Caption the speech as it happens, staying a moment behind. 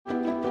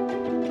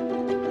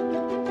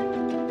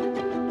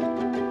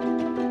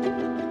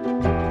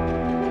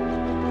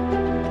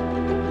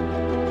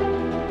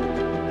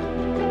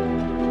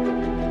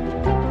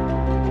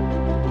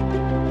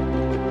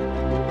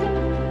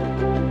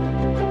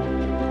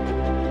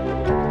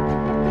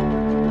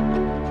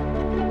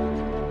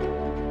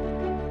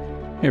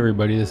Hey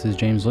everybody, this is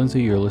James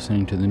Lindsay. You're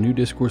listening to the New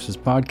Discourses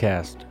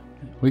podcast.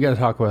 We got to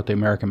talk about the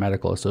American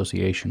Medical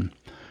Association.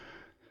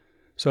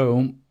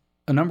 So,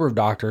 a number of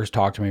doctors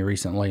talked to me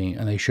recently,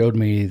 and they showed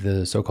me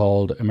the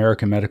so-called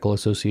American Medical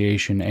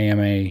Association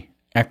AMA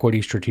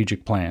Equity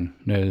Strategic Plan.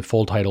 The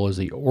full title is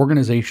the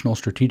Organizational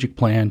Strategic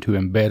Plan to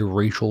Embed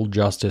Racial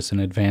Justice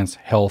and Advance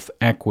Health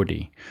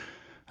Equity,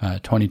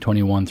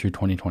 2021 through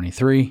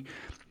 2023.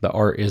 The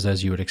art is,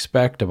 as you would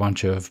expect, a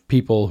bunch of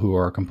people who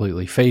are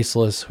completely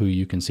faceless, who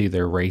you can see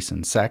their race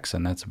and sex,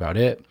 and that's about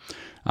it,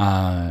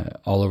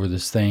 all over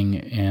this thing.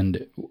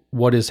 And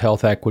what is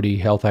health equity?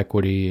 Health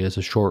equity is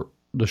the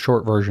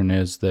short version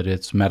is that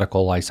it's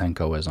medical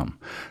Lysenkoism.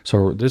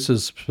 So this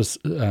is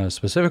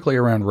specifically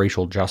around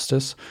racial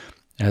justice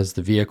as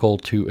the vehicle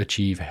to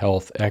achieve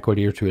health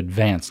equity, or to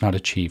advance, not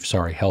achieve,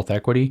 health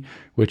equity,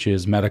 which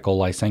is medical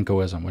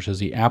Lysenkoism, which is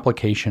the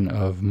application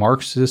of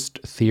Marxist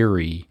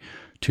theory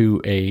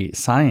to a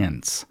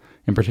science,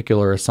 in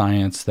particular a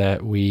science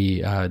that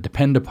we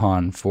depend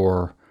upon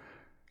for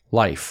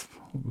life.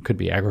 It could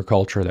be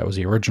agriculture. That was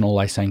the original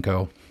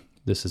Lysenko.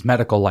 This is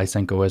medical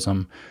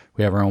Lysenkoism.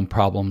 We have our own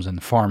problems in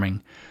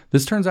farming.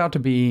 This turns out to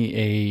be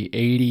a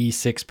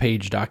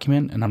 86-page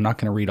document, and I'm not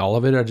going to read all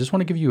of it. I just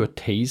want to give you a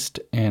taste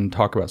and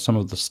talk about some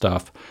of the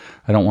stuff.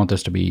 I don't want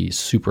this to be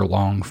super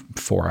long,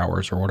 4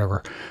 hours or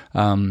whatever.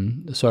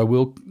 So I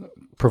will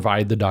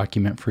provide the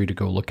document for you to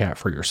go look at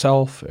for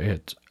yourself.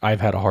 I've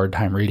had a hard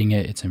time reading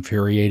it. It's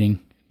infuriating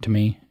to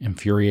me,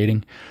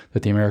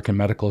 that the American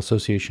Medical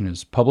Association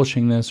is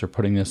publishing this or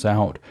putting this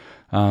out.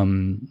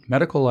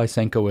 Medical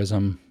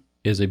Lysenkoism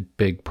is a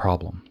big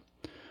problem.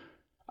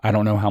 I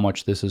don't know how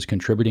much this is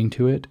contributing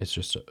to it. It's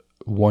just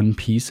one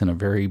piece in a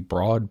very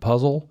broad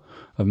puzzle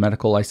of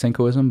medical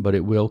Lysenkoism, but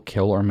it will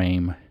kill or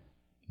maim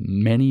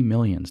many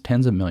millions,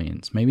 tens of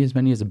millions, maybe as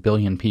many as 1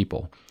 billion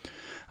people.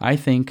 I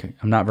think,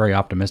 I'm not very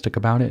optimistic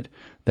about it,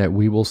 that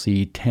we will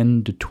see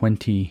 10 to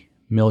 20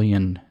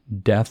 million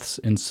deaths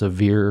and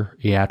severe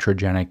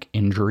iatrogenic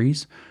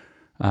injuries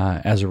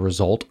as a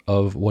result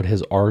of what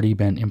has already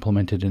been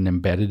implemented and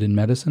embedded in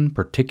medicine,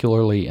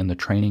 particularly in the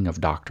training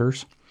of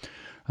doctors.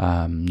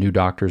 New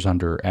doctors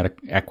under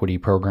equity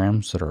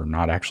programs that are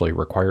not actually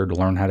required to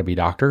learn how to be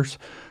doctors,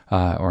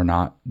 or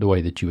not the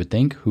way that you would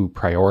think, who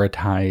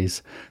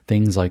prioritize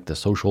things like the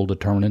social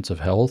determinants of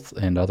health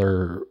and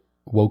other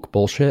woke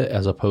bullshit,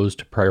 as opposed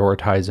to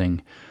prioritizing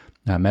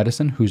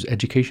medicine, whose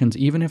educations,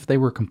 even if they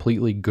were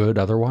completely good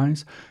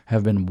otherwise,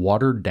 have been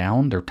watered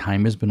down. Their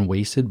time has been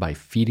wasted by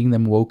feeding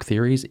them woke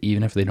theories,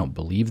 even if they don't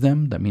believe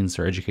them. That means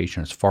their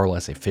education is far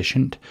less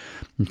efficient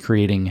in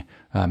creating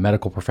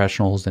medical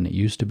professionals than it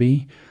used to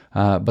be.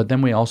 But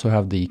then we also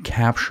have the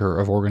capture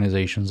of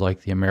organizations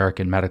like the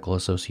American Medical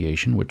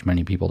Association, which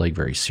many people take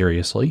very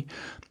seriously,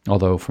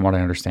 although from what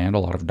I understand, a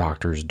lot of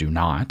doctors do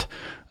not.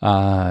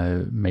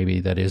 Maybe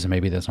that is, and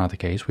maybe that's not the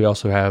case. We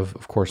also have,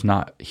 of course,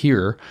 not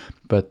here,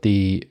 but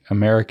the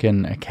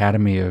American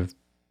Academy of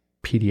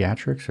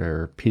Pediatrics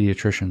or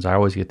Pediatricians. I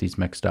always get these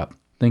mixed up.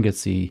 I think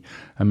it's the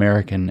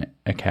American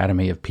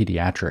Academy of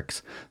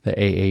Pediatrics, the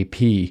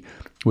AAP,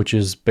 which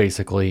is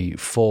basically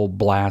full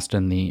blast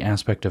in the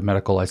aspect of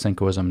medical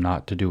Lysenkoism,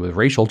 not to do with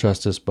racial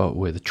justice, but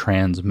with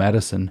trans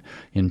medicine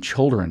in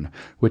children,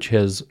 which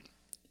has,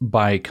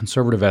 by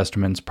conservative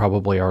estimates,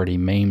 probably already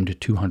maimed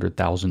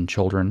 200,000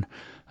 children.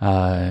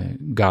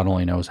 God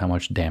only knows how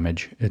much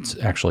damage it's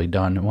actually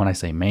done. When I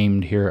say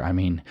maimed here, I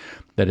mean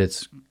that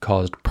it's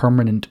caused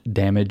permanent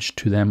damage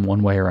to them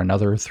one way or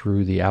another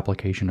through the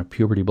application of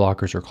puberty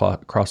blockers or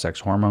cross-sex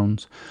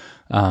hormones,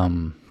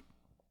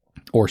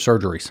 or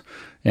surgeries.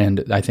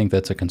 And I think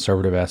that's a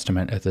conservative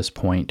estimate at this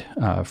point,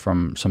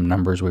 from some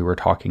numbers we were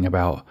talking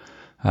about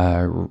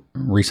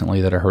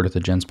recently that I heard at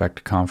the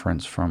GenSpect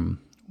conference from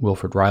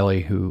Wilfred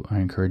Riley, who I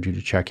encourage you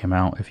to check him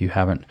out if you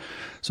haven't.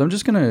 So I'm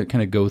just going to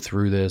kind of go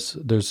through this.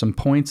 There's some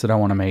points that I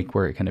want to make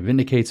where it kind of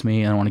vindicates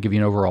me, and I want to give you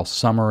an overall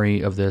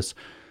summary of this.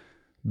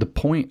 The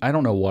point, I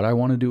don't know what I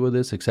want to do with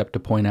this except to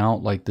point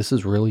out, like, this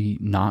is really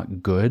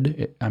not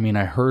good. I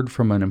heard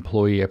from an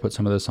employee, I put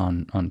some of this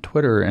on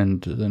Twitter,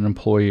 and an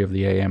employee of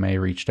the AMA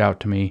reached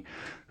out to me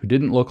who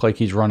didn't look like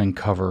he's running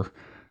cover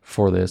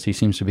for this. He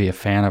seems to be a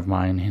fan of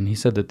mine, and he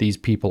said that these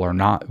people are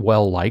not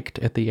well liked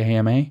at the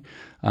AMA,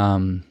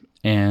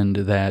 and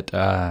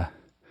that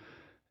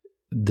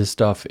this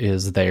stuff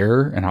is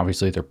there, and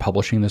obviously they're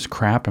publishing this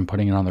crap and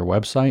putting it on their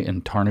website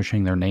and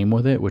tarnishing their name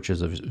with it, which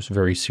is a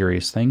very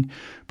serious thing,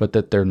 but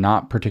that they're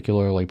not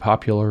particularly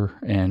popular,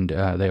 and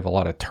they have a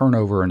lot of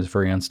turnover, and it's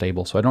very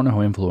unstable. So I don't know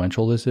how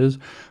influential this is,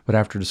 but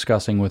after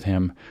discussing with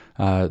him,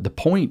 the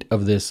point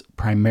of this,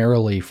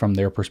 primarily from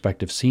their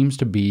perspective, seems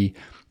to be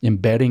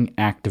embedding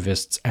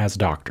activists as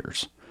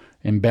doctors,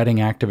 embedding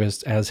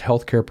activists as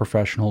healthcare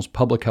professionals,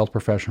 public health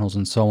professionals,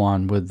 and so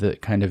on, with the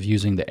kind of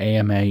using the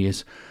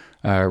AMA's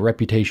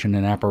reputation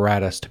and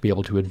apparatus to be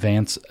able to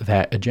advance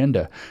that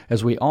agenda.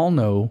 As we all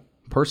know,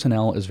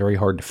 personnel is very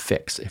hard to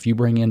fix. If you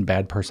bring in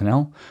bad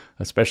personnel,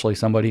 especially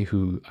somebody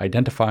who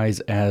identifies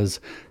as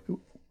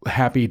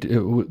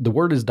the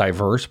word is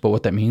diverse, but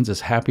what that means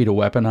is happy to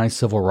weaponize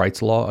civil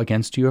rights law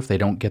against you if they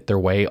don't get their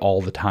way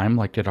all the time,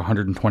 like at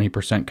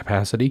 120%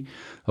 capacity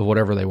of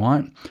whatever they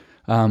want.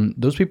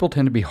 Those people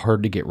tend to be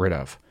hard to get rid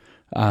of.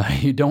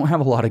 You don't have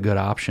a lot of good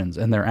options,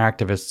 and they're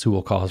activists who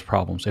will cause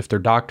problems. If they're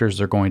doctors,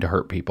 they're going to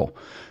hurt people.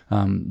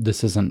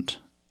 This isn't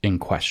in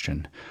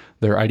question.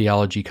 Their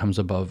ideology comes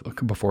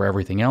before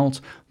everything else.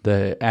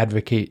 The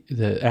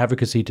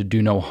advocacy to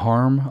do no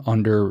harm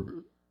under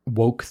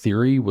woke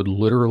theory would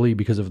literally,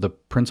 because of the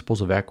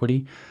principles of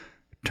equity,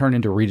 turn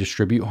into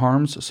redistribute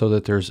harms so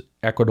that there's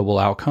equitable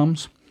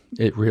outcomes.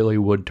 It really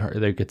would.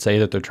 They could say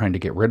that they're trying to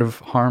get rid of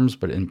harms,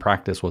 but in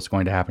practice, what's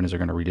going to happen is they're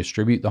going to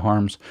redistribute the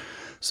harms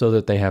so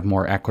that they have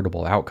more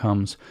equitable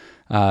outcomes.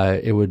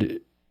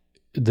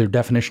 Their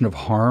definition of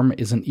harm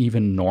isn't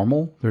even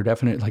normal.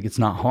 It's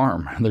not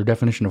harm. Their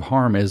definition of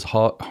harm is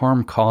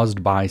harm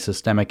caused by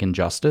systemic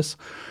injustice.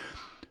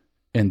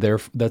 And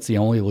that's the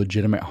only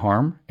legitimate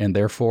harm. And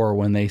therefore,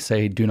 when they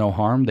say do no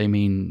harm, they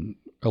mean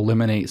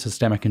eliminate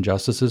systemic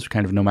injustices,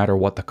 kind of no matter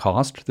what the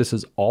cost. This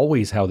is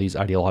always how these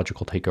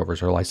ideological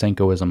takeovers or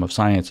Lysenkoism of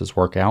sciences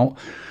work out.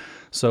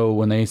 So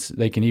when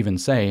they can even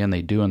say, and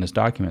they do in this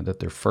document, that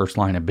their first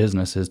line of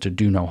business is to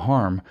do no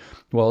harm,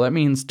 well, that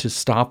means to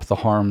stop the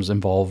harms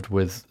involved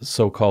with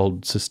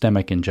so-called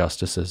systemic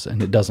injustices,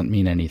 and it doesn't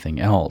mean anything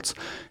else.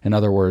 In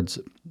other words,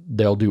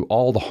 they'll do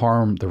all the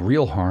harm, the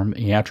real harm,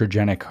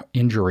 iatrogenic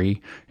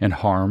injury and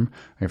harm,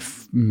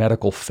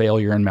 medical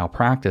failure and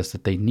malpractice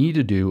that they need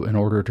to do in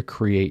order to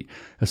create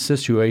a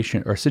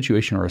situation or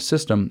a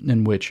system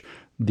in which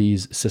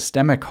these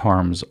systemic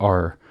harms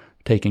are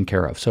taken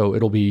care of. So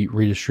it'll be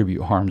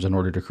redistribute harms in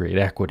order to create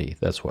equity.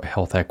 That's what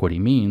health equity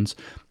means,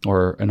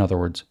 or in other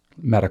words,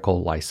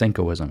 medical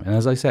Lysenkoism. And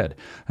as I said,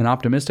 an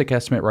optimistic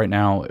estimate right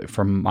now,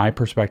 from my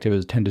perspective,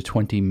 is 10 to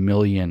 20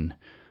 million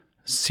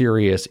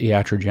serious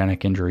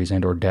iatrogenic injuries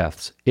and or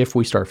deaths if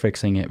we start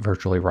fixing it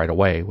virtually right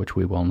away, which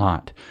we will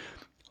not.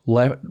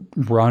 Let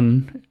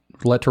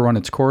to run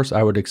its course,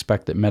 I would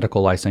expect that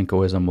medical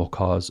Lysenkoism will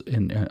cause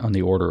on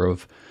the order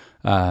of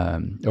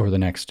over the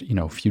next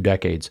few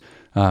decades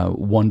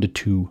 1 to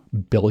 2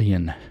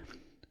 billion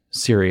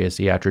serious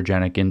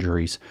iatrogenic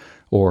injuries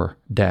or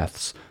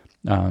deaths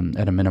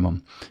at a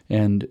minimum.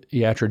 And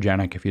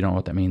iatrogenic, if you don't know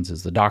what that means,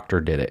 is the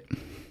doctor did it.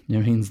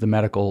 It means the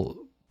medical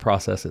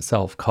process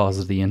itself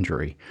caused the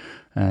injury.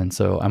 And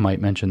so I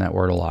might mention that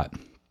word a lot.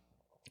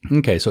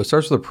 Okay, so it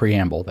starts with a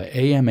preamble. The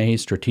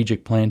AMA's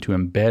strategic plan to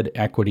embed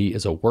equity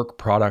is a work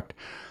product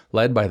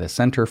led by the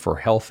Center for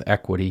Health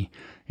Equity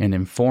and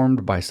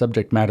informed by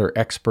subject matter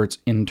experts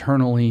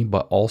internally,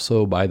 but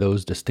also by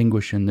those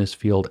distinguished in this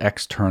field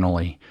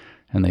externally.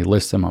 And they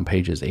list them on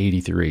pages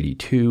 80 through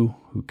 82.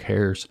 Who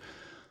cares?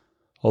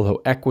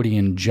 Although equity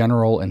in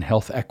general and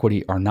health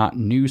equity are not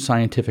new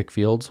scientific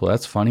fields, well,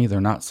 that's funny,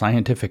 they're not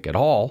scientific at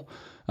all.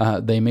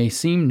 They may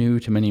seem new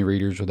to many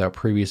readers without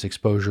previous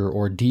exposure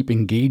or deep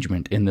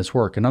engagement in this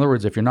work. In other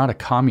words, if you're not a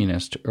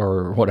communist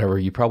or whatever,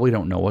 you probably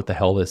don't know what the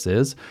hell this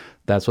is.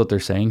 That's what they're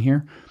saying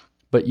here.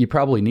 But you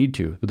probably need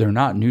to. They're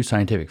not new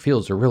scientific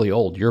fields. They're really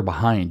old. You're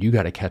behind. You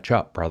got to catch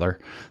up, brother.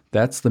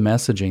 That's the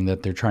messaging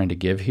that they're trying to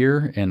give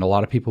here. And a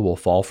lot of people will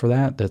fall for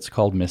that. That's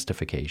called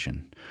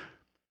mystification.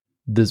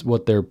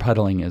 What they're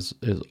peddling is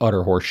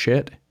utter horse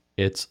shit.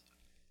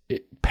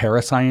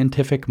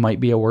 Parascientific might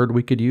be a word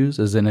we could use,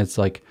 as in it's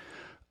like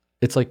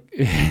it's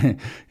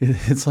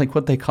like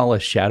what they call a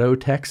shadow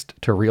text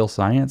to real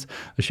science.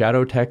 A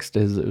shadow text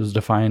was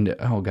defined.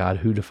 Oh God,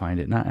 who defined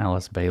it? Not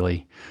Alice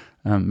Bailey.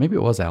 Maybe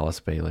it was Alice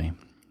Bailey.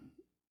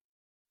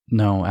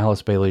 No,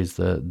 Alice Bailey's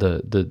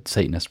the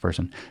Satanist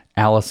person.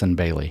 Allison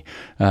Bailey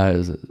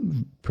is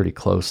pretty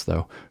close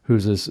though.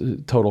 Who's this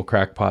total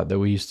crackpot that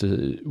we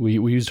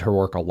used her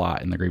work a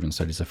lot in the Grievance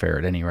Studies Affair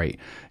at any rate.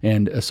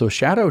 And so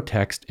shadow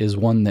text is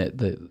one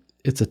that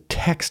it's a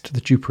text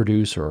that you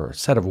produce or a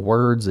set of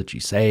words that you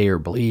say or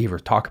believe or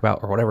talk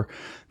about or whatever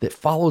that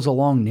follows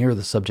along near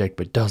the subject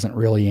but doesn't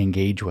really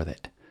engage with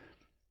it.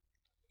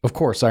 Of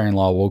course, iron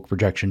law woke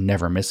projection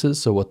never misses,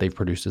 so what they've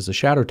produced is a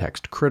shadow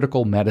text.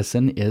 Critical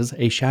medicine is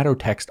a shadow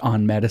text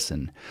on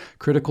medicine.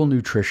 Critical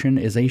nutrition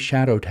is a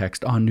shadow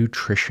text on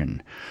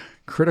nutrition.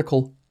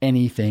 Critical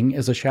anything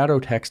is a shadow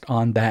text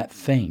on that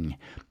thing.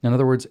 In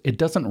other words, it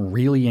doesn't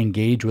really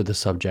engage with the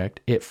subject.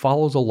 It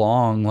follows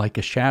along like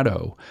a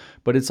shadow,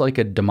 but it's like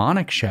a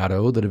demonic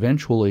shadow that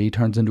eventually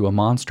turns into a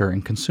monster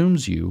and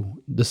consumes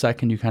you the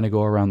second you kind of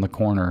go around the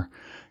corner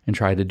and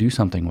try to do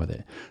something with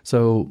it.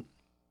 So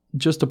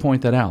just to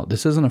point that out,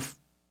 this isn't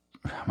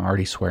I'm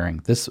already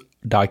swearing. This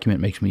document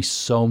makes me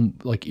so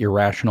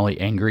irrationally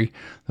angry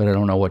that I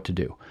don't know what to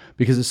do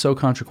because it's so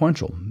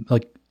consequential.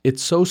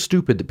 It's so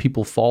stupid that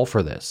people fall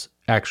for this.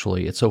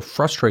 Actually, it's so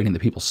frustrating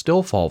that people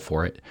still fall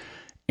for it.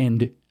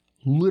 And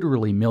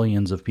literally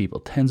millions of people,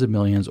 tens of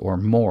millions or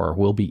more,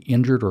 will be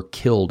injured or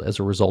killed as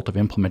a result of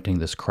implementing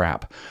this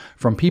crap.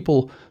 The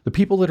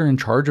people that are in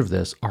charge of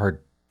this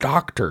are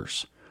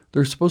doctors.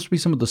 They're supposed to be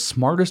some of the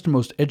smartest and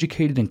most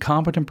educated and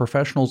competent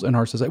professionals in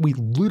our society. We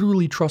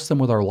literally trust them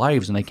with our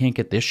lives and they can't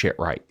get this shit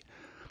right.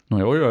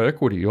 Like, oh yeah,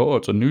 equity. Oh,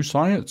 it's a new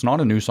science. It's not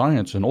a new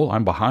science. And oh,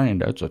 I'm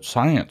behind. It's a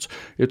science.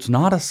 It's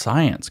not a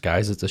science,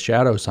 guys. It's a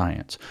shadow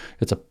science.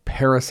 It's a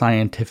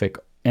parascientific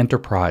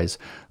enterprise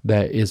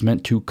that is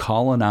meant to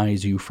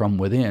colonize you from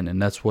within.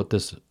 And that's what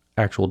this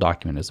actual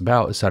document is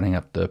about, is setting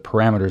up the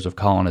parameters of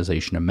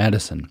colonization of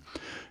medicine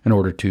in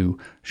order to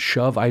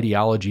shove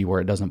ideology where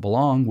it doesn't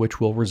belong,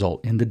 which will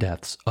result in the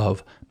deaths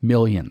of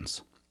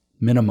millions,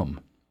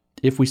 minimum,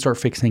 if we start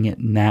fixing it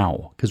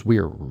now, because we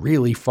are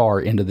really far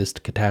into this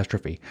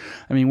catastrophe.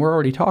 I mean, we're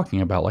already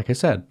talking about, like I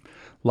said,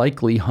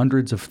 likely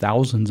hundreds of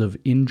thousands of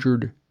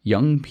injured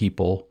young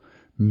people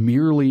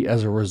merely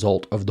as a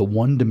result of the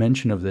one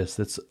dimension of this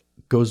that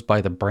goes by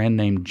the brand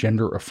name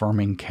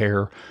gender-affirming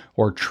care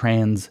or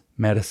trans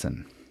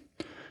medicine,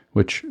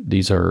 which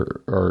these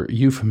are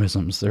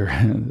euphemisms. They're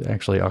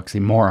actually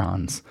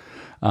oxymorons.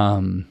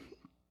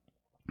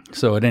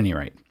 So at any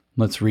rate,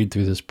 let's read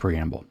through this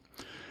preamble.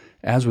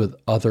 As with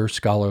other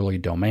scholarly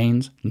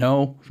domains,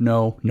 stop.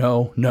 No,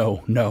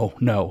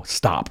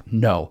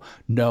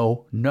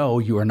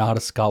 you are not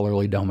a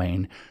scholarly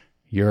domain.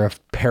 You're a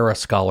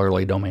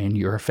parascholarly domain.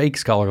 You're a fake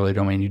scholarly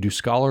domain. You do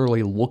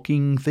scholarly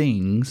looking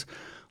things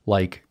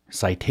like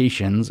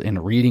citations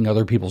and reading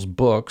other people's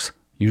books,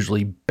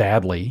 usually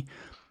badly,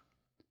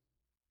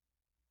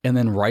 and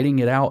then writing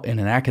it out in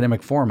an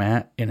academic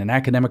format in an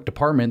academic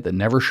department that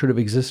never should have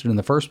existed in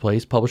the first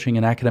place, publishing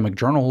in academic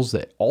journals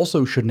that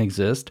also shouldn't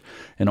exist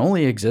and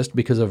only exist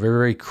because of a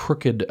very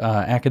crooked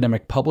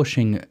academic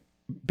publishing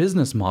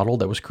business model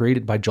that was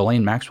created by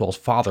Ghislaine Maxwell's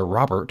father,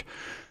 Robert.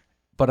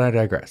 But I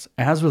digress.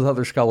 As with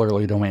other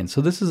scholarly domains,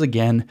 so this is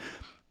again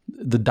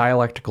the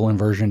dialectical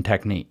inversion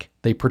technique.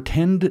 They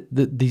pretend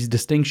that these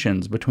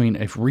distinctions between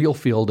a real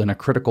field and a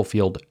critical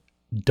field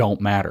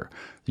don't matter.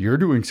 You're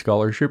doing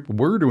scholarship,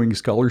 we're doing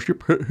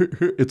scholarship,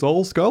 it's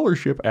all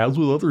scholarship. As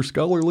with other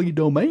scholarly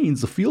domains,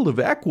 the field of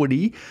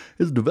equity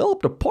has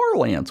developed a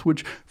parlance,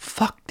 which,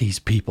 fuck these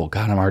people,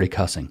 God, I'm already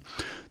cussing.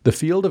 The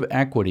field of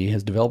equity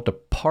has developed a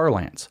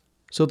parlance.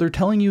 So they're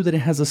telling you that it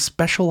has a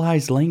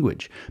specialized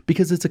language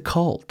because it's a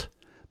cult.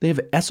 They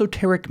have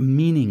esoteric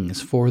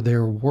meanings for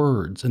their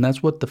words, and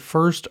that's what the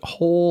first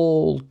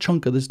whole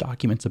chunk of this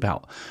document's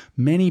about.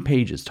 Many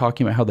pages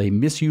talking about how they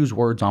misuse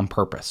words on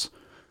purpose.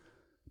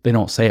 They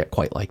don't say it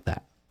quite like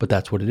that, but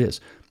that's what it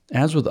is.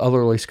 As with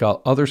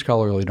other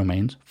scholarly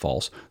domains,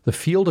 false, the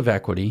field of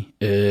equity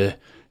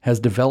has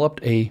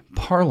developed a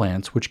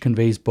parlance which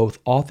conveys both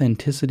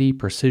authenticity,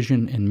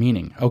 precision, and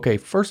meaning. Okay,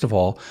 first of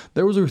all,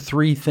 those are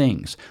three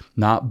things,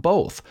 not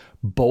both.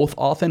 Both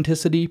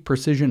authenticity,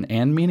 precision,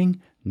 and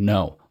meaning?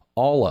 No,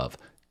 all of.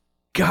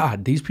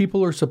 God, these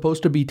people are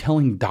supposed to be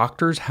telling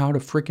doctors how to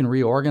freaking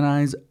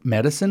reorganize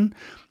medicine?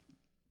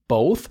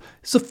 Both?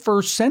 It's the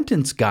first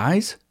sentence,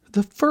 guys.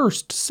 The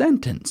first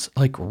sentence,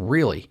 like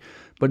really.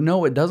 But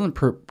no, it doesn't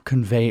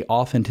convey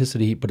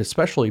authenticity, but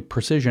especially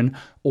precision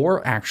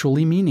or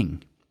actually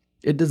meaning.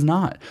 It does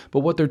not. But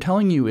what they're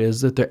telling you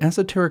is that their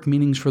esoteric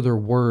meanings for their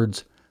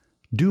words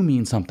do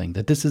mean something,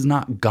 that this is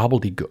not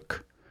gobbledygook.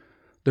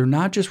 They're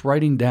not just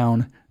writing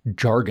down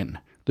jargon.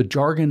 The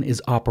jargon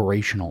is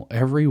operational.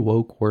 Every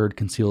woke word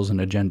conceals an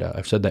agenda.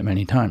 I've said that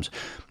many times.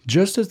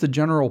 Just as the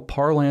general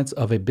parlance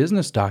of a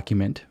business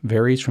document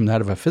varies from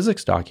that of a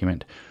physics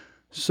document,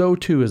 so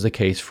too is the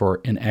case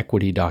for an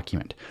equity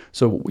document.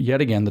 So yet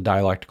again, the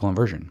dialectical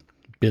inversion.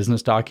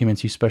 Business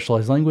documents use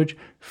specialized language.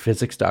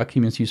 Physics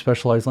documents use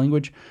specialized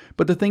language.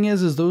 But the thing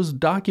is those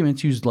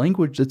documents use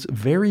language that's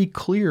very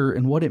clear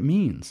in what it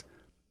means.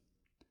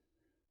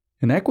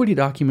 An equity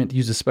document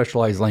uses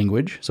specialized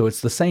language, so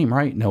it's the same,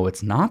 right? No,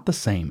 it's not the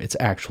same. It's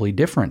actually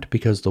different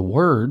because the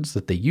words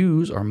that they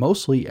use are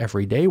mostly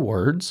everyday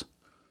words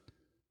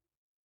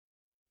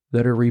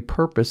that are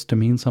repurposed to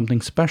mean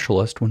something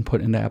specialist when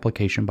put into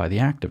application by the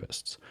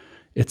activists.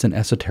 It's an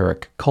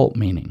esoteric cult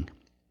meaning.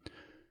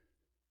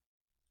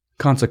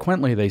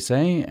 Consequently, they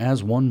say,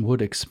 as one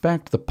would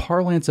expect, the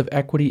parlance of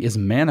equity is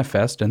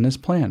manifest in this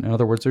plan. In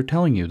other words, they're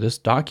telling you this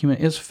document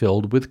is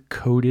filled with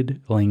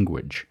coded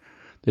language.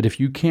 That if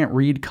you can't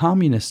read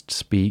communist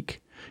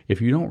speak,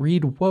 if you don't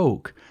read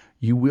woke,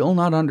 you will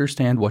not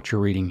understand what you're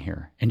reading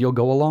here, and you'll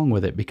go along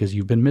with it because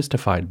you've been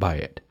mystified by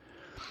it.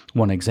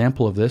 One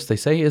example of this, they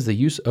say, is the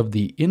use of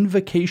the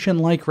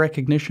invocation-like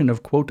recognition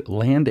of, quote,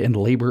 land and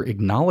labor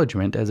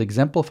acknowledgement as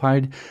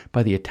exemplified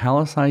by the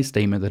italicized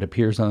statement that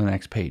appears on the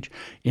next page.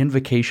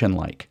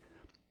 Invocation-like.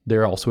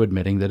 They're also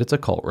admitting that it's a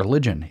cult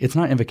religion. It's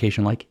not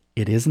invocation-like.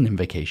 It is an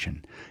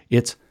invocation.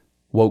 It's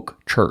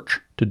woke church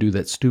to do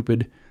that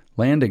stupid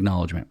land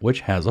acknowledgement,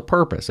 which has a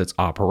purpose. It's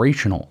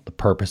operational. The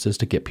purpose is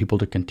to get people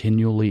to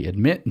continually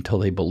admit until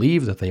they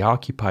believe that they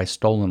occupy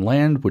stolen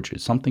land, which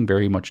is something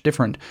very much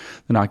different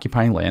than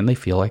occupying land they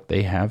feel like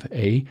they have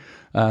a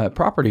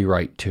property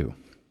right to,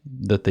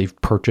 that they've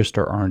purchased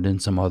or earned in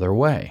some other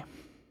way.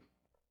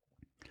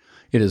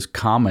 It is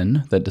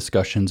common that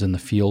discussions in the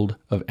field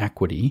of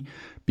equity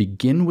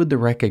begin with the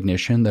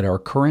recognition that our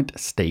current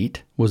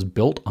state was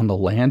built on the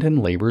land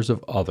and labors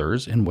of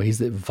others in ways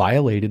that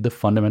violated the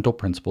fundamental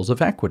principles of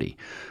equity.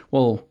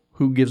 Well,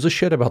 Who gives a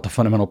shit about the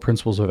fundamental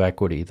principles of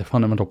equity? The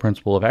fundamental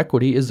principle of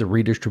equity is the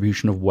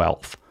redistribution of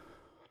wealth.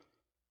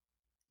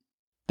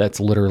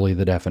 That's literally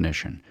the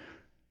definition.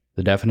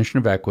 The definition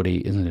of equity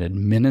is an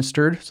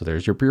administered, so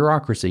there's your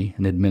bureaucracy,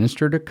 an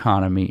administered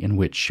economy in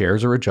which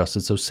shares are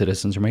adjusted so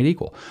citizens are made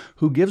equal.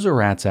 Who gives a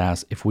rat's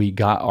ass if we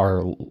got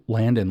our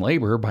land and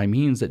labor by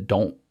means that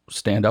don't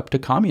stand up to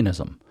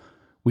communism?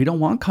 We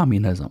don't want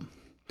communism.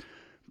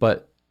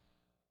 But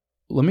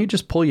let me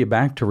just pull you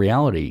back to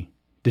reality.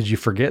 Did you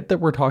forget that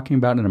we're talking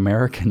about an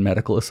American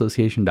Medical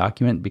Association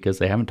document because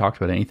they haven't talked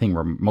about anything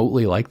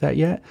remotely like that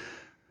yet?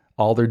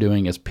 All they're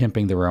doing is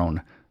pimping their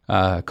own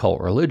cult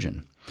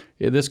religion.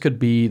 This could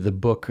be the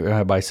book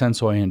by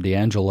Sensoy and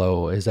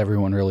D'Angelo, Is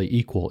Everyone Really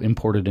Equal?,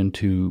 imported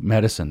into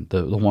medicine,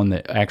 the one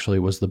that actually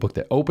was the book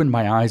that opened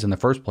my eyes in the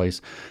first place.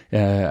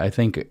 I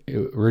think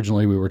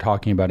originally we were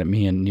talking about it,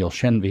 me and Neil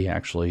Shenvi,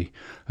 actually,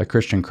 a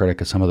Christian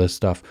critic of some of this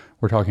stuff,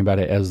 we're talking about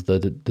it as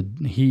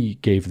he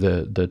gave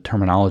the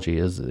terminology,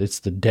 as it's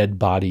the dead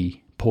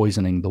body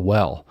poisoning the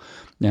well.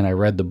 And I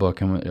read the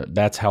book, and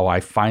that's how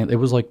it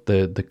was like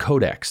the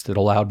codex that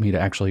allowed me to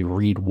actually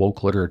read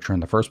woke literature in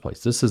the first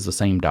place. This is the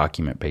same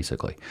document,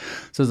 basically.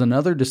 It says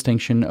another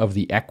distinction of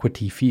the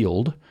equity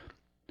field,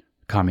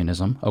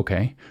 communism,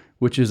 okay,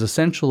 which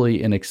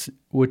essentially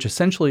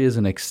is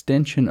an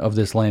extension of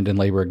this land and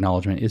labor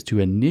acknowledgement, is to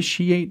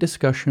initiate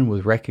discussion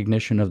with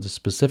recognition of the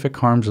specific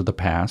harms of the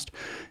past,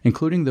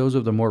 including those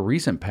of the more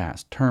recent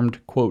past,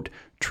 termed, quote,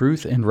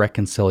 truth and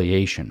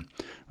reconciliation.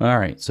 All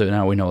right, so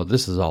now we know what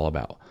this is all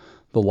about.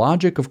 The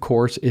logic, of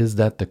course, is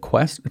that the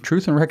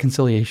truth and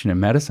reconciliation in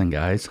medicine,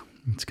 guys,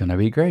 it's going to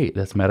be great.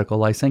 That's medical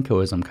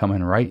Lysenkoism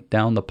coming right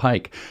down the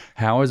pike.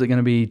 How is it going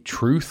to be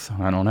truth?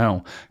 I don't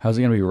know. How is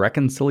it going to be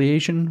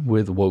reconciliation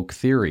with woke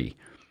theory?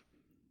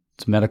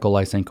 It's medical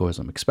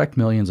Lysenkoism. Expect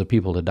millions of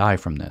people to die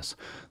from this.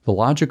 The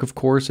logic, of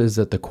course, is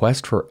that the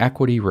quest for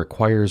equity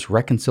requires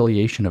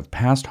reconciliation of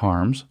past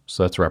harms,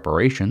 so that's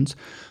reparations,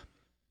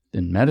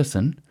 in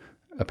medicine,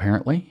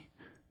 apparently.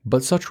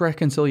 But such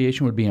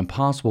reconciliation would be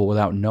impossible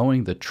without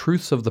knowing the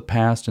truths of the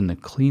past in the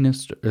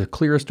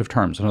clearest of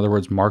terms. In other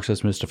words,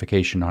 Marxist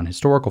mystification on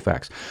historical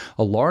facts.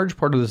 A large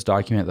part of this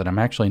document that I'm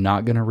actually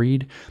not going to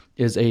read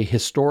is a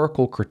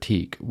historical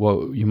critique,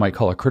 what you might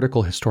call a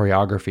critical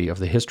historiography of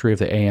the history of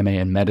the AMA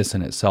and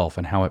medicine itself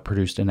and how it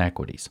produced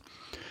inequities.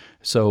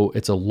 So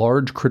it's a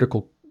large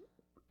critical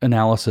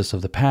analysis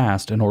of the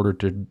past in order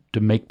to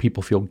make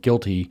people feel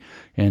guilty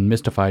and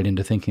mystified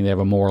into thinking they have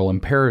a moral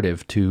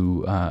imperative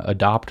to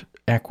adopt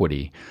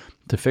equity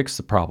to fix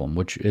the problem,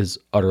 which is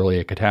utterly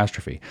a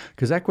catastrophe.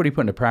 Because equity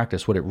put into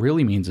practice, what it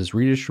really means is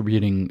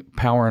redistributing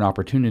power and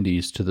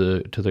opportunities to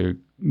the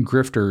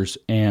grifters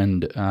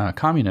and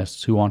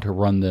communists who want to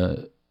run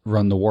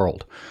the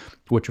world,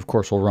 which of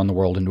course will run the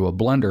world into a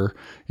blender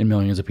and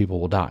millions of people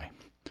will die.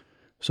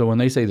 So when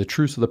they say the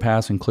truths of the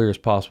past in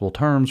clearest possible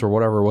terms or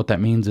whatever, what that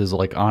means is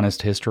like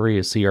honest history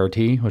is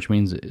CRT, which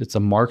means it's a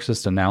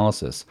Marxist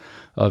analysis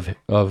of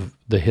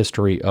the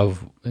history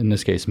of, in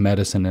this case,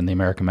 medicine and the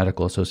American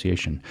Medical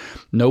Association.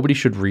 Nobody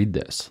should read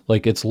this.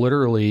 Like, it's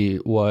literally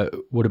what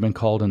would have been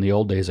called in the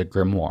old days a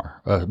grimoire,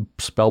 a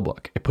spell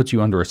book. It puts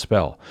you under a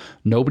spell.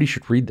 Nobody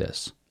should read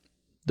this.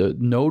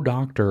 No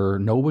doctor,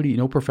 nobody,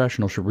 no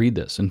professional should read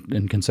this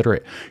and consider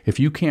it. If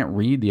you can't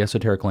read the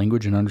esoteric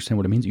language and understand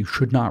what it means, you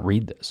should not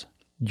read this.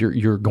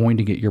 You're going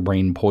to get your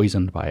brain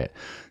poisoned by it.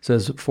 It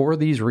says, for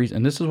these reasons,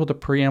 and this is what the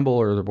preamble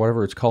or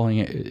whatever it's calling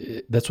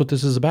it, that's what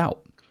this is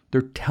about.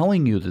 They're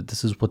telling you that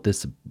this is what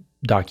this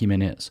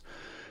document is.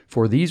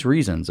 For these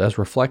reasons, as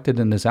reflected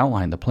in this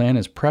outline, the plan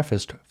is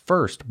prefaced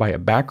first by a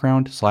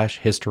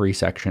background/history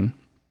section.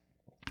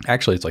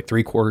 Actually, it's like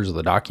 3/4 of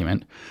the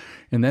document.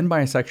 And then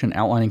by a section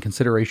outlining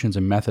considerations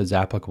and methods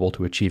applicable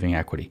to achieving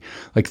equity.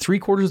 Like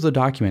 3/4 of the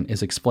document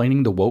is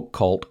explaining the woke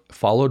cult,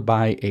 followed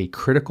by a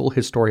critical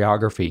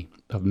historiography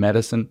of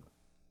medicine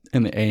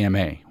and the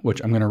AMA,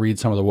 which I'm going to read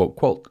some of the woke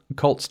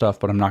cult stuff,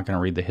 but I'm not going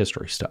to read the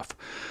history stuff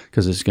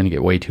because it's going to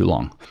get way too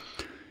long.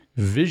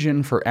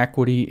 Vision for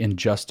equity and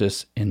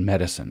justice in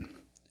medicine.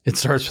 It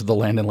starts with the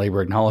land and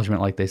labor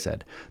acknowledgement, like they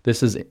said.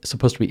 This is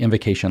supposed to be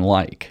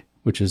invocation-like,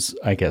 which is,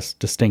 I guess,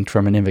 distinct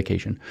from an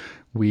invocation.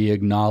 We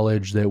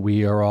acknowledge that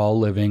we are all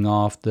living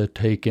off the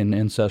taken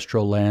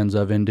ancestral lands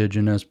of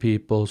indigenous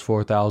peoples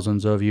for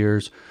thousands of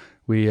years.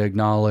 We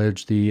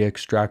acknowledge the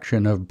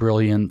extraction of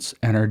brilliance,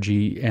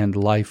 energy, and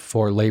life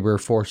for labor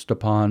forced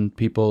upon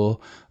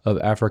people of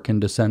African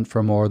descent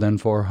for more than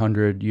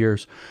 400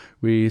 years.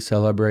 We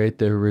celebrate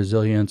the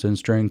resilience and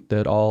strength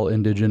that all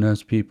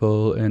indigenous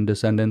people and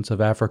descendants of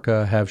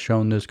Africa have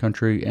shown this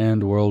country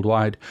and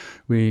worldwide.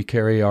 We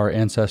carry our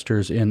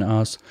ancestors in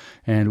us,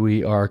 and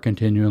we are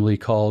continually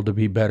called to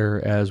be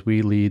better as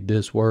we lead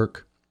this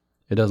work.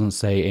 It doesn't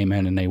say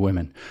amen and nay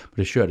women,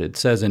 but it should. It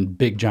says in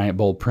big, giant,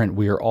 bold print,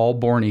 we are all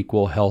born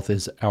equal. Health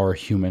is our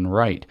human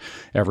right.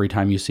 Every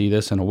time you see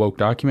this in a woke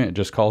document, it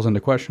just calls into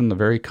question the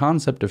very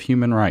concept of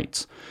human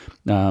rights.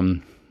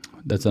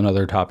 That's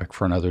another topic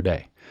for another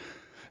day.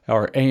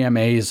 Our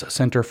AMA's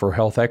Center for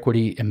Health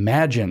Equity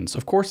imagines,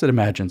 of course it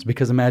imagines,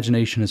 because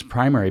imagination is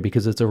primary,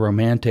 because it's a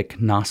romantic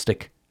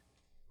Gnostic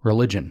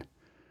religion.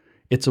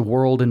 It's a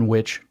world in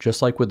which,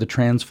 just like with the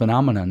trans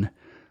phenomenon,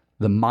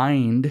 the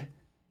mind,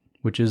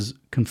 which is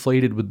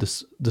conflated with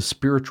the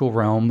spiritual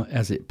realm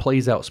as it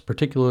plays out,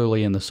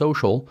 particularly in the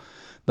social,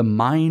 the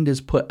mind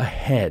is put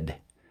ahead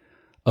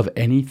of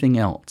anything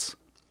else.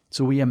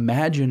 So we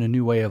imagine a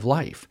new way of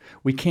life.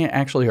 We can't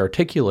actually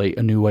articulate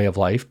a new way of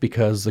life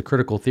because the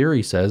critical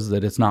theory says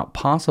that it's not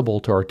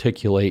possible to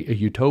articulate a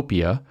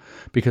utopia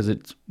because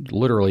it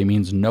literally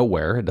means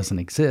nowhere. It doesn't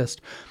exist.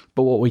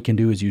 But what we can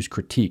do is use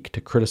critique to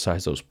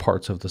criticize those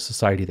parts of the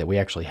society that we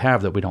actually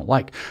have that we don't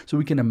like. So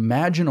we can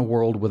imagine a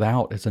world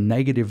without, it's a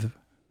negative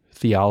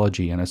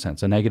theology in a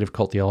sense, a negative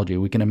cult theology.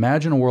 We can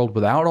imagine a world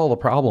without all the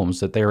problems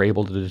that they are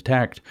able to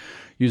detect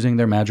using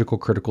their magical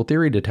critical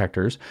theory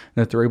detectors,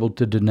 and that they're able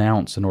to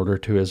denounce in order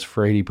to, as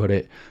Frady put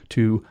it,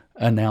 to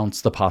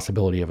announce the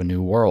possibility of a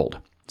new world.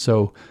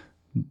 So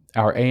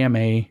our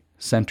AMA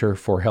Center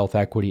for Health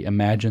Equity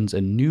imagines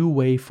a new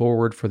way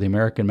forward for the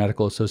American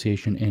Medical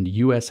Association and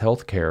U.S.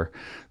 healthcare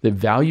that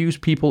values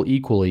people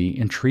equally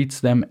and treats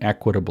them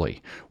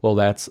equitably. Well,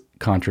 that's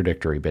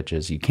contradictory,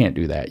 bitches. You can't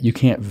do that. You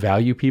can't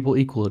value people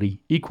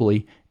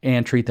equally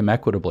and treat them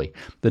equitably.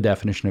 The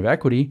definition of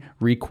equity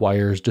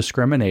requires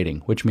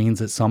discriminating, which means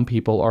that some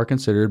people are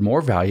considered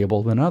more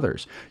valuable than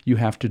others. You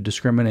have to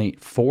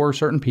discriminate for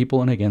certain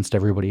people and against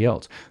everybody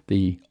else.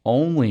 The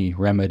only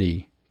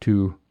remedy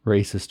to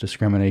racist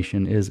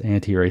discrimination is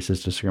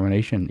anti-racist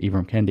discrimination.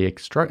 Ibram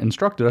Kendi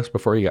instructed us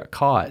before he got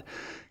caught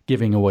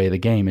giving away the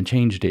game and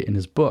changed it in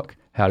his book,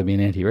 How to Be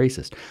an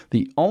Anti-Racist.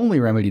 The only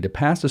remedy to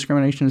past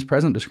discrimination is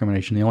present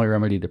discrimination. The only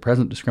remedy to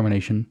present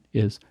discrimination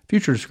is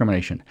future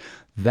discrimination.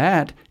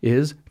 That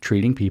is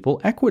treating people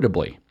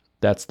equitably.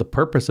 That's the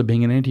purpose of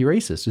being an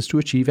anti-racist, is to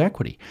achieve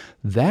equity.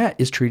 That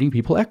is treating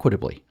people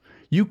equitably.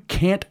 You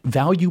can't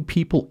value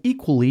people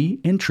equally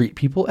and treat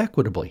people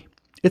equitably.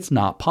 It's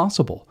not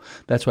possible.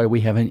 That's why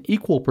we have an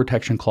equal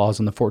protection clause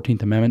in the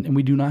 14th Amendment, and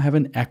we do not have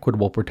an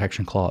equitable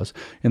protection clause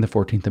in the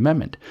 14th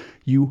Amendment.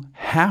 You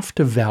have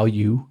to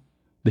value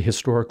the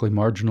historically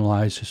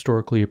marginalized,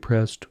 historically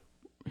oppressed,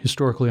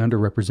 historically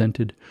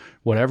underrepresented,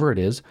 whatever it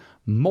is,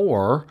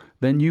 more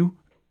than you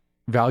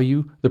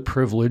value the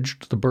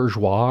privileged, the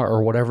bourgeois,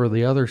 or whatever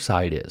the other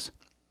side is.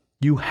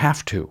 You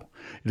have to.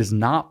 It is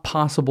not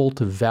possible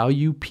to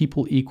value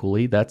people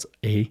equally. That's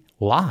a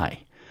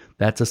lie.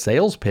 That's a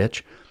sales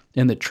pitch,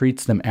 and that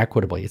treats them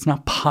equitably. It's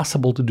not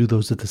possible to do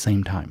those at the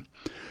same time.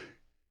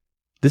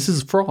 This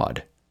is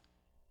fraud.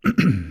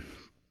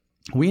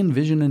 We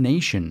envision a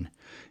nation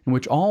in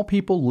which all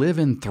people live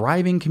in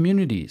thriving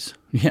communities.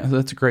 Yeah,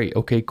 that's great.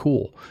 Okay,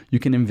 cool. You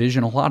can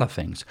envision a lot of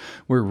things.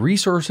 Where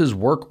resources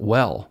work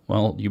well.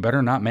 Well, you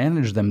better not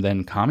manage them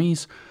then,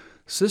 commies.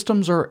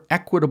 Systems are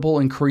equitable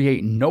and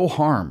create no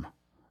harm,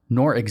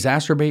 nor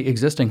exacerbate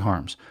existing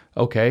harms.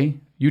 Okay,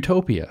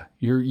 utopia.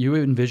 You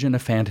envision a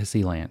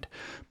fantasy land,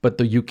 but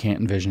you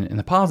can't envision it in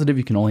the positive.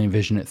 You can only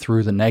envision it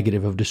through the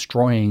negative of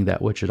destroying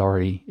that which it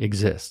already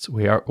exists.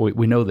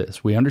 We know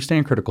this. We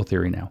understand critical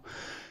theory now.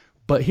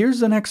 But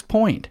here's the next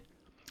point,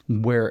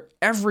 where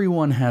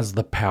everyone has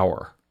the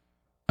power.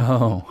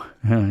 Oh,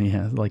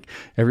 yeah, like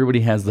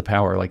everybody has the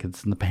power, like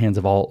it's in the hands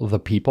of all of the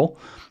people.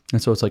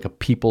 And so it's like a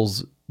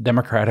people's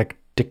democratic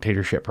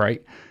dictatorship,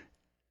 right?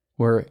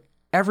 Where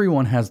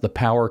everyone has the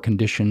power,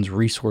 conditions,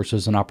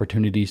 resources, and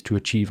opportunities to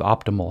achieve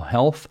optimal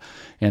health,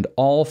 and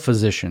all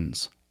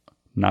physicians,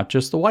 not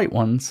just the white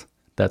ones,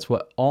 that's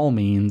what all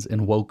means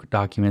in woke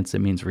documents. It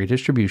means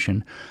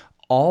redistribution.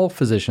 All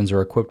physicians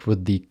are equipped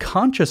with the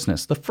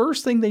consciousness. The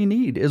first thing they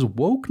need is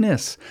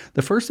wokeness.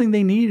 The first thing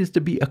they need is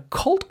to be a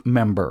cult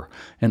member.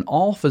 And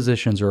all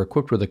physicians are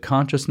equipped with the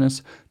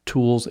consciousness,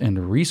 tools,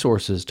 and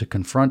resources to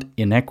confront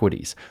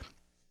inequities.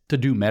 To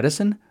do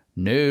medicine?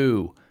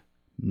 No.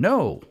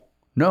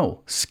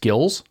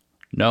 Skills?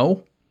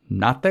 No,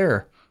 not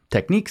there.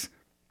 Techniques?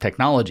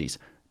 Technologies?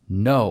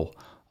 No.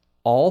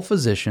 All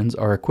physicians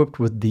are equipped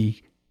with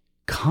the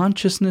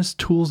consciousness,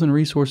 tools, and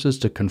resources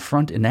to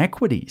confront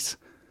inequities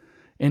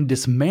and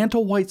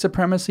dismantle white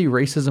supremacy,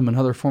 racism, and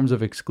other forms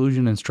of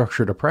exclusion and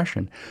structured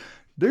oppression.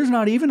 There's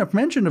not even a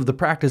mention of the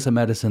practice of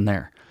medicine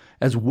there,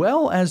 as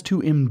well as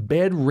to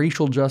embed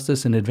racial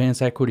justice and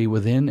advance equity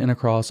within and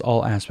across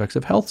all aspects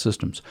of health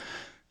systems.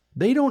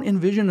 They don't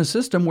envision a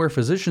system where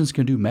physicians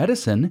can do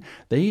medicine.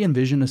 They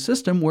envision a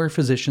system where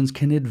physicians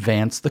can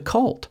advance the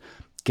cult.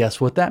 Guess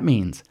what that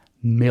means?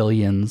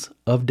 Millions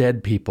of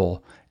dead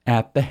people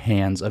at the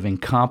hands of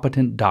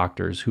incompetent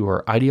doctors who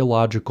are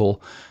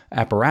ideological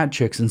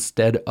apparatchiks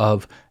instead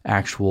of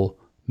actual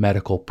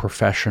medical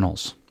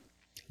professionals.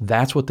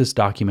 That's what this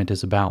document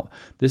is about.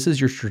 This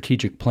is your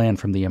strategic plan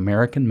from the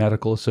American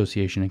Medical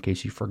Association, in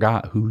case you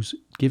forgot who's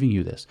giving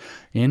you this.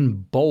 In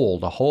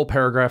bold, a whole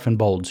paragraph in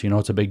bold, so you know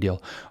it's a big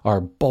deal. Our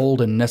bold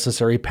and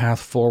necessary path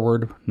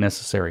forward,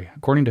 necessary,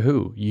 according to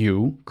who?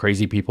 You,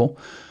 crazy people,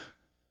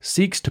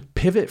 seeks to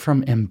pivot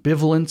from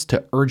ambivalence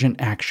to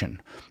urgent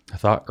action. I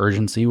thought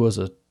urgency was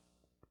a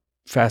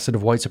facet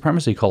of white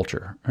supremacy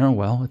culture. Oh,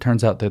 well, it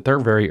turns out that they're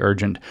very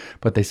urgent,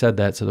 but they said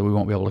that so that we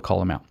won't be able to call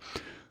them out.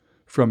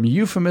 From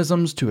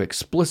euphemisms to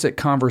explicit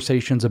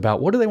conversations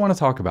about what do they want to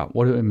talk about?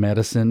 What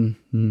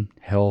medicine,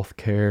 health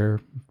care,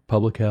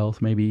 public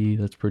health, maybe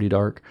that's pretty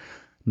dark.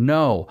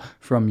 No,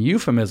 from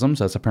euphemisms,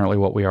 that's apparently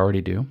what we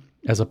already do,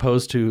 as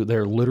opposed to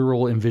their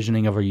literal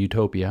envisioning of a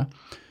utopia,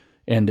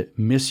 and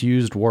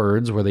misused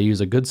words where they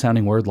use a good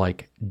sounding word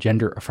like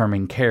gender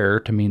affirming care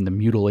to mean the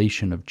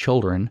mutilation of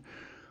children.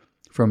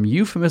 From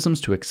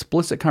euphemisms to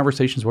explicit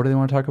conversations, what do they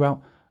want to talk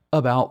about?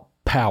 About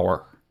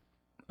power.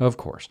 Of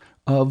course.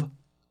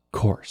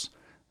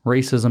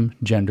 Racism,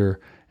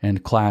 gender,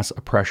 and class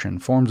oppression,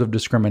 forms of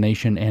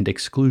discrimination and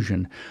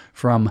exclusion.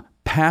 From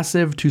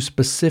passive to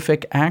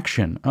specific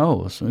action.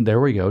 Oh, so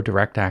there we go.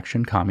 Direct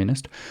action,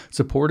 communist.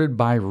 Supported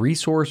by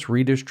resource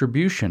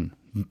redistribution.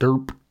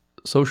 DERP.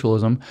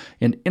 Socialism,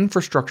 and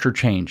infrastructure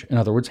change. In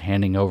other words,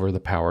 handing over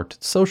the power to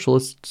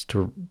socialists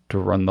to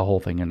run the whole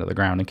thing into the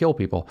ground and kill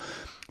people.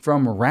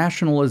 From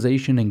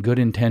rationalization and good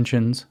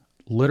intentions,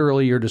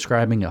 literally you're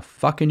describing a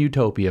fucking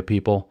utopia,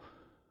 people,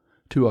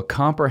 to a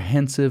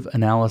comprehensive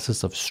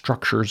analysis of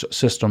structures,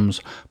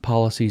 systems,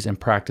 policies, and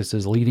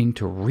practices leading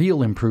to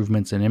real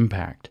improvements and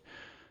impact.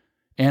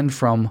 And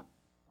from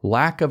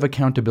lack of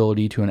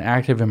accountability to an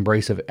active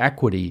embrace of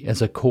equity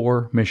as a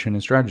core mission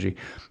and strategy.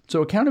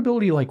 So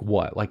accountability like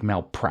what? Like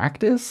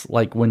malpractice?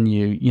 Like when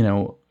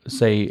you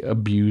say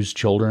abuse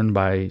children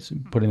by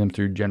putting them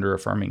through gender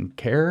affirming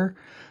care?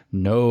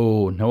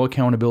 No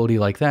accountability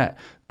like that.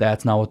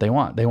 That's not what they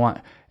want. They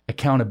want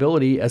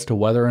accountability as to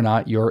whether or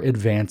not you're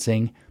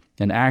advancing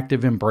an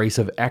active embrace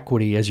of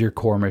equity as your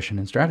core mission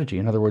and strategy.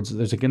 In other words,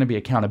 there's going to be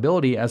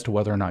accountability as to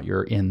whether or not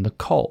you're in the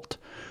cult.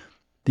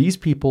 These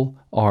people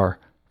are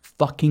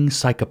fucking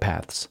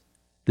psychopaths.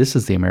 This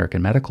is the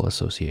American Medical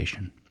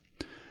Association.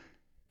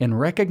 In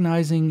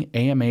recognizing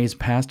AMA's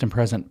past and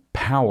present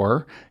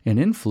power and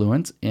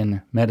influence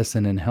in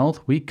medicine and health,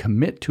 we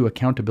commit to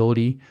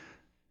accountability.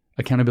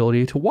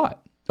 Accountability to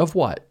what? Of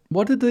what?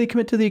 What did they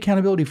commit to the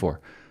accountability for?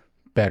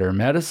 Better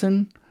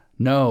medicine?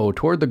 No,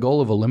 toward the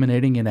goal of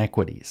eliminating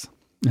inequities.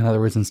 In other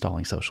words,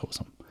 installing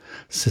socialism.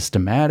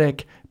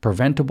 Systematic,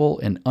 preventable,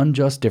 and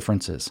unjust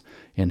differences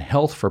in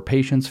health for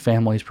patients,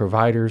 families,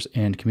 providers,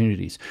 and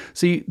communities.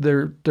 See,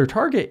 their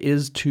target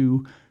is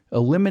to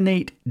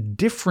eliminate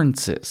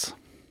differences.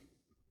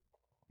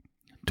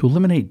 To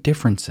eliminate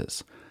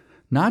differences.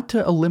 Not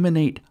to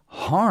eliminate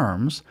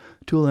harms,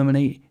 to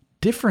eliminate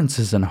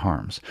differences in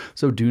harms.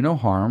 So do no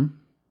harm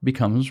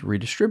becomes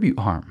redistribute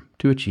harm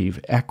to achieve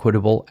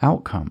equitable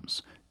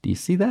outcomes. Do you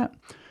see that?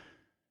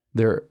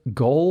 Their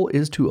goal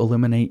is to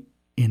eliminate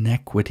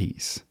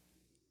inequities.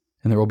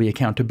 And there will be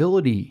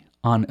accountability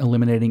on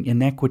eliminating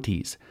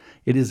inequities.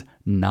 It is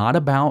not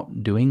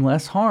about doing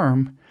less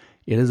harm.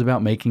 It is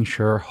about making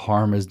sure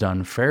harm is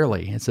done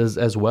fairly. It says,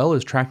 as well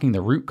as tracking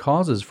the root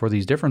causes for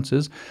these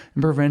differences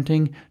and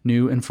preventing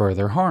new and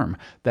further harm.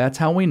 That's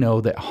how we know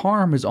that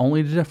harm is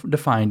only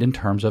defined in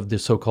terms of the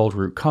so-called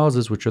root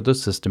causes, which are the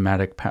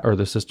systemic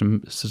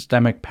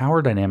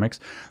power dynamics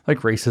like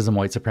racism,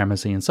 white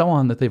supremacy, and so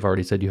on, that they've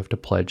already said you have to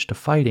pledge to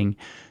fighting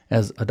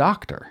as a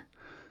doctor.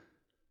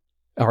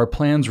 Our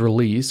plan's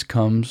release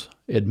comes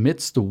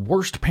amidst the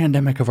worst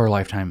pandemic of our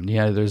lifetime.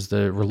 Yeah, there's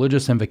the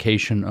religious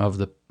invocation of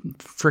the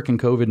frickin'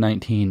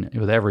 COVID-19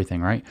 with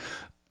everything, right?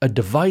 A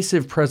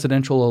divisive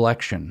presidential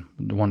election.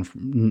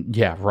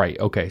 Yeah, right.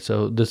 Okay,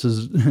 so this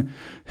is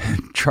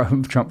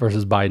Trump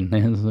versus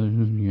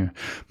Biden. Yeah.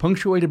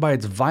 Punctuated by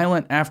its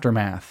violent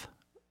aftermath.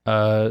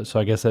 So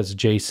I guess that's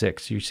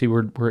J6. You see,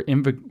 we're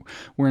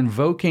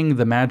invoking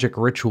the magic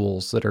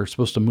rituals that are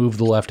supposed to move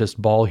the leftist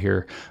ball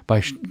here by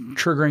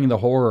triggering the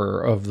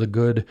horror of the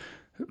good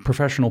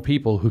professional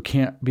people who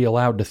can't be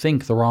allowed to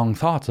think the wrong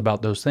thoughts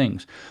about those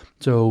things.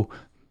 So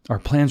our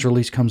plan's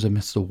release comes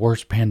amidst the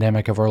worst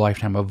pandemic of our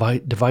lifetime, a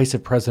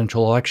divisive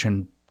presidential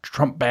election.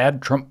 Trump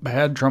bad,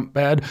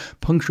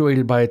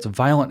 punctuated by its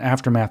violent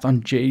aftermath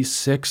on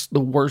J6, the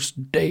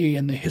worst day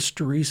in the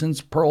history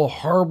since Pearl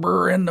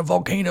Harbor and the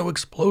volcano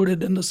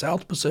exploded in the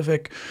South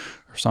Pacific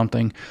or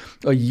something.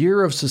 A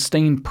year of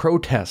sustained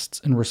protests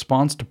in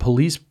response to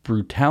police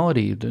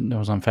brutality. That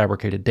was on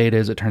fabricated data,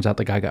 as it turns out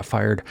the guy got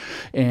fired.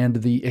 And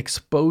the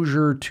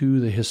exposure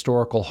to the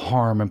historical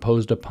harm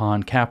imposed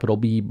upon capital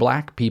B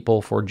Black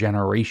people for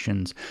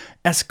generations.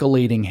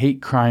 Escalating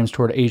hate crimes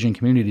toward Asian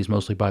communities,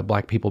 mostly by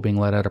Black people being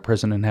let out of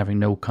prison and having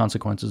no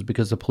consequences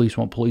because the police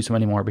won't police them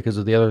anymore because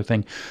of the other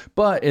thing.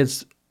 But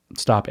it's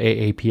stop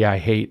AAPI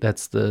hate.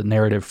 That's the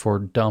narrative for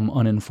dumb,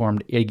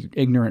 uninformed,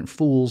 ignorant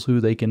fools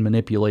who they can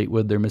manipulate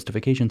with their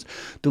mystifications.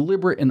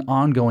 Deliberate and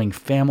ongoing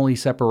family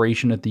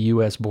separation at the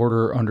U.S.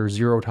 border under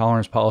zero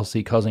tolerance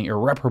policy causing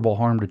irreparable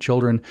harm to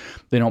children.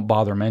 They don't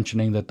bother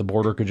mentioning that the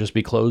border could just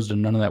be closed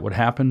and none of that would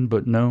happen.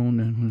 But no,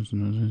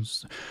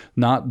 it's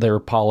not their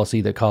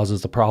policy that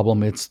causes the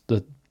problem. It's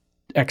the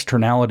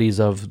externalities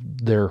of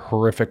their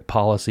horrific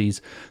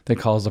policies that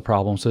cause the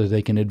problem so that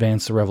they can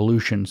advance the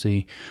revolution.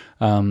 See,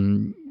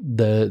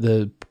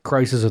 the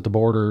crisis at the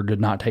border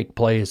did not take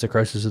place. The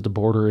crisis at the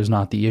border is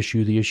not the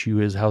issue. The issue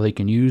is how they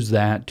can use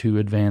that to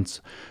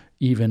advance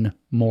even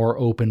more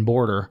open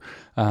border.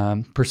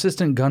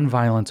 Persistent gun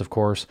violence, of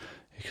course,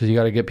 because you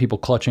got to get people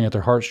clutching at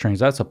their heartstrings.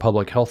 That's a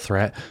public health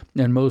threat.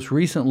 And most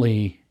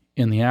recently,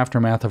 in the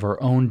aftermath of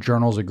our own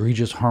journal's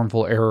egregious,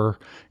 harmful error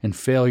and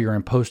failure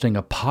in posting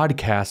a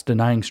podcast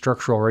denying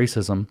structural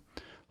racism.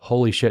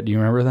 Holy shit, do you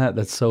remember that?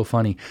 That's so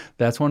funny.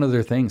 That's one of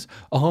their things.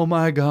 Oh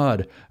my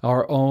God,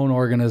 our own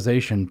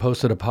organization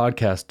posted a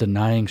podcast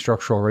denying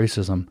structural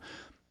racism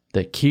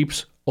that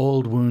keeps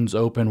old wounds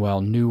open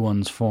while new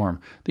ones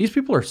form. These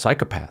people are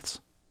psychopaths.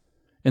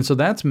 And so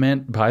that's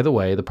meant, by the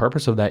way, the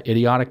purpose of that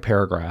idiotic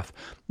paragraph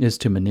is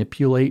to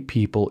manipulate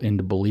people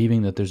into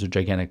believing that there's a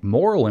gigantic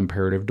moral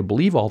imperative to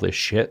believe all this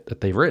shit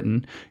that they've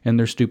written in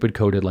their stupid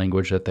coded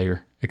language that they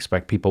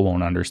expect people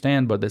won't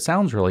understand, but it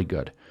sounds really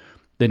good.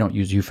 They don't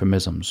use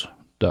euphemisms,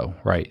 though,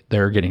 right?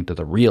 They're getting to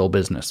the real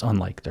business,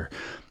 unlike the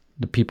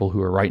people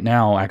who are right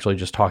now actually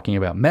just talking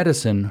about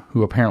medicine,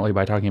 who apparently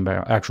by talking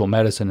about actual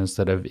medicine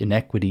instead of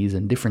inequities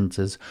and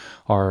differences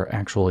are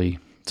actually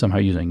somehow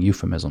using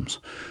euphemisms.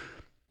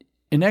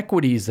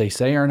 Inequities, they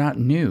say, are not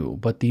new,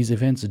 but these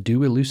events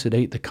do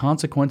elucidate the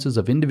consequences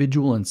of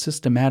individual and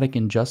systematic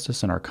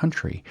injustice in our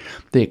country.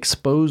 They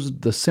expose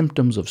the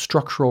symptoms of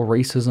structural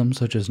racism,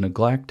 such as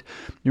neglect.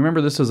 You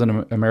remember this is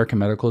an American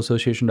Medical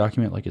Association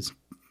document? Like, it's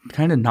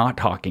kind of not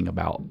talking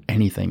about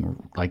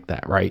anything like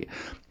that, right?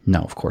 No,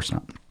 of course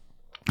not.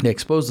 They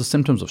expose the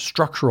symptoms of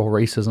structural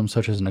racism,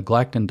 such as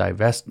neglect and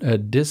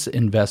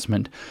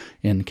disinvestment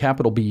in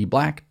capital B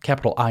Black,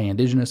 capital I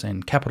Indigenous,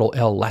 and capital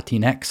L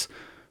Latinx.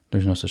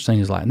 There's no such thing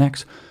as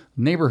Latinx.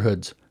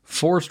 Neighborhoods,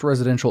 forced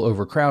residential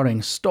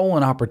overcrowding,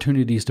 stolen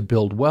opportunities to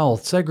build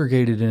wealth,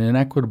 segregated and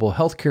inequitable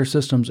healthcare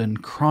systems,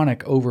 and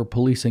chronic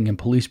over-policing and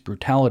police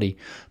brutality,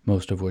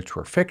 most of which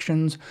were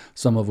fictions,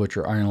 some of which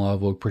are iron law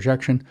of woke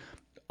projection,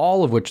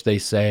 all of which they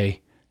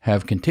say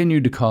have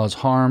continued to cause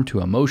harm to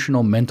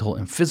emotional, mental,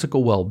 and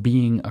physical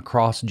well-being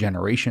across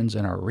generations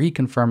and are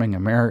reconfirming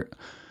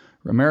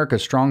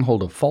America's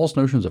stronghold of false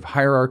notions of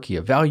hierarchy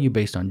of value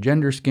based on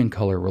gender, skin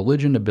color,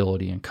 religion,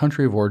 ability, and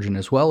country of origin,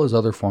 as well as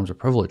other forms of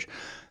privilege.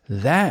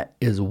 That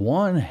is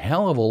one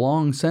hell of a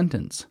long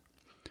sentence.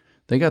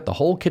 They got the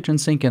whole kitchen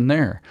sink in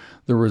there.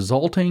 The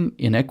resulting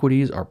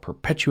inequities are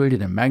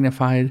perpetuated and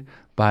magnified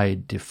by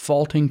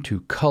defaulting to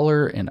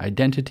color and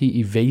identity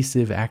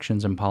evasive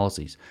actions and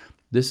policies.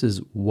 This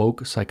is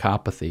woke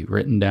psychopathy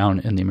written down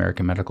in the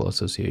American Medical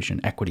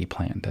Association equity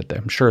plan that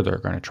I'm sure they're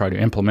going to try to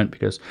implement,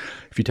 because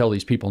if you tell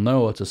these people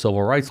no, it's a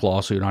civil rights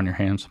lawsuit on your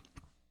hands.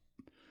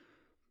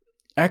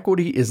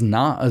 Equity is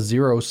not a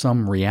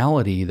zero-sum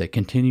reality that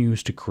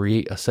continues to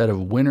create a set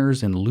of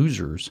winners and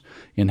losers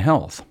in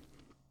health.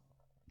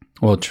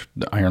 Well,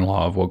 the iron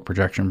law of woke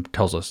projection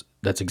tells us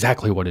that's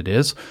exactly what it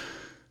is.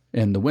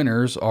 And the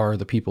winners are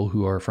the people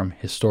who are from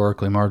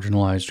historically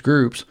marginalized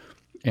groups,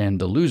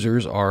 and the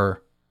losers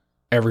are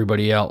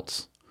everybody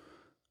else.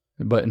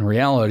 But in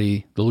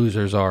reality, the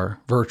losers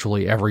are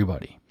virtually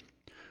everybody.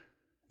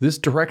 This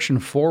direction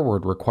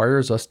forward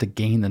requires us to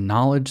gain the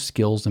knowledge,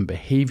 skills, and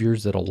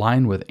behaviors that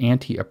align with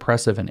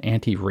anti-oppressive and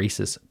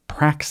anti-racist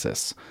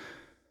praxis.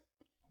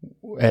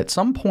 At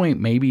some point,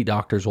 maybe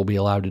doctors will be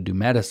allowed to do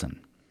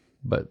medicine,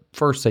 but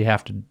first they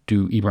have to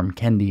do Ibram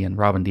Kendi and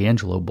Robin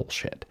DiAngelo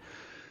bullshit.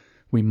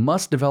 We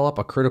must develop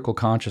a critical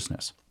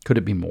consciousness. Could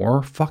it be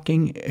more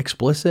fucking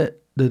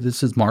explicit that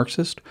this is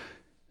Marxist?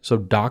 So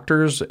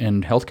doctors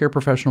and healthcare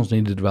professionals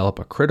need to develop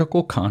a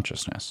critical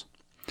consciousness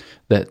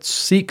that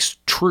seeks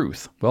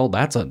truth. Well,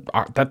 that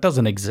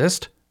doesn't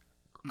exist.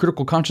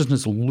 Critical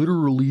consciousness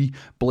literally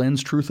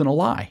blends truth and a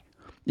lie.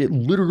 It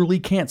literally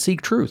can't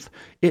seek truth.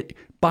 It,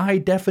 by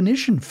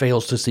definition,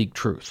 fails to seek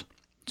truth.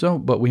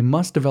 But we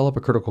must develop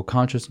a critical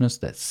consciousness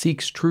that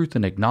seeks truth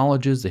and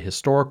acknowledges the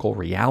historical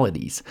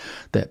realities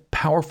that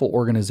powerful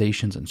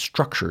organizations and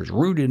structures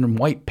rooted in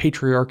white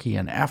patriarchy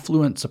and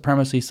affluent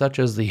supremacy, such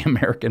as the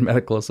American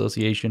Medical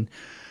Association,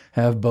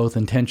 have both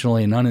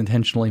intentionally and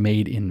unintentionally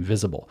made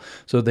invisible.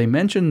 So they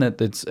mention that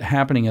it's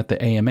happening at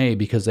the AMA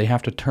because they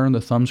have to turn the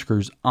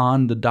thumbscrews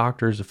on the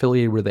doctors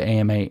affiliated with the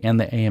AMA and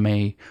the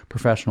AMA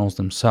professionals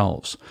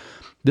themselves.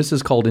 This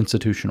is called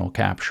institutional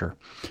capture.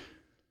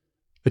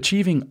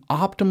 Achieving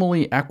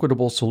optimally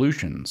equitable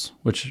solutions,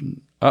 which,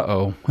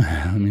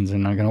 that means they're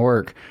not going to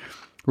work,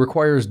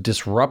 requires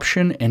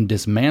disruption and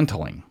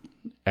dismantling.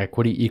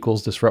 Equity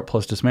equals disrupt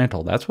plus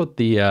dismantle. That's what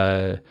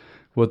I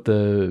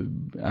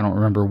don't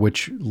remember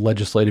which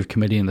legislative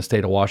committee in the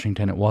state of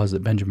Washington it was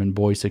that Benjamin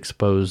Boyce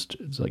exposed.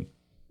 It's like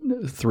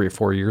 3 or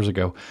 4 years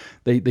ago.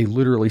 They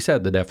literally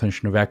said the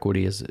definition of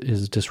equity is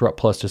disrupt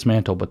plus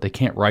dismantle, but they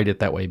can't write it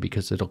that way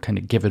because it'll kind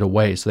of give it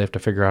away. So they have to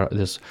figure out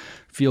this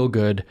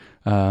feel-good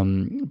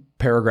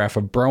paragraph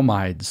of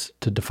bromides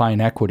to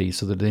define equity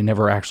so that they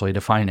never actually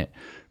define it.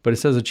 But it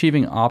says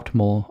achieving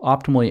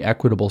optimally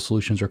equitable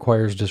solutions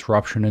requires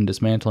disruption and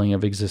dismantling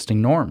of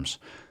existing norms.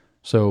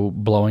 So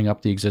blowing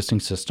up the existing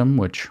system,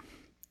 which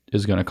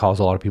is going to cause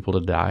a lot of people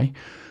to die.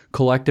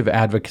 Collective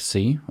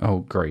advocacy, oh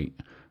great.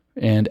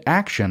 And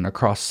action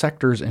across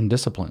sectors and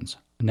disciplines.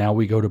 Now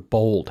we go to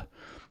bold.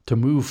 To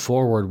move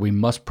forward, we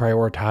must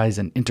prioritize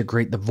and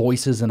integrate the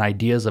voices and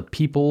ideas of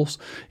peoples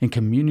and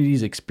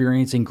communities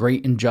experiencing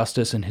great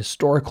injustice and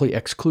historically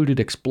excluded,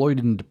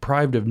 exploited, and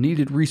deprived of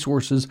needed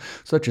resources,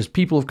 such as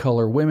people of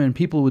color, women,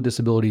 people with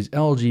disabilities,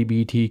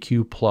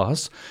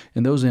 LGBTQ+,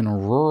 and those in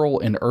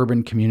rural and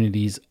urban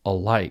communities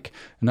alike.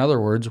 In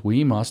other words,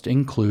 we must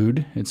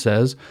include, it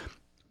says,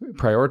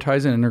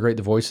 prioritize and integrate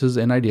the voices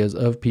and ideas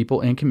of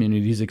people and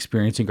communities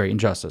experiencing great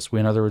injustice.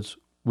 In other words,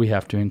 we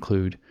have to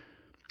include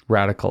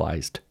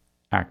radicalized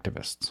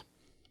activists.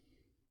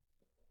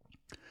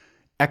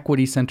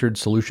 Equity-centered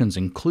solutions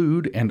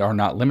include and are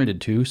not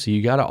limited to, so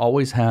you got to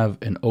always have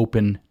an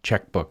open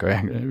checkbook.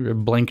 A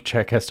blank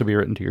check has to be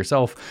written to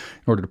yourself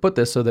in order to put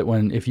this, so that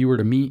if you were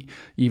to meet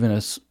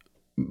even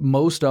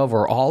most of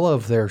or all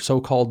of their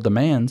so-called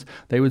demands,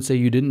 they would say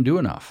you didn't do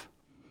enough.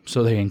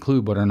 So they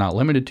include but are not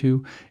limited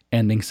to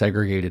ending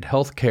segregated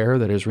health care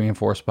that is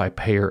reinforced by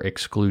payer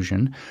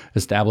exclusion,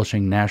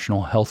 establishing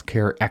national health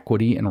care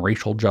equity and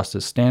racial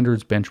justice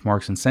standards,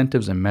 benchmarks,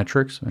 incentives, and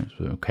metrics.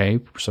 Okay,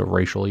 so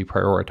racially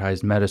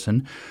prioritized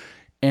medicine.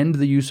 End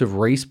the use of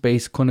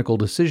race-based clinical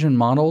decision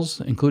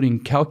models, including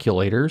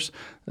calculators.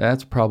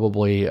 That's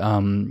probably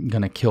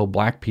going to kill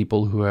black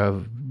people who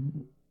have,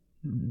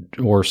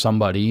 or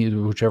somebody,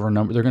 whichever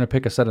number. They're going to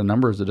pick a set of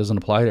numbers that doesn't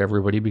apply to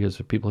everybody because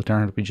people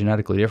turn out to be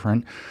genetically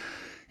different.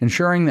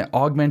 Ensuring that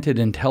augmented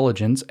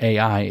intelligence,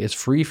 AI, is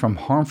free from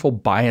harmful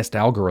biased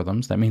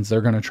algorithms. That means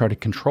they're going to try to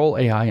control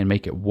AI and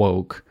make it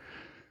woke.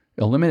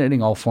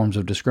 Eliminating all forms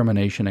of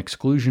discrimination,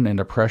 exclusion,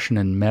 and oppression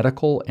in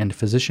medical and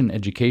physician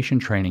education,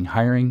 training,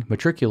 hiring,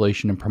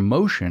 matriculation, and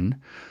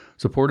promotion,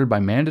 supported by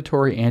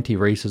mandatory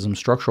anti-racism,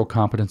 structural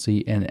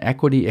competency, and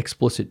equity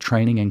explicit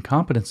training and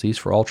competencies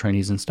for all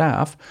trainees and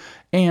staff,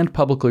 and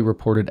publicly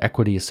reported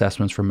equity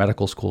assessments for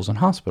medical schools and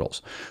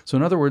hospitals. So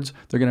in other words,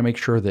 they're going to make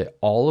sure that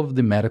all of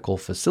the medical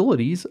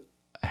facilities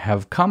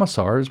have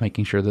commissars,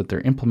 making sure that they're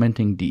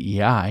implementing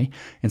DEI,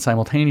 and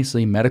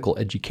simultaneously medical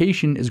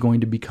education is going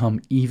to become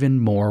even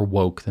more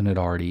woke than it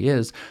already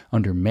is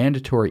under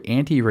mandatory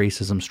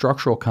anti-racism,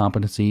 structural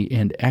competency,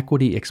 and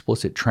equity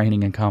explicit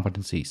training and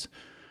competencies.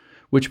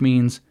 Which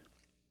means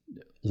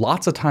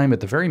lots of time, at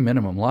the very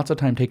minimum, lots of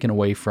time taken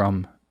away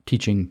from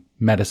teaching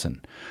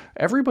medicine.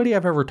 Everybody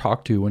I've ever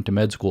talked to who went to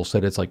med school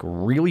said it's like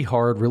really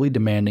hard, really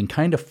demanding,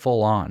 kind of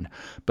full on.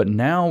 But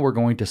now we're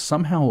going to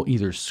somehow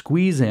either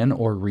squeeze in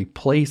or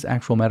replace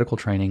actual medical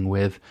training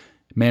with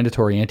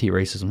mandatory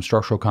anti-racism,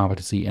 structural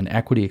competency, and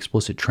equity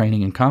explicit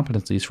training and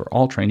competencies for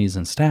all trainees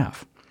and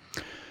staff.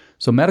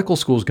 So medical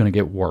school is going to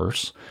get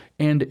worse.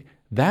 And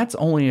that's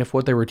only if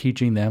what they were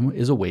teaching them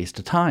is a waste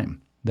of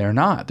time. They're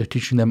not. They're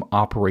teaching them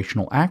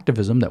operational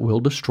activism that will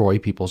destroy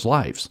people's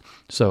lives.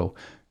 So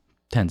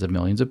tens of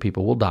millions of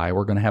people will die.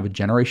 We're going to have a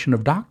generation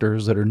of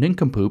doctors that are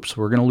nincompoops.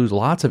 We're going to lose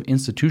lots of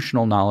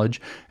institutional knowledge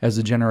as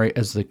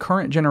the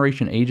current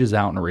generation ages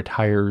out and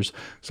retires,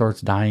 starts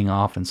dying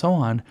off, and so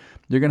on.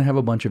 You're going to have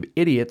a bunch of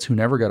idiots who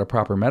never got a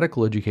proper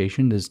medical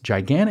education. This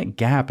gigantic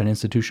gap in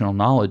institutional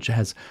knowledge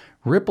has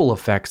ripple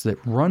effects that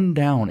run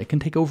down. It can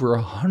take over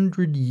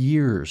 100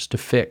 years to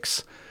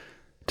fix,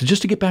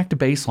 to get back to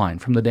baseline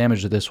from the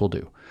damage that this will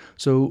do.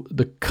 So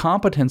the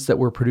competence that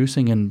we're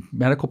producing in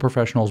medical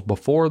professionals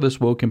before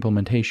this woke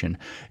implementation,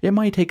 it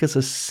might take us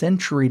a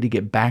century to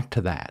get back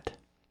to that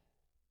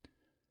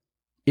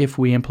if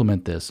we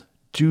implement this,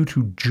 due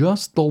to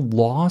just the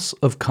loss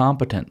of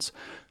competence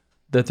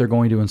that they're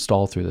going to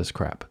install through this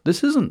crap.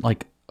 This isn't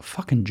like a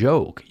fucking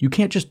joke. You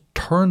can't just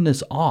turn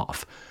this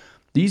off.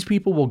 These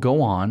people will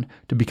go on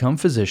to become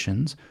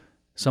physicians.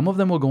 Some of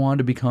them will go on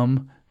to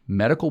become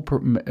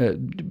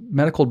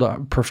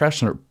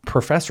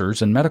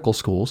professors in medical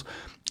schools,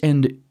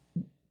 and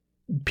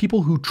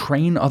people who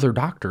train other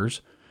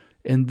doctors.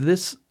 And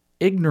this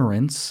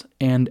ignorance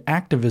and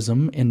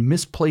activism and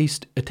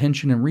misplaced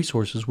attention and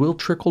resources will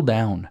trickle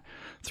down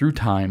through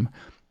time,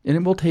 and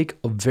it will take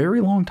a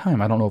very long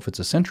time. I don't know if it's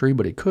a century,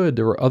 but it could.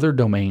 There were other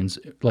domains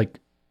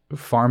like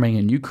farming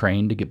in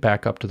Ukraine to get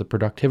back up to the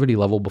productivity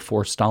level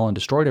before Stalin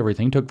destroyed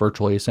everything. It took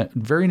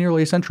very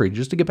nearly a century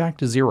just to get back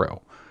to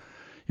zero.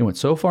 It went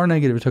so far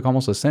negative, it took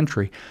almost a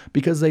century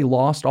because they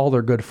lost all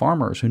their good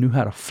farmers who knew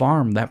how to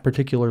farm that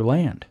particular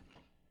land.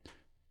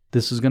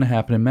 This is going to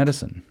happen in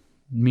medicine.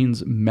 It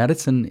means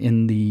medicine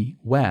in the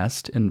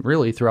West, and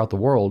really throughout the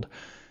world,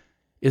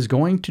 is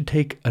going to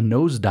take a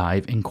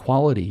nosedive in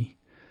quality,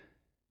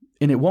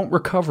 and it won't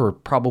recover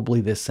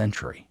probably this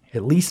century,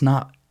 at least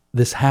not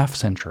this half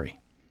century.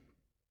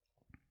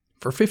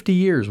 For 50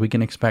 years, we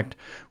can expect,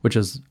 which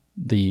is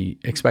the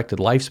expected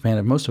lifespan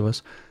of most of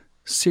us,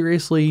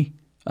 seriously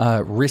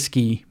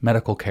risky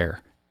medical care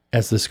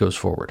as this goes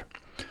forward.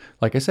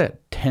 Like I said,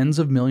 tens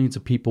of millions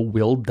of people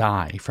will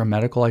die from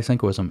medical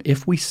Lysenkoism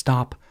if we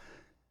stop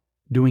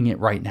doing it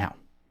right now.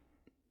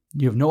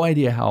 You have no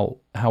idea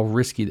how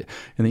risky.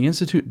 In the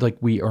institute,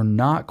 we are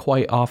not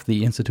quite off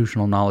the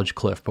institutional knowledge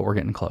cliff, but we're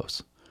getting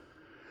close.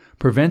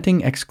 preventing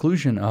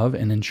exclusion of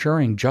and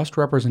ensuring just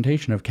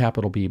representation of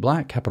capital B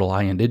Black, capital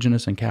I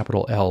Indigenous, and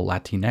capital L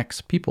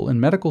Latinx people in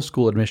medical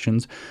school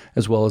admissions,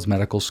 as well as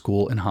medical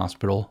school and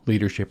hospital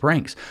leadership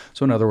ranks.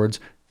 So in other words,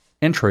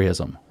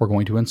 entryism. We're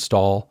going to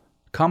install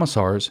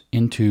commissars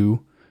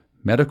into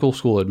medical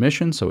school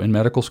admissions, so in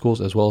medical schools,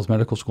 as well as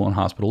medical school and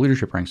hospital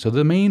leadership ranks. So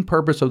the main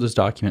purpose of this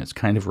document is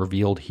kind of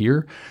revealed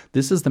here.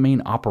 This is the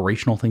main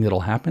operational thing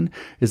that'll happen,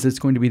 is it's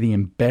going to be the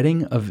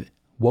embedding of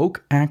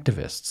woke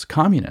activists,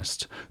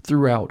 communists,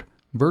 throughout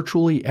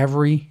virtually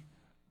every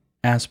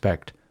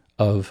aspect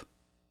of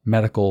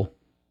medical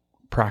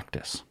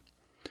practice.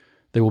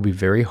 They will be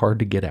very hard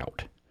to get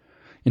out.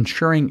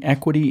 Ensuring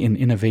equity in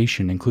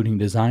innovation, including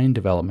design,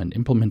 development,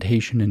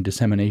 implementation, and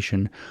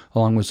dissemination,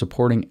 along with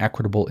supporting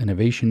equitable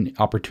innovation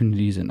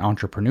opportunities and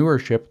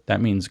entrepreneurship,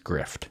 that means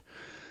grift.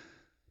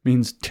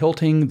 Means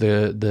tilting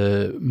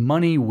the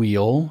money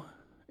wheel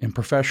and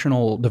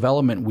professional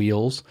development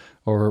wheels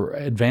or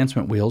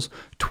advancement wheels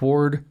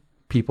toward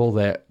people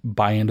that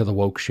buy into the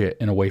woke shit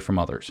and away from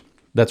others.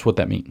 That's what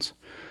that means,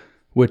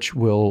 which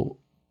will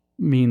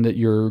mean that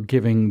you're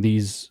giving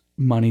these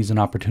monies and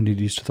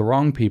opportunities to the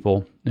wrong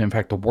people. In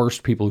fact, the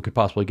worst people who could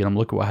possibly get them.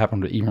 Look at what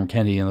happened to Ibram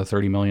Kendi and the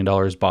 $30 million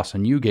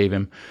Boston U gave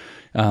him.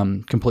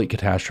 Complete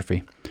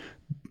catastrophe.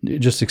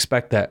 Just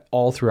expect that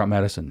all throughout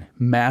medicine.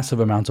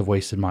 Massive amounts of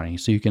wasted money.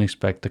 So you can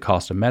expect the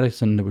cost of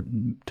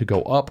medicine to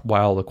go up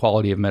while the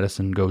quality of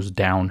medicine goes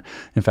down.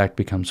 In fact,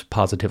 becomes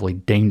positively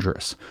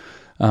dangerous.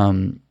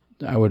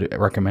 I would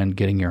recommend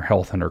getting your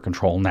health under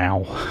control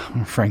now,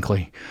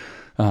 frankly.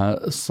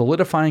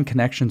 Solidifying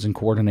connections and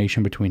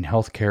coordination between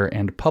healthcare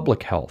and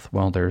public health.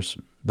 Well, there's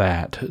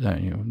that.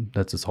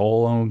 That's its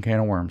whole own can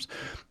of worms.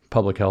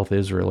 Public health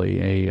is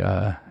really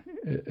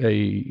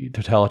a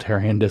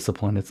totalitarian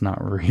discipline. It's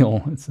not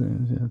real.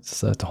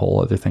 That's a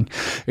whole other thing.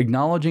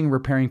 Acknowledging,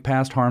 repairing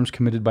past harms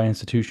committed by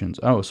institutions.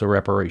 Oh, so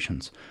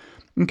reparations.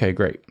 Okay,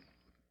 great.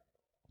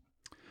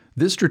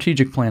 This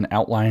strategic plan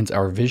outlines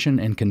our vision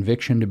and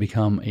conviction to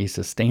become a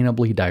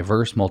sustainably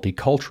diverse,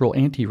 multicultural,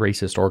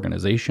 anti-racist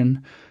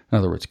organization, in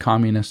other words,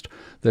 communist,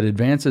 that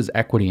advances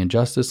equity and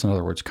justice, in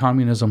other words,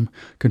 communism,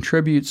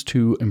 contributes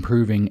to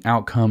improving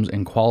outcomes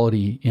and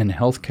quality in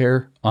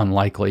healthcare.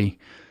 Unlikely.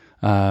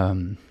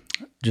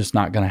 Just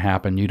not going to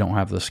happen. You don't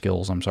have the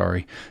skills, I'm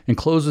sorry.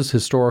 Encloses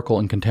historical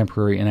and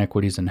contemporary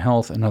inequities in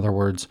health. In other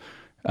words,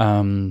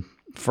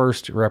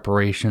 first,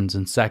 reparations,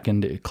 and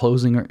second,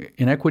 closing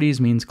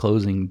inequities means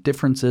closing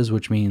differences,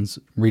 which means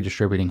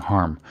redistributing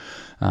harm.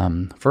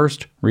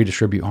 First,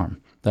 redistribute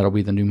harm. That'll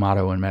be the new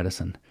motto in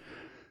medicine.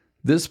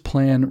 This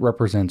plan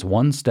represents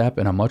one step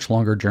in a much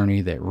longer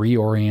journey that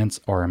reorients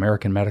our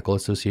American Medical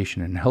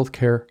Association and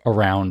healthcare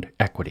around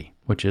equity,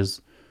 which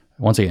is,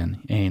 once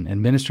again, an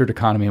administered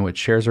economy in which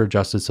shares are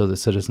adjusted so that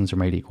citizens are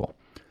made equal.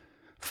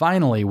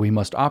 Finally, we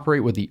must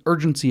operate with the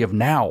urgency of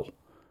now.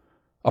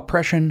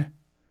 Oppression,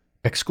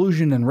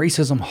 exclusion, and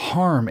racism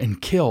harm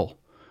and kill,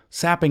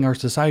 sapping our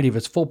society of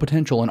its full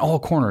potential in all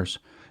corners,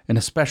 and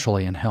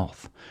especially in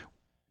health.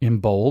 In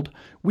bold,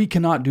 we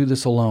cannot do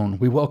this alone.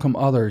 We welcome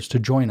others to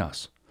join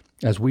us,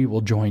 as we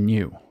will join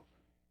you.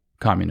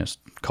 Communist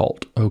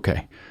cult.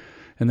 Okay.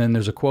 And then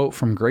there's a quote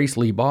from Grace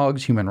Lee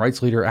Boggs, human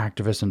rights leader,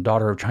 activist, and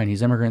daughter of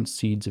Chinese immigrants,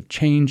 seeds of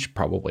change,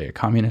 probably a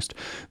communist.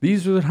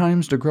 These are the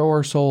times to grow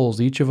our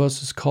souls. Each of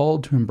us is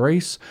called to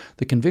embrace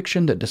the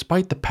conviction that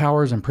despite the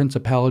powers and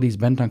principalities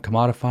bent on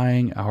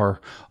commodifying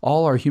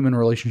all our human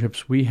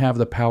relationships, we have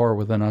the power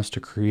within us to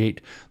create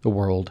the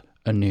world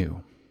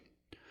anew.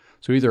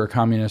 So either a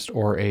communist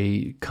or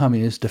a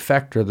communist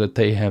defector that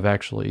they have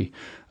actually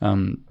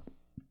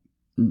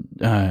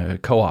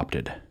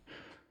co-opted.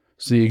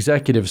 So the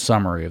executive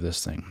summary of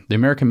this thing. The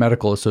American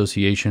Medical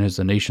Association is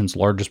the nation's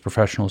largest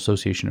professional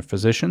association of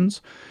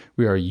physicians.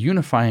 We are a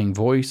unifying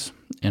voice,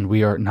 and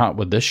we are not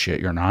with this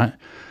shit, you're not.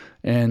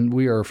 And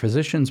we are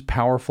physicians'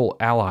 powerful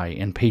ally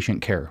in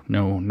patient care.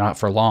 No, not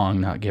for long,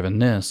 not given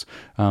this.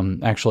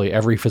 Actually,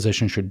 every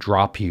physician should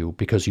drop you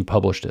because you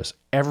published this.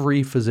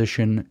 Every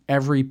physician,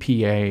 every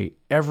PA,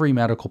 every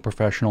medical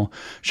professional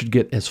should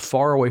get as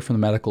far away from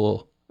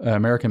the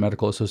American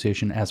Medical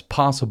Association as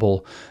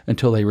possible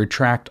until they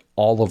retract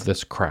all of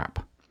this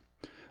crap.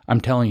 I'm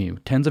telling you,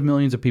 tens of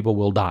millions of people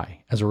will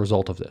die as a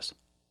result of this.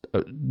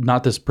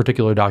 Not this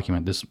particular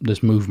document,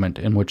 this movement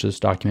in which this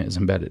document is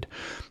embedded.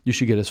 You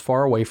should get as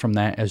far away from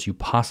that as you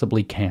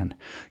possibly can.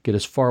 Get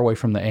as far away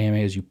from the AMA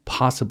as you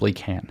possibly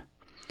can.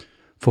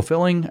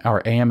 Fulfilling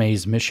our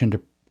AMA's mission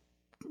to,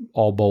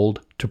 all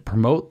bold, to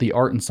promote the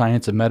art and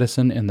science of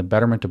medicine and the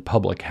betterment of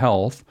public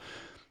health,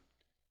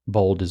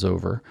 bold is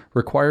over,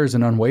 requires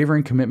an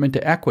unwavering commitment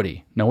to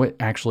equity. No, it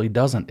actually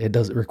doesn't. It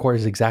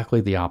requires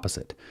exactly the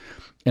opposite.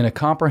 And a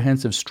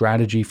comprehensive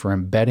strategy for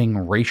embedding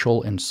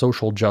racial and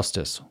social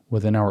justice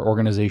within our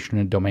organization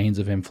and domains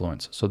of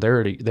influence. So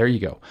there you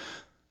go.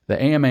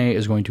 The AMA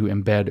is going to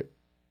embed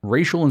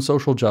racial and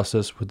social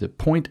justice, with the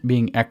point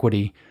being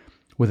equity,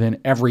 within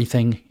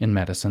everything in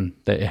medicine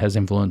that it has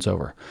influence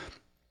over.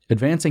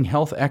 Advancing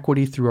health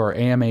equity through our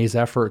AMA's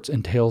efforts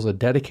entails a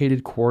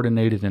dedicated,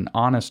 coordinated, and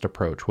honest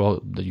approach.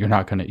 Well, you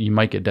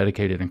might get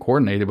dedicated and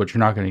coordinated, but you're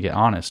not going to get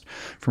honest.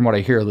 From what I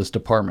hear, this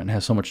department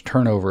has so much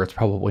turnover, it's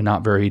probably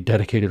not very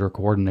dedicated or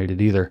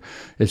coordinated either.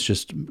 It's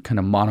just kind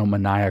of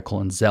monomaniacal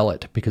and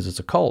zealot because it's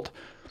a cult.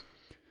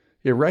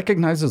 It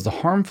recognizes the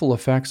harmful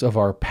effects of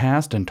our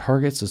past and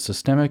targets the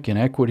systemic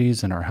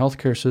inequities in our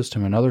healthcare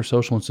system and other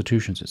social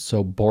institutions. It's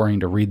so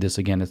boring to read this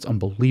again. It's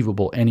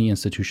unbelievable any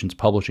institution's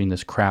publishing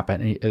this crap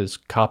as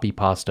copy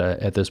pasta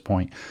at this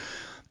point.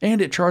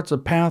 And it charts a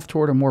path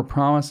toward a more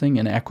promising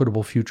and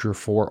equitable future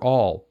for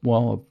all.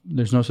 Well,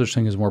 there's no such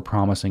thing as more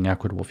promising,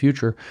 equitable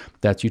future.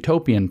 That's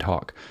utopian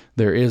talk.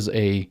 There is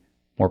a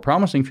more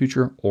promising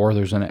future, or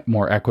there's a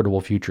more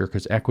equitable future,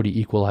 because equity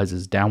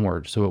equalizes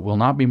downward. So it will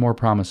not be more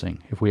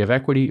promising. If we have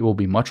equity, it will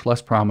be much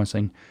less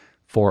promising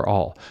for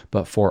all.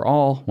 But for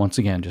all, once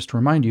again, just to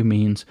remind you,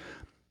 means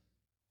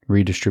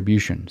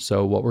redistribution.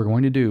 So what we're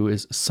going to do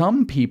is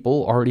some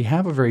people already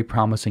have a very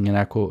promising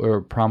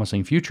and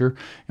promising future,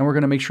 and we're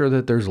going to make sure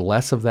that there's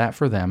less of that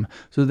for them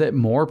so that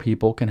more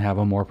people can have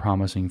a more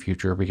promising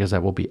future, because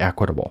that will be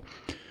equitable.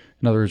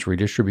 In other words,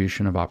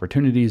 redistribution of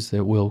opportunities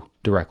that will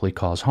directly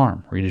cause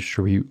harm.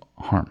 Redistribute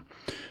harm.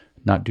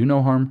 Not do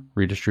no harm,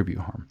 redistribute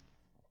harm.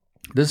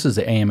 This is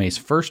the AMA's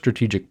first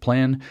strategic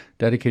plan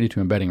dedicated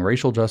to embedding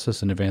racial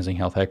justice and advancing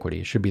health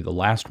equity. It should be the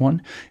last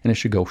one, and it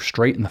should go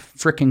straight in the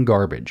frickin'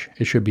 garbage.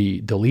 It should be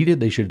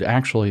deleted. They should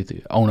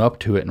actually own up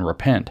to it and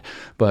repent.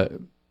 But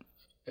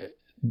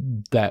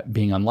that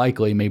being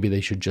unlikely, maybe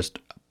they should just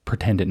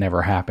pretend it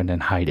never happened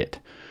and hide it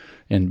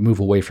and move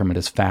away from it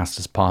as fast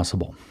as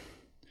possible.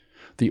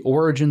 The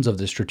origins of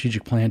the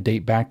strategic plan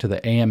date back to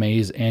the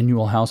AMA's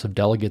annual House of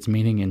Delegates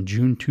meeting in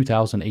June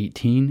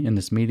 2018. In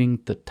this meeting,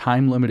 the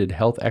time-limited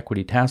Health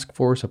Equity Task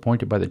Force,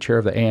 appointed by the chair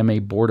of the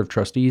AMA Board of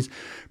Trustees,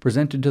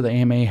 presented to the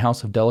AMA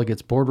House of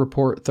Delegates Board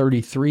Report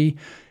 33,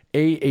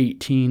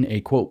 A18,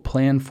 a quote,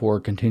 plan for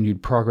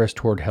continued progress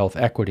toward health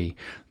equity.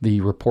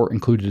 The report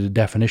included a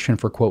definition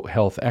for, quote,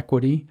 health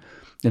equity,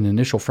 an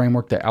initial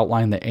framework that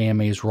outlined the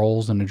AMA's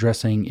roles in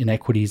addressing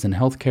inequities in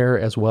healthcare,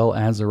 as well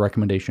as a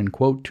recommendation,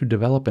 quote, to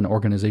develop an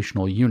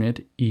organizational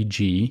unit,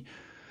 e.g.,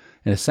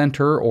 a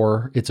center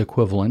or its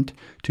equivalent,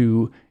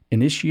 to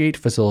initiate,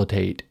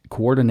 facilitate,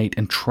 coordinate,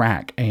 and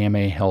track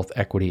AMA health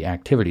equity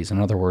activities.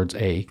 In other words,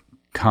 a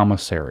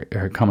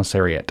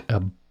commissariat,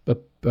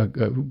 a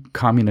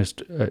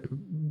communist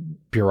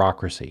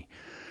bureaucracy.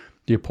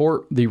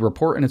 The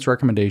report and its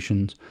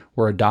recommendations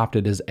were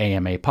adopted as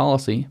AMA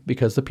policy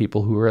because the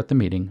people who were at the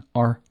meeting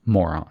are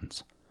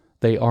morons.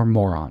 They are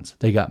morons.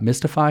 They got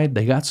mystified,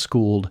 they got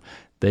schooled,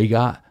 they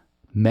got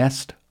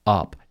messed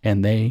up,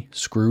 and they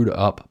screwed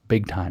up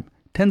big time.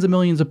 Tens of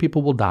millions of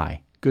people will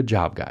die. Good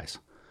job, guys.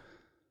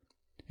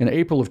 In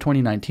April of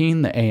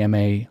 2019, the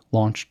AMA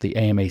launched the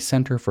AMA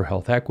Center for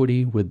Health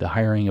Equity with the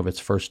hiring of its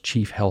first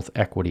Chief Health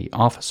Equity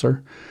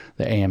Officer.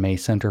 The AMA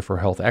Center for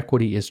Health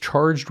Equity is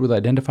charged with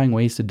identifying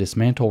ways to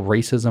dismantle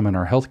racism in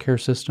our healthcare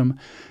system,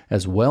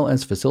 as well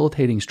as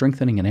facilitating,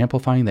 strengthening, and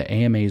amplifying the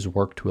AMA's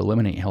work to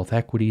eliminate health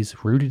equities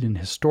rooted in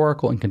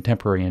historical and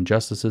contemporary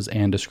injustices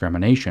and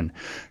discrimination.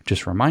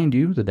 Just remind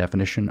you, the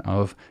definition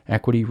of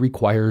equity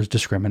requires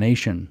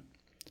discrimination.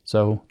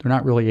 So they're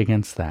not really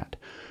against that.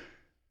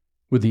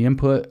 With the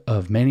input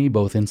of many,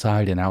 both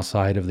inside and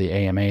outside of the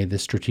AMA,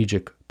 this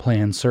strategic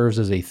plan serves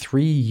as a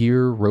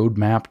 3-year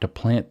roadmap to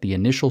plant the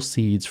initial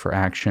seeds for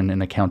action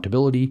and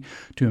accountability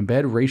to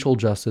embed racial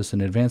justice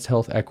and advance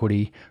health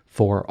equity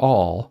for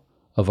all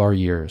of our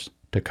years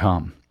to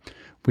come.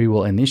 We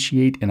will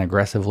initiate and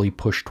aggressively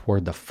push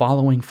toward the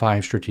following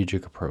 5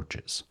 strategic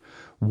approaches.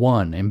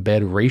 1.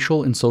 Embed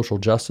racial and social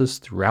justice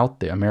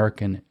throughout the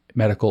American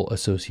Medical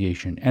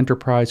Association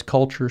enterprise,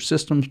 culture,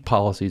 systems,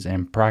 policies,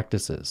 and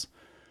practices.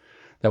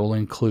 That will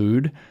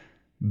include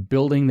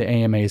building the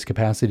AMA's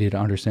capacity to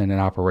understand and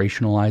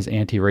operationalize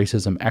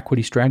anti-racism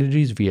equity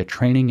strategies via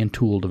training and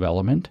tool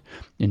development,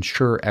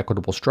 ensure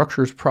equitable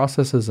structures,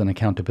 processes, and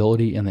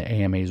accountability in the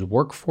AMA's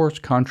workforce,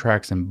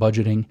 contracts, and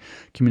budgeting,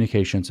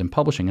 communications, and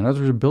publishing. In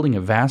other words, building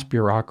a vast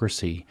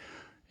bureaucracy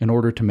in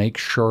order to make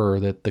sure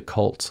that the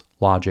cult's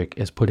logic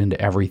is put into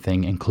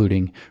everything,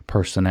 including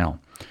personnel.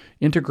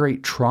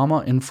 Integrate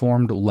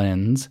trauma-informed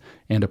lens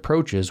and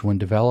approaches when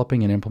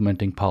developing and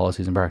implementing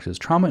policies and practices.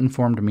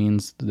 Trauma-informed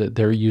means that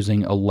they're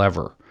using a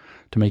lever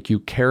to make you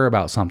care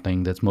about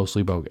something that's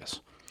mostly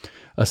bogus.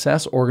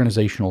 Assess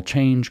organizational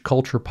change,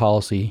 culture,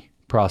 policy,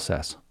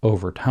 process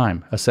over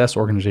time. Assess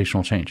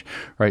organizational change,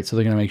 right? So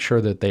they're going to make sure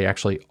that they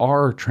actually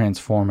are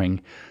transforming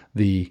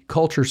the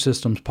culture,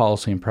 systems,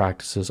 policy, and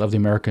practices of the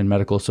American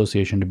Medical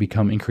Association to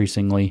become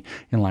increasingly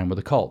in line with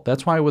the cult.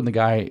 That's why when the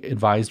guy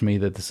advised me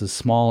that this is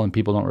small and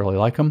people don't really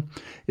like him,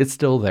 it's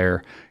still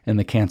there and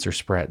the cancer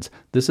spreads.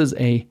 This is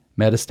a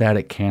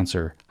metastatic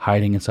cancer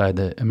hiding inside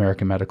the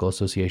American Medical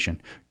Association.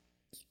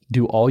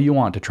 Do all you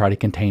want to try to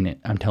contain it.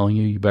 I'm telling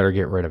you, you better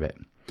get rid of it.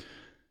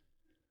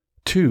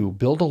 2.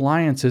 Build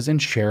alliances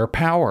and share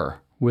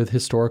power with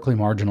historically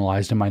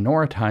marginalized and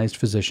minoritized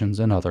physicians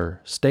and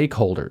other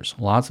stakeholders.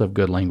 Lots of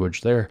good language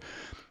there.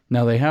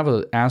 Now they have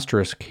an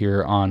asterisk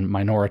here on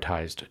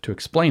minoritized to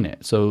explain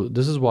it. So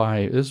this is where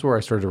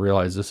I started to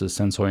realize this is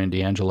Sensoy and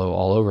D'Angelo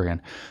all over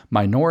again.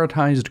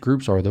 Minoritized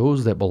groups are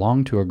those that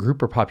belong to a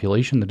group or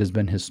population that has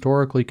been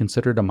historically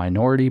considered a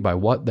minority by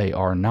what they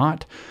are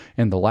not,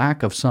 and the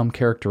lack of some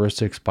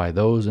characteristics by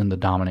those in the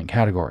dominant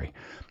category.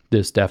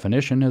 This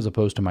definition, as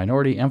opposed to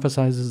minority,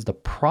 emphasizes the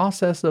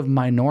process of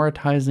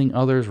minoritizing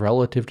others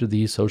relative to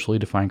these socially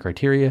defined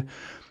criteria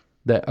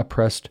that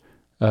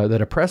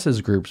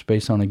oppresses groups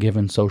based on a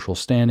given social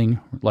standing,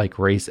 like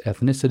race,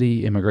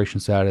 ethnicity, immigration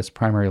status,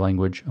 primary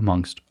language,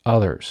 amongst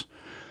others.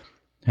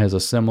 Has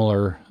a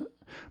similar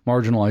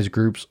marginalized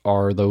groups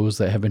are those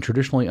that have been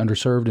traditionally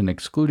underserved and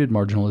excluded.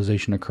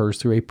 Marginalization occurs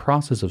through a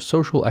process of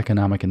social,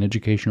 economic, and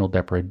educational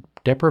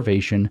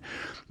deprivation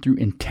through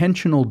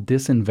intentional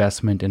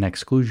disinvestment and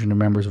exclusion of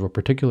members of a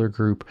particular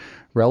group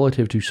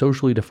relative to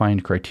socially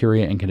defined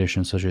criteria and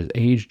conditions such as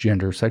age,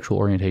 gender, sexual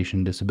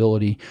orientation,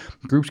 disability.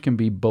 Groups can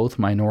be both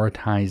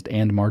minoritized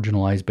and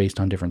marginalized based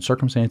on different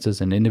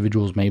circumstances, and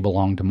individuals may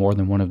belong to more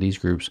than one of these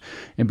groups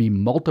and be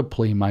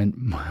multiply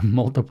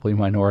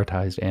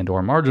minoritized and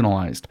or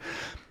marginalized.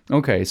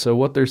 Okay, so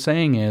what they're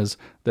saying is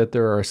that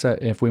there are a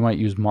set, if we might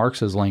use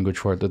Marx's language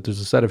for it, that there's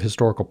a set of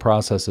historical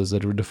processes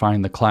that would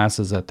define the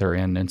classes that they're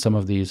in, and some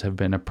of these have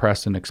been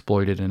oppressed and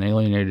exploited and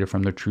alienated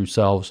from their true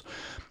selves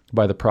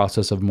by the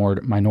process of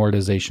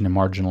minoritization and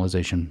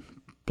marginalization,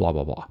 blah,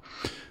 blah, blah.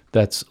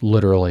 That's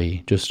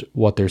literally just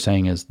what they're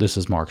saying is this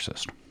is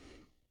Marxist.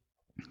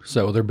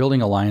 So they're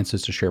building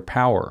alliances to share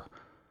power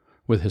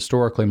with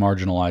historically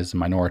marginalized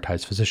and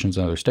minoritized physicians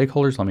and other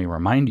stakeholders. Let me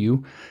remind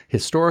you,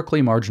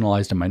 historically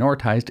marginalized and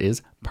minoritized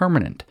is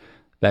permanent.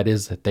 That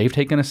is, that they've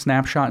taken a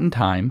snapshot in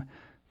time.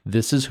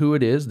 This is who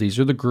it is. These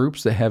are the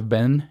groups that have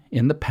been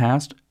in the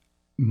past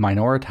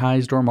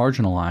minoritized or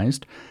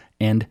marginalized,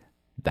 and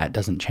that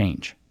doesn't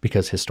change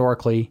because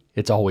historically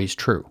it's always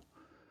true.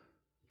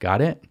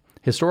 Got it?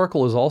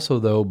 Historical is also,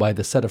 though, by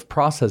the set of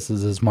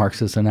processes as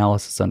Marxist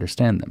analysis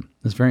understand them.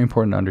 It's very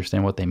important to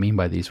understand what they mean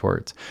by these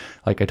words.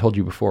 Like I told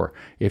you before,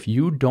 if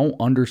you don't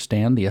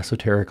understand the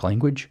esoteric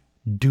language,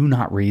 do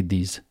not read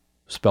these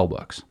spell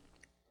books.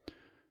 It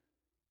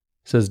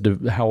says,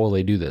 how will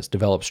they do this?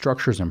 Develop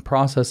structures and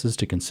processes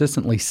to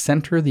consistently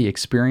center the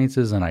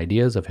experiences and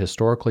ideas of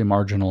historically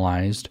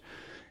marginalized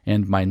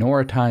and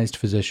minoritized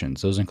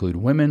physicians. Those include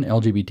women,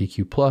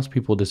 LGBTQ+,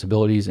 people with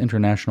disabilities,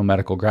 international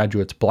medical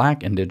graduates,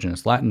 Black,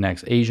 Indigenous,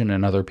 Latinx, Asian,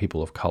 and other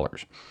people of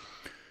colors.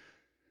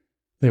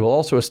 They will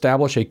also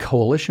establish a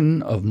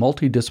coalition of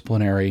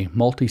multidisciplinary,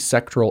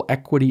 multisectoral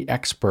equity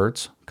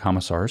experts,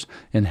 commissars,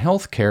 in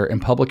healthcare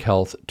and public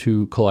health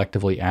to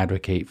collectively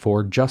advocate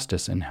for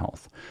justice in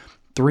health.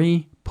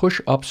 3,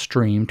 push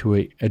upstream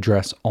to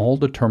address all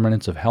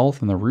determinants of health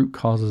and the root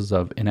causes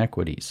of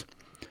inequities.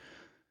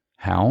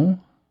 How?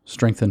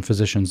 Strengthen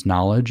physicians'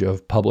 knowledge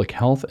of public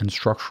health and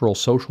structural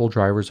social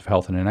drivers of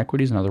health and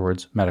inequities, in other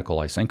words, medical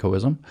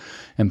Lysenkoism.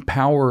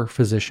 Empower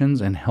physicians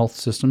and health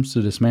systems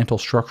to dismantle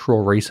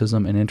structural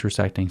racism and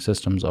intersecting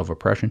systems of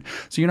oppression.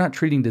 So you're not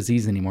treating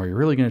disease anymore. You're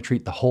really going to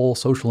treat the whole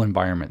social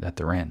environment that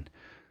they're in.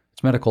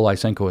 It's medical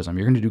Lysenkoism.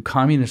 You're going to do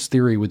communist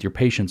theory with your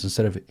patients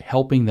instead of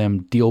helping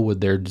them deal with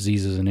their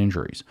diseases and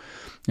injuries.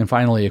 And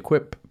finally,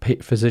 equip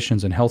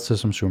physicians and health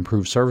systems to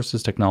improve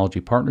services, technology,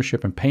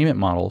 partnership, and payment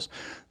models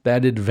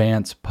that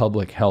advance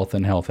public health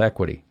and health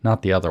equity.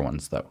 Not the other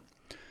ones, though.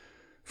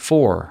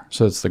 4,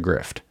 so it's the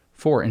grift.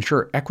 4,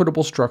 ensure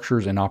equitable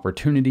structures and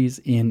opportunities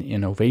in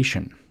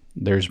innovation.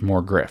 There's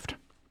more grift.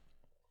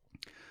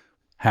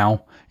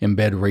 How?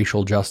 Embed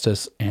racial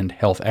justice and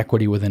health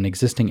equity within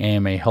existing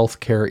AMA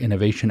healthcare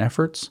innovation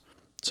efforts.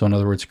 So in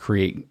other words,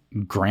 create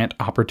grant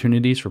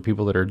opportunities for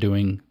people that are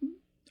doing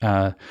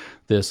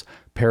this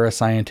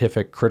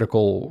parascientific,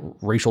 critical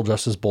racial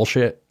justice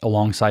bullshit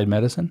alongside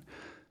medicine.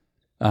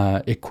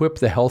 Equip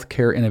the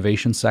healthcare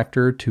innovation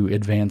sector to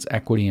advance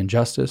equity and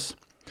justice.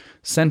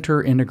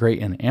 Center, integrate,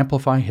 and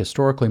amplify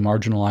historically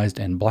marginalized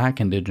and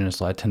Black, Indigenous,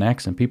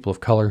 Latinx, and people of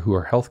color who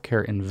are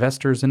healthcare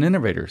investors and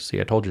innovators.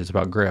 See, I told you it's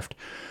about grift.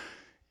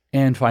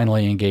 And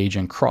finally, engage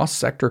in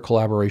cross-sector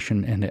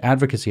collaboration and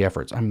advocacy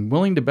efforts. I'm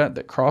willing to bet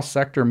that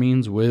cross-sector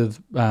means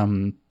with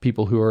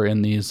people who are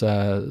in these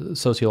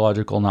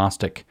social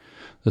Gnostic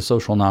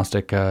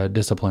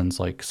disciplines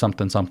like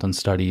something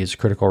studies,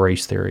 critical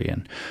race theory,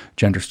 and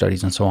gender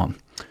studies, and so on.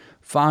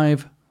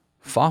 5,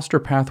 foster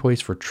pathways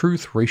for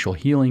truth, racial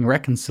healing,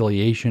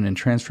 reconciliation, and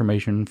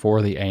transformation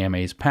for the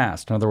AMA's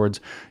past. In other words,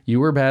 you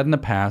were bad in the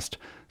past,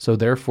 so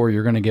therefore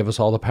you're going to give us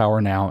all the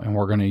power now, and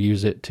we're going to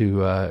use it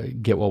to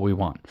get what we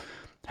want.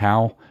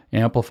 How?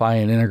 Amplify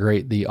and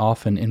integrate the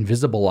often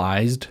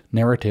invisibilized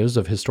narratives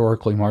of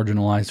historically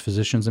marginalized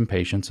physicians and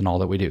patients in all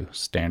that we do.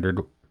 Standard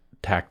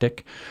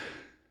tactic.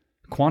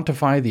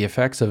 Quantify the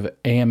effects of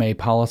AMA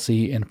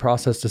policy and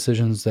process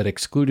decisions that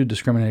excluded,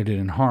 discriminated,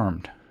 and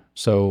harmed.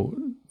 So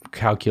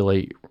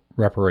calculate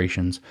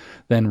reparations,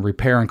 then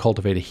repair and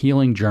cultivate a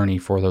healing journey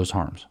for those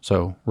harms.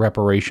 So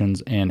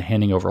reparations and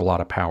handing over a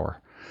lot of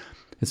power.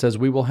 It says,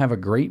 we will have a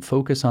great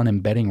focus on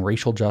embedding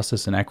racial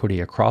justice and equity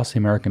across the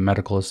American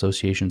Medical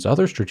Association's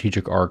other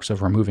strategic arcs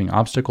of removing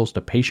obstacles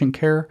to patient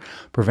care,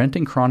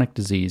 preventing chronic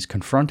disease,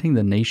 confronting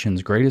the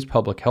nation's greatest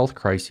public health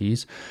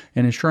crises,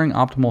 and ensuring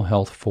optimal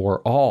health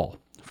for all.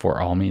 For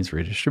all means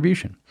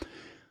redistribution.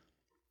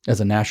 As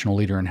a national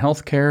leader in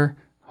healthcare,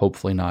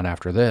 hopefully not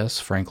after this,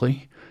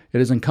 frankly, it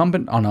is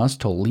incumbent on us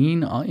to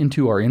lean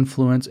into our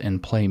influence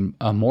and play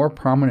a more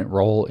prominent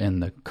role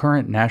in the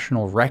current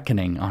national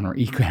reckoning on our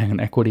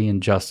equity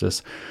and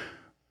justice,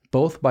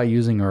 both by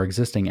using our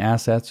existing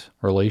assets,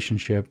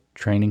 relationship,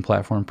 training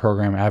platform,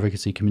 program,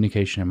 advocacy,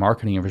 communication, and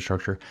marketing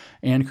infrastructure,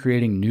 and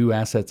creating new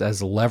assets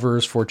as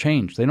levers for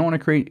change. They don't want to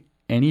create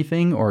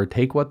anything or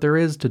take what there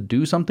is to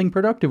do something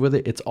productive with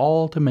it. It's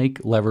all to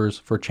make levers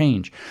for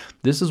change.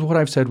 This is what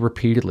I've said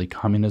repeatedly.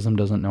 Communism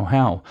doesn't know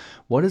how.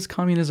 What does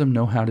communism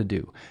know how to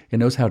do? It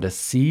knows how to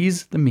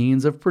seize the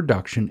means of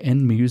production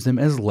and use them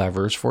as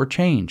levers for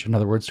change. In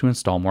other words, to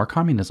install more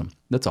communism.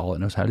 That's all it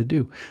knows how to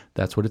do.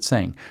 That's what it's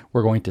saying.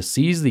 We're going to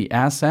seize the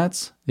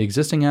assets, the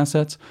existing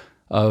assets,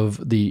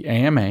 of the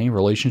AMA,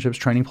 Relationships,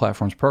 Training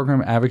Platforms,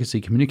 Program, Advocacy,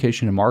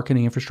 Communication, and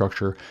Marketing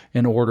Infrastructure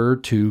in order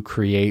to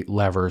create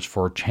levers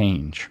for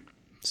change.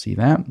 See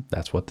that?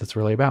 That's what that's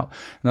really about.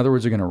 In other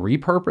words, they're going to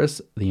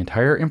repurpose the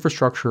entire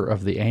infrastructure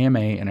of the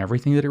AMA and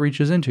everything that it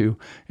reaches into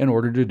in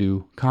order to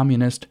do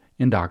communist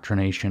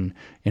indoctrination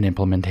and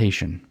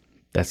implementation.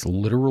 That's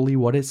literally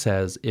what it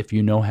says if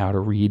you know how to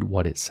read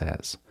what it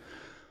says.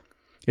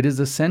 It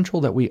is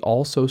essential that we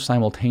also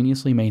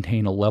simultaneously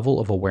maintain a level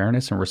of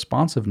awareness and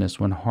responsiveness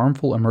when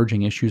harmful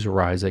emerging issues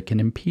arise that can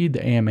impede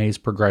the AMA's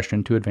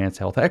progression to advance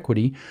health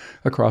equity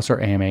across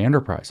our AMA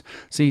enterprise.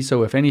 See,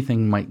 so if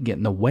anything might get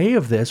in the way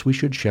of this, we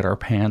should shit our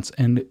pants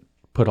and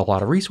put a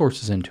lot of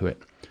resources into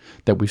it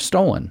that we've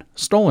stolen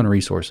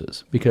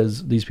resources,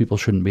 because these people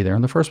shouldn't be there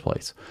in the first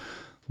place.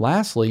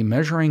 Lastly,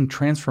 measuring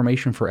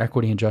transformation for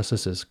equity and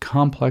justice is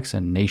complex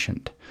and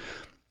nascent.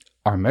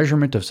 Our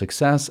measurement of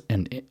success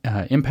and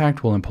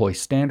impact will employ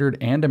standard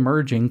and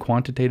emerging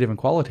quantitative and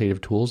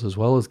qualitative tools, as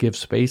well as give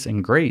space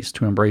and grace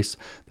to embrace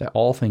that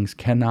all things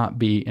cannot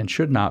be and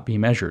should not be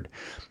measured.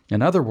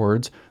 In other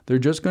words, they're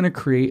just going to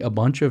create a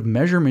bunch of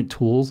measurement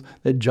tools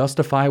that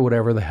justify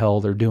whatever the hell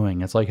they're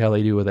doing. It's like how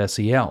they do with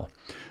SEL.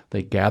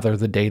 They gather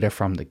the data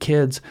from the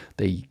kids,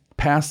 they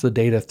pass the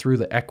data through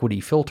the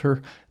equity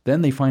filter,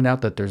 then they find out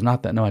that there's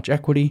not that much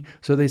equity,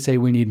 so they say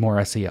we need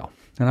more SEL.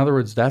 In other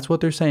words, that's what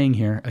they're saying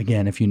here.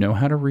 Again, if you know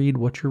how to read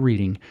what you're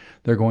reading,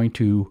 they're going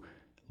to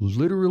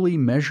literally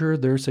measure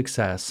their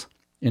success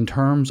in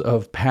terms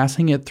of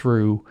passing it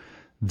through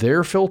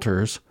their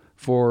filters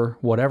for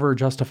whatever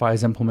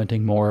justifies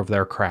implementing more of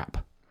their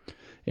crap.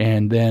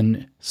 And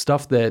then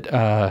stuff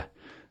that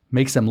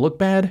makes them look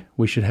bad,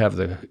 we should have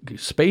the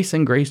space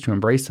and grace to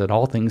embrace that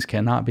all things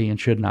cannot be and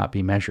should not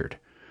be measured.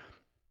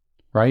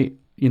 Right?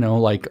 You know,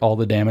 like all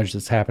the damage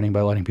that's happening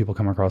by letting people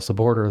come across the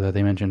border that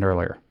they mentioned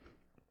earlier.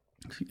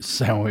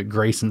 So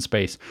grace and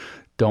space.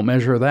 Don't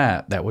measure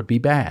that. That would be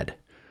bad.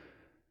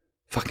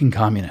 Fucking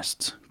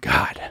communists.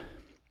 God.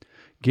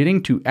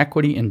 Getting to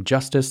equity and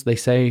justice, they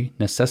say,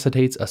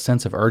 necessitates a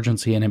sense of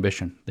urgency and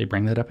ambition. They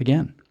bring that up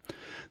again.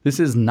 This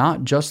is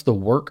not just the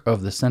work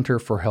of the Center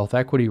for Health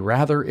Equity.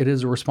 Rather, it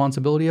is a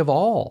responsibility of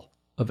all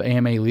of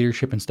AMA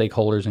leadership and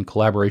stakeholders in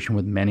collaboration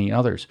with many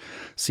others.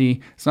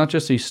 See, it's not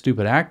just these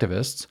stupid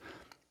activists.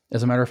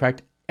 As a matter of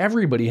fact,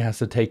 everybody has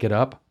to take it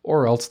up,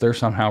 or else they're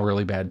somehow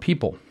really bad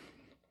people.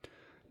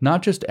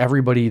 Not just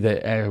everybody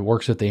that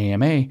works at the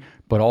AMA,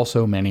 but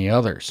also many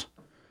others.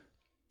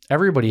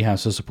 Everybody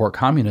has to support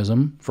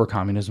communism for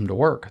communism to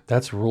work.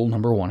 That's rule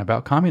number one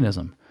about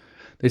communism.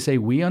 They say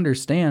we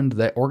understand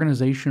that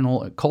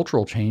organizational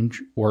cultural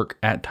change work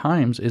at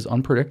times is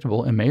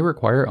unpredictable and may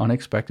require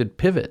unexpected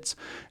pivots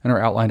in our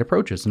outlined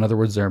approaches. In other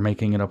words, they're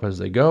making it up as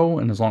they go,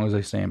 and as long as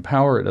they stay in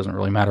power, it doesn't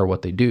really matter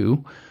what they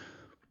do.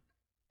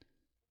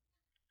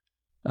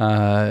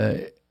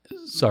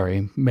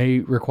 May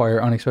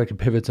require unexpected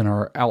pivots in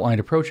our outlined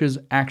approaches,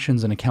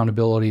 actions, and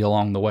accountability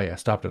along the way. I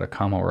stopped at a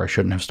comma where I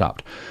shouldn't have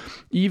stopped.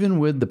 Even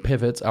with the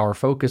pivots, our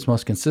focus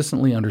must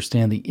consistently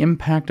understand the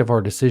impact of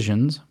our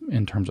decisions,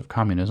 in terms of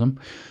communism,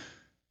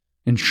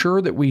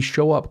 ensure that we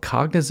show up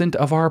cognizant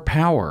of our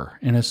power,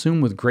 and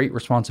assume with great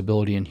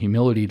responsibility and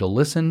humility to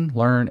listen,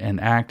 learn, and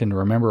act, and to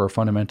remember our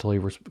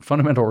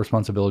fundamental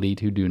responsibility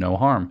to do no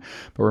harm.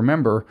 But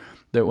remember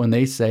that when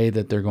they say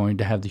that they're going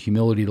to have the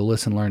humility to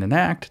listen, learn, and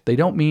act, they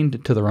don't mean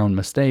to their own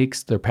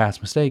mistakes, their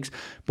past mistakes,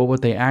 but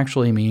what they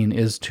actually mean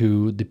is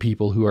to the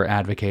people who are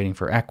advocating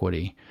for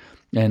equity.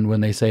 And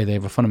when they say they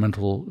have a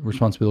fundamental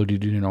responsibility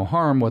to do no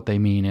harm, what they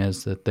mean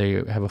is that they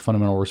have a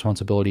fundamental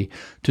responsibility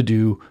to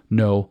do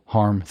no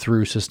harm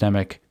through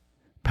systemic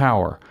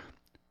power,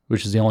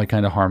 which is the only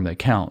kind of harm that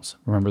counts.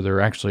 Remember,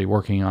 they're actually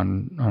working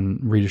on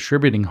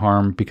redistributing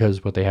harm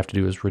because what they have to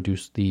do is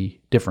reduce the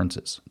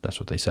differences.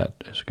 That's what they said.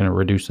 It's going to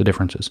reduce the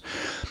differences.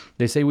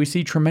 They say we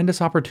see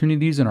tremendous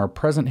opportunities in our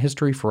present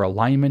history for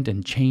alignment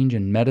and change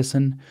in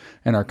medicine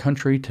and our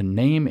country to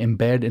name,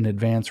 embed, and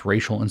advance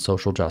racial and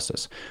social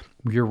justice.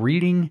 You're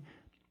reading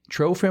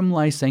Trofim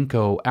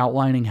Lysenko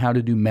outlining how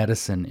to do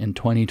medicine in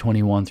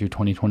 2021 through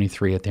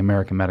 2023 at the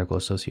American Medical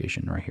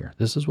Association right here.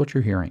 This is what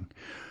you're hearing.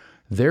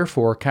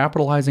 Therefore,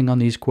 capitalizing on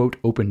these, quote,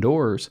 open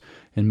doors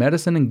in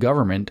medicine and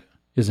government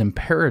is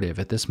imperative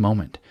at this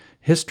moment.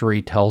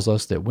 History tells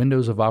us that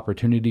windows of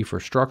opportunity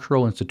for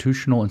structural,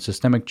 institutional, and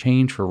systemic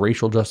change for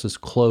racial justice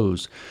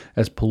close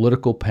as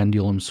political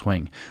pendulums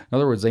swing. In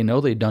other words, they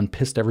know they done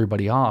pissed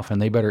everybody off,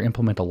 and they better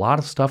implement a lot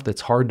of stuff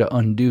that's hard to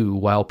undo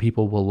while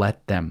people will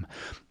let them.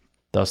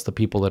 Thus, the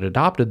people that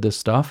adopted this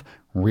stuff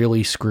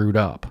really screwed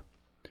up.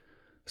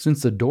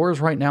 Since the doors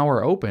right now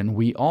are open,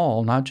 we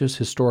all, not just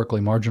historically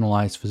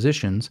marginalized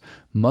physicians,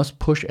 must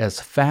push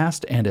as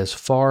fast and as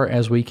far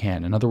as we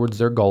can. In other words,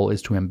 their goal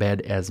is to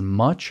embed as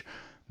much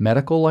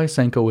medical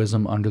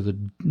Lysenkoism under the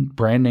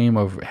brand name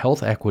of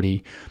health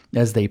equity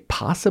as they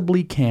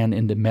possibly can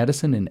into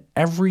medicine in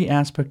every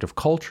aspect of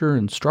culture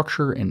and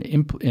structure and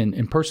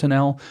in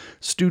personnel,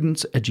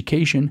 students,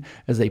 education,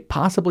 as they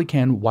possibly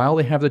can while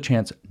they have the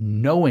chance,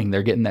 knowing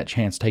they're getting that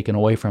chance taken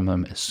away from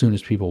them as soon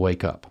as people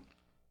wake up.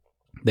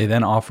 They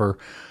then offer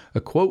a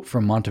quote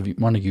from Montague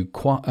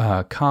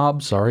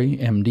Cobb,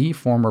 MD,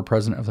 former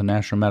president of the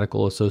National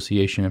Medical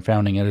Association and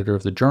founding editor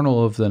of the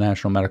Journal of the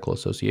National Medical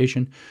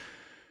Association.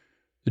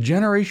 The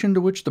generation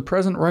to which the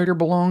present writer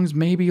belongs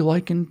may be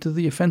likened to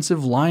the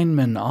offensive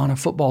linemen on a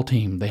football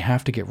team. They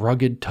have to get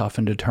rugged, tough,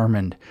 and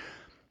determined.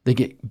 They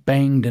get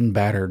banged and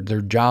battered.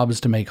 Their job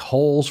is to make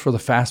holes for the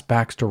fast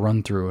backs to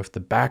run through. If the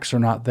backs are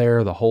not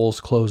there, the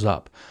holes close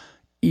up.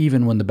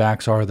 Even when the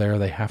backs are there,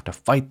 they have to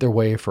fight their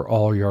way for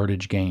all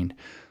yardage gained.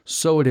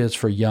 So it is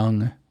for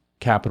young,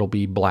 capital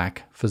B,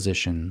 black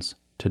physicians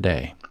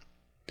today.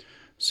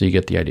 So you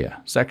get the idea.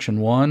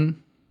 Section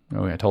 1.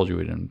 Oh, I told you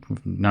we're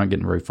not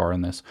getting very far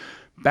in this.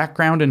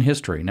 Background and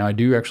history. Now, I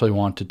do actually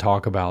want to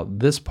talk about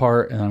this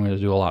part, and I'm going to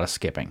do a lot of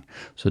skipping,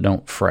 so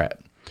don't fret.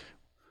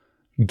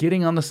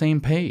 Getting on the same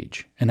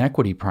page, an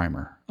equity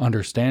primer.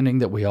 Understanding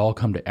that we all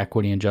come to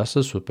equity and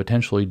justice with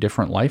potentially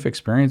different life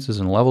experiences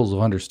and levels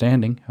of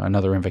understanding,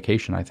 another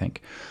invocation, I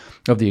think,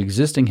 of the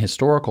existing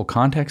historical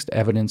context,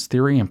 evidence,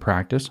 theory, and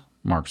practice,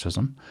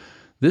 Marxism.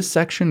 This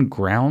section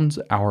grounds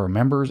our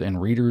members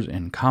and readers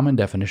in common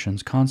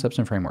definitions, concepts,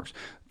 and frameworks.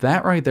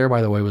 That right there,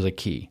 by the way, was a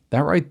key.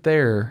 That right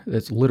there,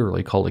 it's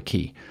literally called a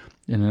key.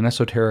 In an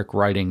esoteric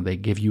writing, they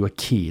give you a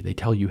key. They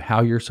tell you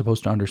how you're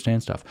supposed to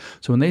understand stuff.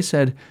 So when they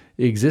said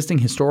existing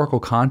historical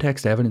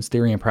context, evidence,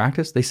 theory, and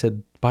practice, they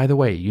said, by the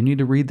way, you need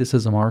to read this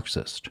as a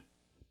Marxist.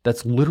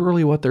 That's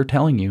literally what they're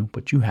telling you,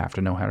 but you have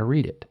to know how to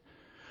read it.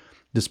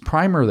 This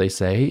primer, they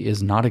say,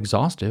 is not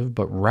exhaustive,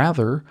 but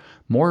rather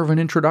more of an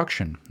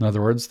introduction. In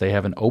other words, they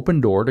have an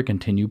open door to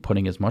continue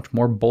putting as much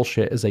more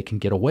bullshit as they can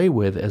get away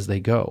with as they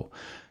go.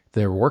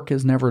 Their work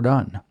is never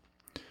done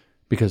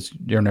because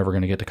you're never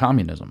going to get to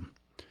communism.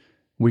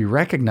 We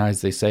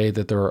recognize, they say,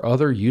 that there are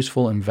other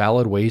useful and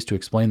valid ways to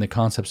explain the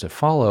concepts that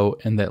follow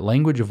and that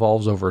language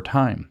evolves over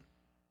time.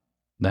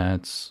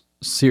 That's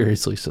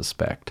seriously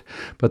suspect.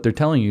 But they're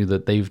telling you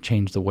that they've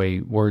changed the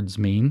way words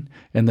mean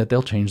and that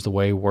they'll change the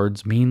way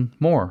words mean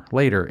more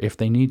later if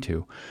they need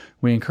to.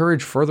 We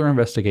encourage further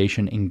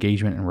investigation,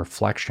 engagement, and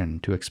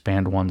reflection to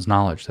expand one's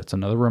knowledge. That's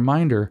another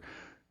reminder,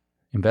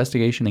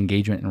 investigation,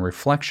 engagement, and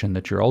reflection,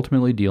 that you're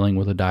ultimately dealing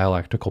with a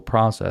dialectical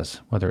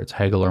process. Whether it's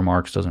Hegel or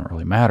Marx doesn't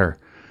really matter.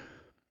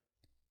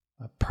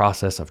 A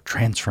process of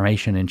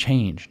transformation and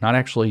change, not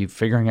actually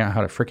figuring out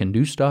how to frickin'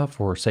 do stuff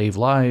or save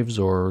lives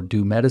or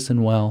do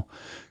medicine well,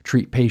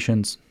 treat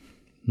patients,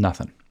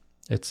 nothing.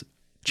 It's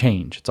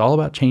change. It's all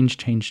about change,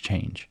 change,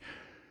 change.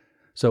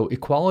 So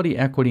equality,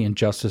 equity, and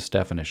justice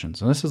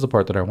definitions. And this is the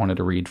part that I wanted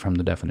to read from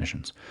the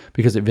definitions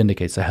because it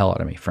vindicates the hell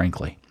out of me,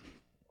 frankly.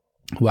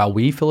 While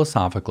we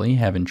philosophically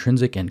have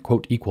intrinsic and,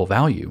 quote, equal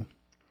value,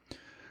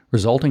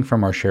 resulting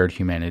from our shared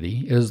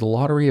humanity, it is the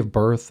lottery of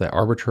birth that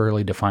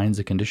arbitrarily defines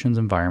the conditions,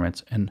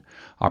 environments, and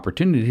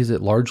opportunities that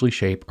largely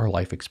shape our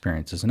life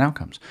experiences and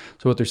outcomes.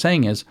 So what they're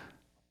saying is,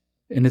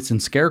 and it's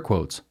in scare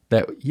quotes,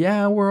 that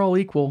yeah, we're all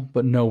equal,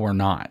 but no, we're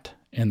not.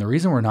 And the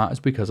reason we're not is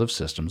because of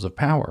systems of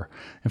power.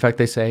 In fact,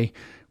 they say,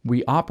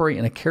 we operate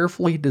in a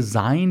carefully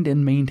designed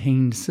and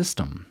maintained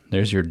system.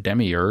 There's your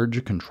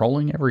demiurge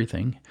controlling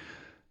everything,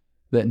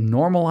 that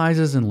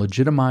normalizes and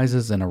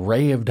legitimizes an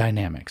array of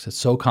dynamics. It's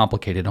so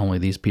complicated, only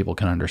these people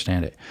can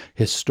understand it.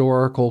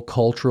 Historical,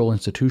 cultural,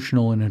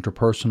 institutional, and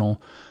interpersonal.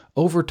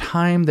 Over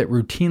time, that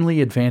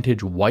routinely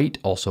advantage white,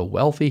 also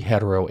wealthy,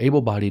 hetero,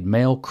 able-bodied,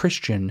 male,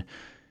 Christian,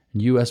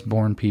 and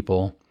U.S.-born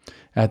people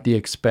at the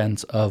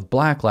expense of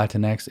Black,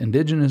 Latinx,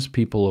 indigenous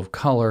people of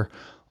color,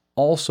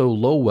 also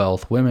low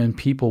wealth, women,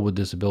 people with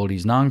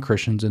disabilities,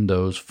 non-Christians, and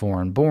those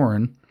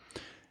foreign-born,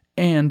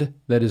 and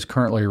that is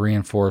currently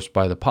reinforced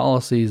by the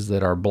policies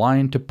that are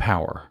blind to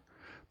power,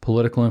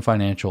 political and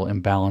financial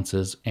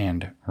imbalances,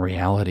 and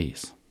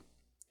realities.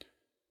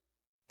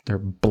 They're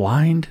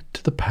blind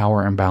to the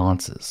power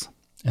imbalances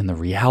and the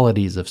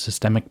realities of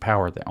systemic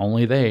power that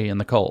only they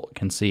and the cult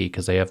can see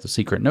because they have the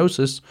secret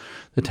gnosis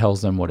that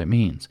tells them what it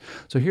means.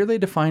 So here they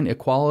define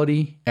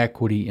equality,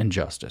 equity, and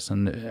justice.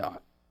 And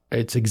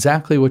It's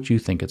exactly what you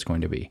think it's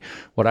going to be.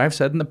 What I've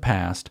said in the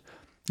past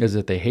is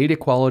that they hate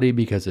equality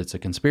because it's a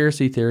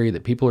conspiracy theory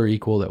that people are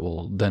equal that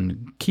will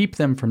then keep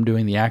them from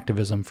doing the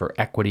activism for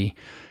equity.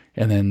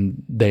 And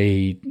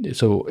then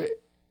so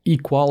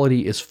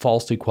equality is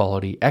false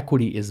equality.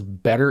 Equity is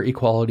better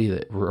equality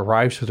that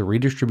arrives through the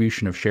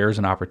redistribution of shares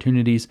and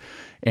opportunities.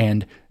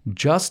 And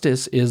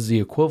justice is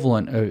the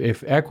equivalent of,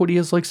 if equity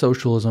is like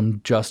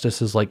socialism,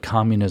 justice is like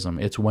communism.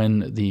 It's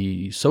when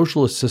the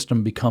socialist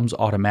system becomes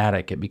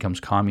automatic, it becomes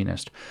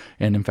communist.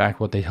 And in fact,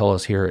 what they tell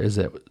us here is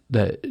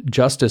that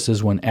justice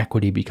is when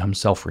equity becomes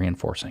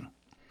self-reinforcing.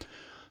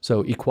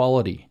 So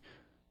equality.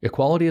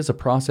 Equality as a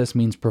process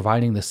means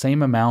providing the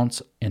same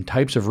amounts and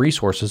types of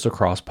resources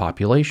across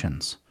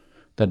populations.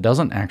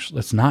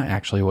 That's not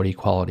actually what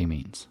equality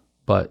means,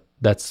 but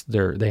they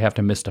have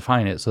to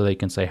misdefine it so they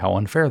can say how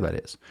unfair that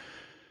is.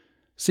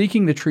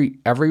 Seeking to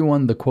treat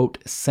everyone the, quote,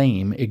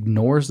 same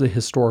ignores the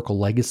historical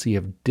legacy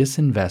of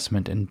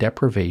disinvestment and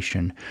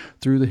deprivation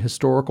through the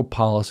historical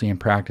policy and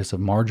practice of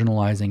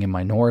marginalizing and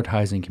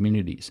minoritizing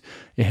communities.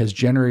 It has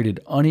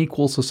generated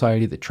unequal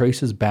society that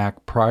traces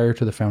back prior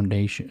to the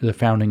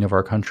founding of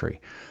our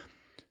country.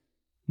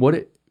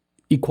 What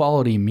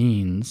equality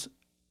means,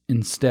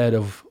 instead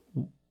of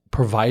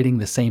providing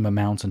the same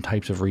amounts and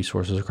types of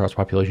resources across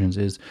populations,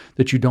 is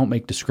that you don't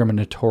make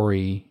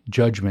discriminatory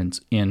judgments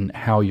in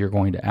how you're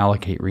going to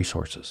allocate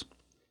resources.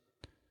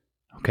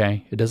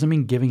 Okay? It doesn't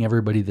mean giving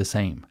everybody the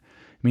same.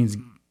 It means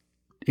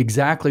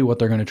exactly what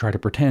they're going to try to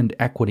pretend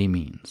equity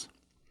means.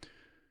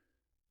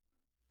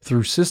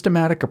 Through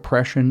systematic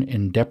oppression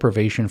and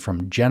deprivation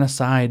from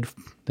genocide,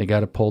 they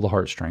got to pull the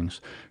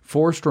heartstrings,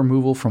 forced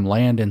removal from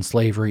land and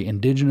slavery,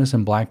 indigenous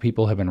and black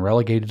people have been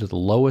relegated to the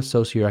lowest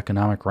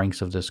socioeconomic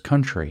ranks of this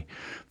country.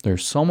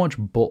 There's so much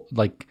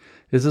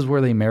this is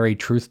where they marry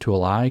truth to a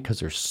lie, because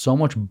there's so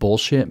much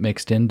bullshit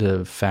mixed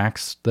into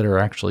facts that are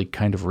actually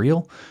kind of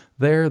real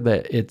there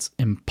that it's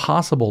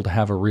impossible to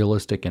have a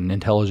realistic and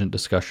intelligent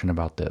discussion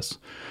about this.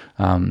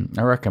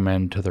 I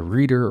recommend to the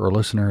reader or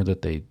listener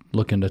that they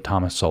look into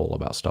Thomas Sowell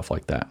about stuff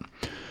like that.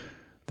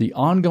 The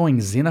ongoing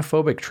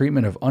xenophobic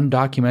treatment of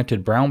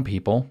undocumented brown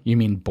people, you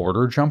mean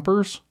border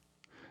jumpers,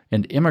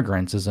 and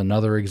immigrants, is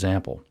another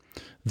example.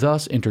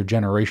 Thus,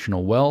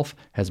 intergenerational wealth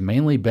has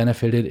mainly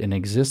benefited and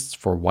exists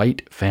for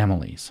white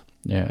families.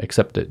 Yeah,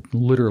 except that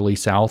literally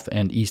South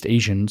and East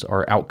Asians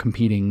are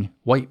outcompeting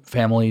white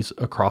families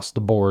across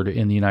the board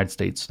in the United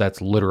States.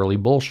 That's literally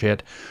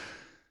bullshit.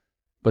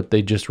 But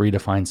they just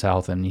redefine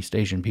South and East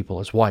Asian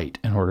people as white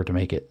in order to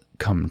make it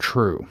come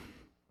true.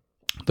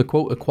 The,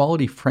 quote,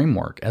 equality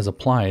framework as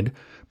applied,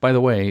 by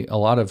the way, a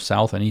lot of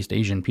South and East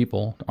Asian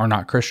people are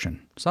not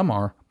Christian. Some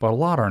are, but a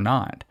lot are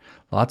not.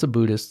 Lots of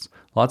Buddhists,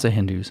 lots of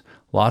Hindus,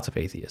 lots of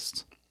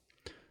atheists.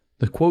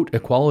 The, quote,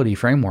 equality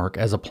framework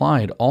as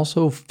applied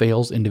also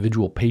fails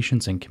individual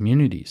patients and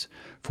communities.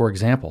 For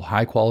example,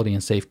 high quality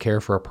and safe care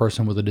for a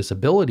person with a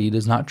disability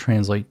does not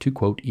translate to,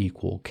 quote,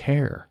 equal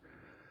care.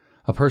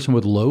 A person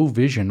with low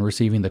vision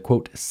receiving the,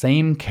 quote,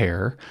 same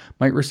care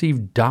might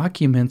receive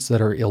documents that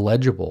are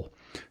illegible,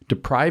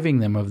 depriving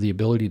them of the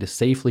ability to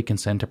safely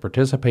consent to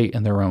participate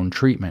in their own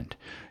treatment.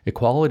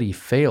 Equality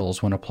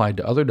fails when applied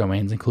to other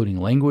domains, including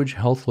language,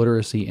 health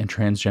literacy, and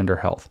transgender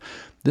health.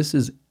 This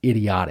is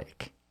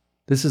idiotic.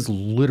 This is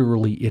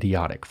literally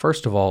idiotic.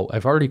 First of all,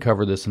 I've already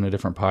covered this in a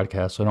different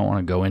podcast, so I don't want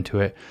to go into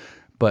it.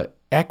 But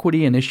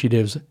equity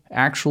initiatives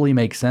actually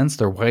make sense.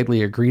 They're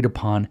widely agreed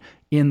upon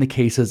in the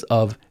cases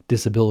of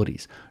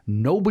disabilities.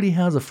 Nobody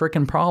has a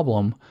freaking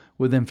problem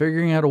with them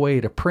figuring out a way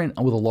to print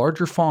with a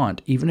larger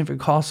font, even if it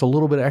costs a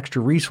little bit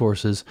extra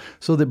resources,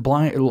 so that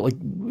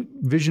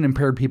vision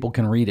impaired people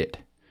can read it,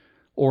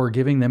 or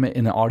giving them it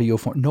in an audio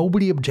form.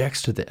 Nobody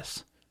objects to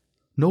this.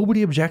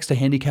 Nobody objects to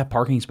handicapped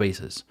parking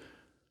spaces.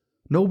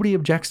 Nobody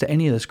objects to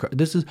any of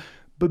this.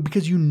 But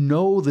because you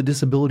know the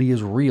disability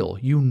is real,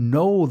 you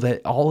know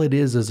that all it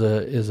is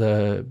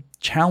a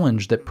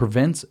challenge that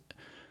prevents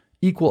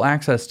equal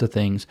access to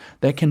things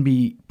that can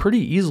be pretty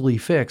easily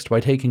fixed by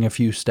taking a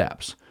few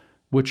steps,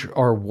 which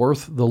are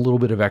worth the little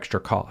bit of extra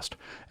cost,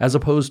 as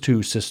opposed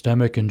to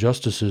systemic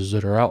injustices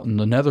that are out in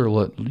the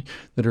Netherlands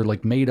that are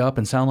like made up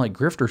and sound like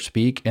grifter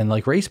speak and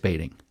like race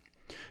baiting.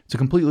 It's a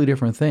completely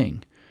different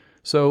thing.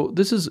 So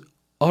this is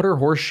utter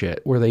horseshit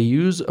where they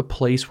use a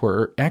place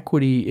where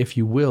equity, if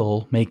you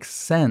will, makes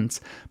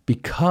sense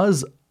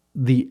because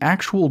the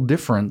actual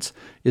difference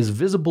is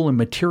visible and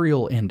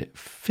material and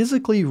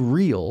physically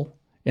real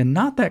and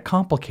not that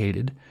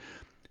complicated,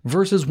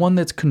 versus one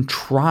that's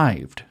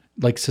contrived,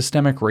 like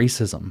systemic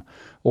racism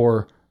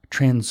or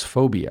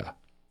transphobia.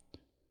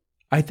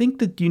 I think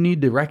that you need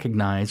to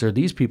recognize, or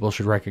these people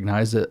should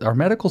recognize, that our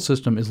medical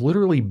system is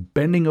literally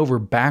bending over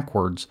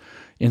backwards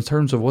in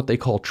terms of what they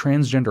call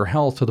transgender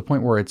health, to the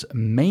point where it's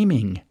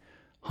maiming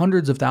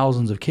hundreds of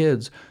thousands of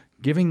kids,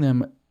 giving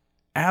them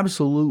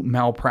absolute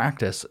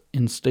malpractice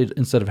instead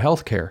of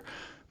healthcare.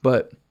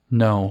 But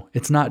No,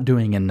 it's not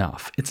doing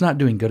enough. It's not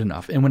doing good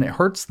enough. And when it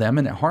hurts them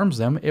and it harms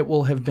them, it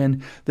will have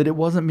been that it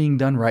wasn't being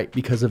done right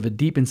because of a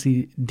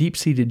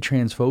deep-seated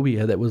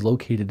transphobia that was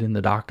located in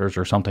the doctors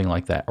or something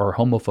like that, or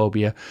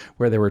homophobia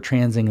where they were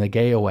transing the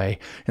gay away.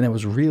 And that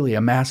was really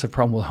a massive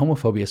problem with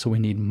homophobia. So we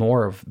need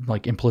more of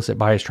like implicit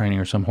bias training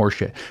or some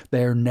horseshit.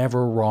 They're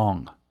never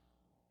wrong.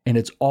 And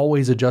it's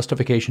always a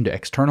justification to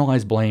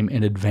externalize blame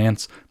and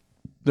advance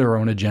their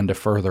own agenda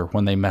further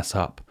when they mess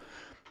up.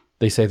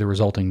 They say the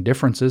resulting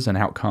differences in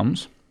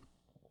outcomes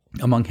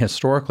among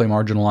historically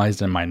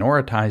marginalized and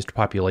minoritized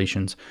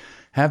populations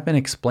have been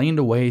explained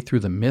away through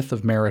the myth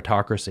of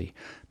meritocracy.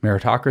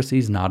 Meritocracy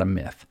is not a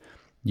myth.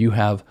 You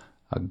have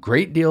a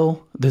great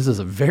deal. This is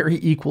a very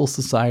equal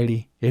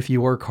society. If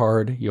you work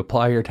hard, you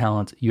apply your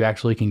talents, you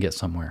actually can get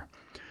somewhere.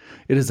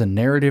 It is a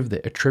narrative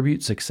that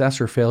attributes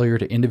success or failure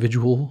to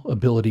individual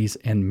abilities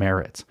and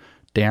merits.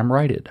 Damn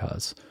right it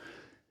does.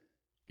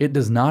 It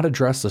does not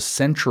address the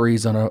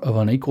centuries of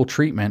unequal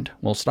treatment.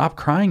 Well, stop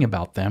crying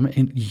about them.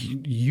 And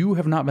you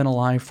have not been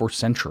alive for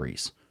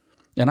centuries.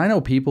 And I know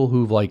people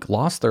who've like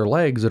lost their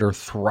legs that are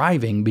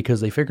thriving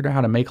because they figured out how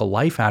to make a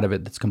life out of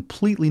it that's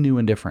completely new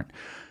and different.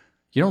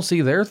 You don't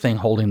see their thing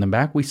holding them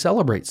back. We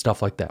celebrate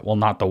stuff like that. Well,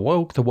 not the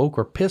woke. The woke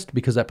are pissed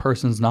because that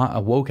person's not a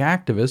woke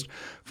activist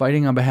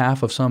fighting on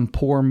behalf of some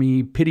poor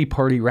me, pity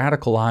party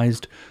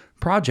radicalized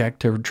project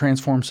to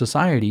transform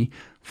society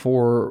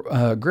for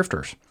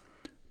grifters.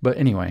 But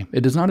anyway,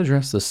 it does not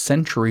address the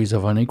centuries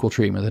of unequal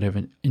treatment that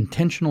have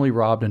intentionally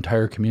robbed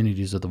entire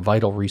communities of the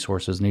vital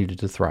resources needed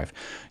to thrive.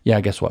 Yeah,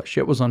 guess what?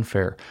 Shit was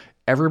unfair.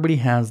 Everybody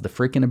has the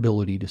freaking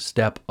ability to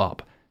step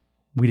up.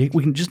 We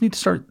can just need to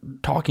start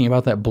talking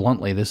about that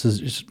bluntly. This is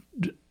just,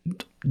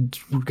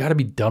 we've got to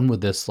be done with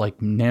this like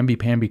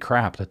namby-pamby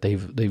crap that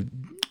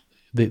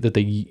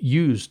they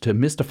use to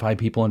mystify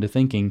people into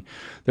thinking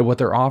that what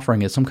they're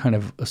offering is some kind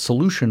of a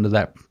solution to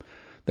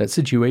that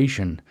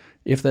situation,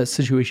 if that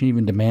situation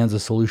even demands a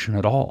solution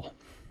at all.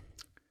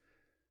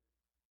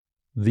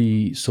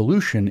 The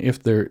solution,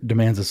 if there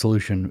demands a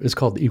solution, is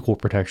called the Equal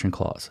Protection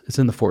Clause. It's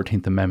in the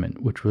 14th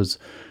Amendment, which was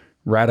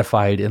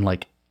ratified in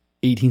like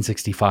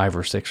 1865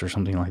 or 6 or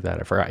something like that.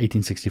 I forgot,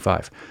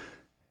 1865.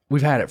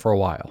 We've had it for a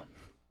while.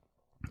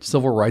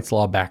 Civil rights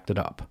law backed it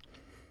up.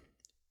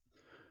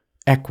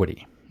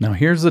 Equity. Now,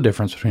 here's the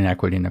difference between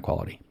equity and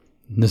equality.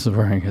 This is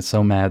where I get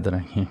so mad that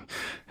I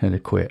had to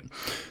quit.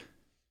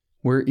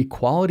 Where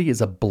equality is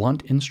a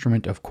blunt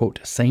instrument of, quote,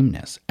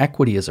 sameness,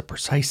 equity is a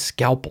precise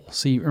scalpel.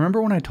 See,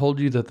 remember when I told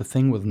you that the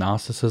thing with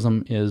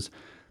Gnosticism is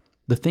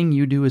the thing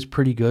you do is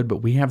pretty good, but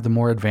we have the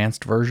more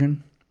advanced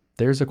version?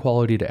 There's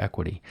equality to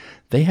equity.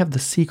 They have the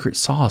secret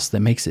sauce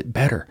that makes it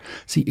better.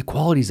 See,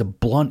 equality is a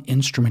blunt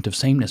instrument of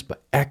sameness,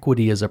 but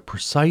equity is a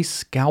precise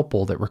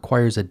scalpel that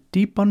requires a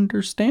deep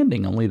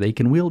understanding. Only they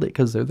can wield it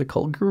because they're the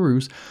cult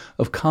gurus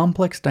of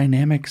complex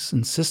dynamics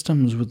and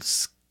systems with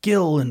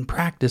skill and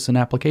practice and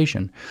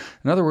application.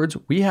 In other words,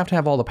 we have to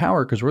have all the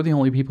power because we're the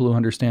only people who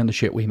understand the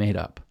shit we made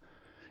up.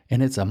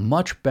 And it's a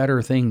much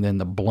better thing than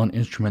the blunt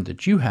instrument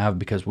that you have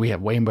because we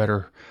have way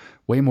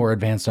more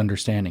advanced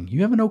understanding.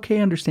 You have an okay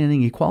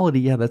understanding. Equality,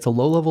 yeah, that's a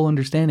low-level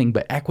understanding,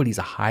 but equity is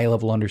a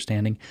high-level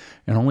understanding,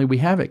 and only we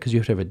have it because you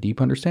have to have a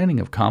deep understanding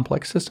of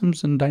complex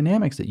systems and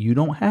dynamics that you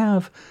don't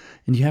have,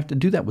 and you have to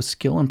do that with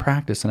skill and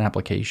practice and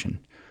application.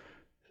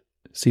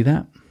 See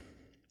that?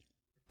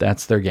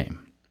 That's their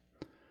game.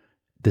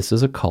 This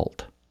is a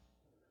cult.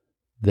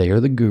 They are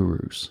the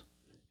gurus,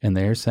 and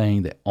they're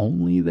saying that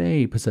only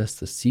they possess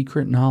the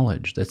secret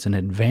knowledge that's an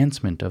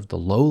advancement of the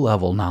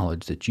low-level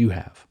knowledge that you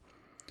have.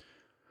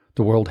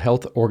 The World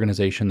Health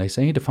Organization, they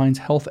say, defines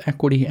health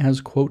equity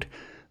as, quote,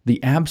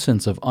 the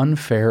absence of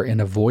unfair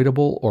and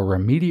avoidable or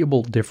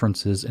remediable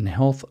differences in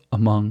health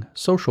among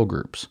social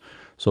groups.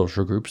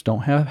 Social groups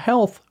don't have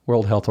health,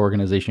 World Health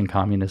Organization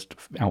communist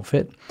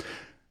outfit.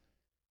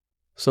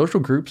 Social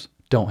groups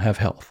don't have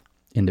health.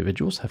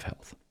 Individuals have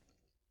health.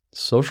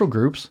 Social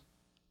groups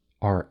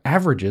are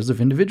averages of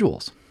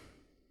individuals.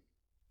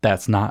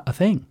 That's not a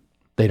thing.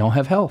 They don't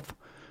have health.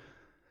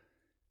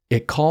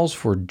 It calls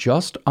for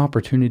just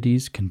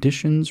opportunities,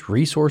 conditions,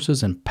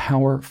 resources, and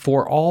power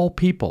for all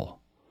people,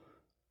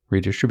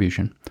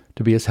 redistribution,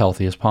 to be as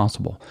healthy as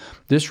possible.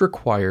 This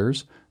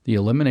requires the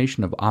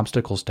elimination of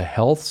obstacles to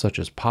health, such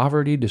as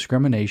poverty,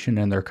 discrimination,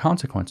 and their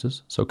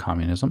consequences, so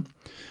communism,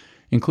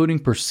 including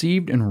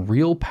perceived and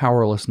real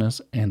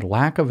powerlessness and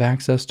lack of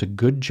access to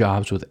good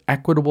jobs with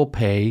equitable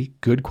pay,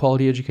 good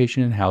quality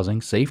education and housing,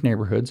 safe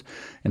neighborhoods,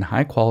 and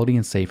high quality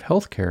and safe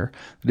health care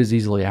that is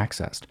easily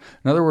accessed.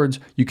 In other words,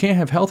 you can't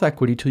have health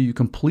equity till you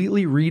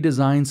completely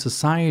redesign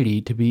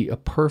society to be a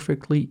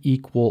perfectly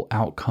equal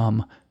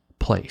outcome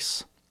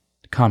place.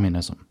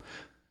 Communism.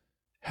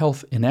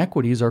 Health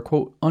inequities are,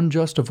 quote,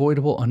 unjust,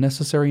 avoidable,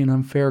 unnecessary, and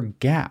unfair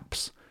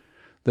gaps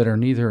that are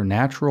neither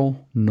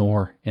natural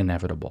nor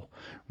inevitable.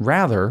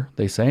 Rather,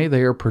 they say,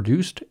 they are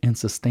produced and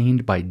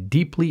sustained by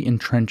deeply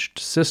entrenched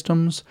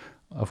systems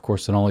of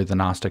course, that only the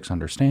Gnostics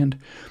understand,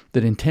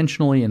 that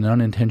intentionally and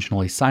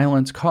unintentionally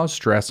silence, cause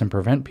stress, and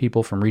prevent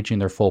people from reaching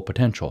their full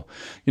potential.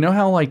 You know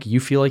how you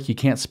feel like you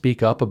can't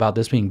speak up about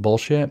this being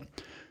bullshit?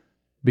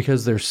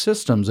 Because there's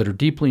systems that are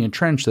deeply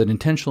entrenched that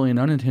intentionally and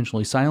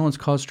unintentionally silence,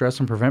 cause stress,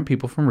 and prevent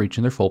people from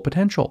reaching their full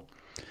potential.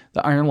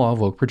 The iron law of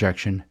woke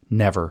projection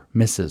never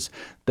misses.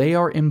 They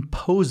are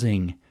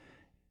imposing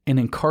and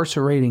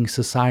incarcerating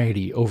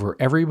society over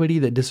everybody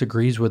that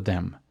disagrees with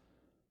them.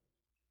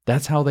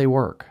 That's how they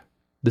work.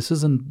 This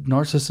is a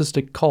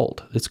narcissistic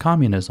cult. It's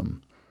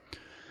communism.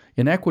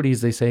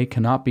 Inequities, they say,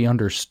 cannot be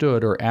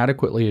understood or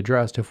adequately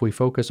addressed if we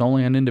focus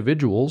only on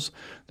individuals,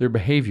 their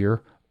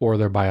behavior, or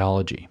their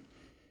biology.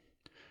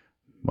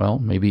 Well,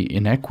 maybe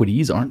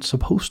inequities aren't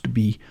supposed to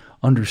be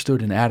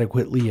understood and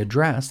adequately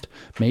addressed.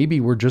 Maybe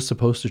we're just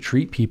supposed to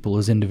treat people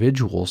as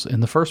individuals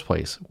in the first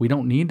place. We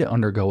don't need to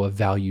undergo a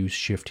values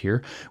shift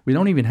here. We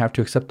don't even have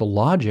to accept the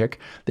logic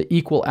that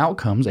equal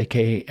outcomes,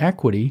 aka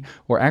equity,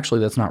 or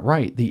actually that's not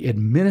right, the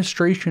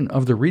administration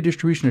of the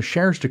redistribution of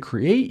shares to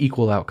create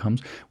equal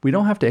outcomes, we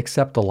don't have to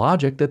accept the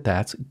logic that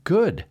that's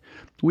good.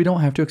 We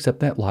don't have to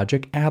accept that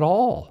logic at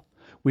all.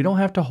 We don't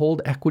have to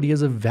hold equity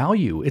as a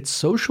value. It's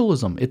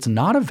socialism. It's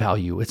not a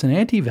value. It's an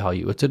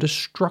anti-value. It's a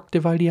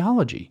destructive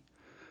ideology.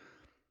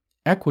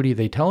 Equity,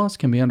 they tell us,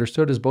 can be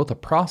understood as both a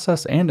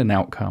process and an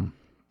outcome.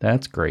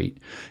 That's great.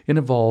 It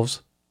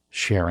involves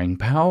sharing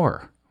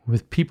power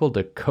with people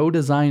to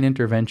co-design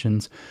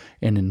interventions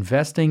and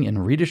investing in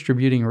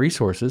redistributing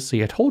resources.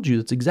 See, I told you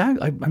that's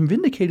exactly, I'm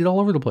vindicated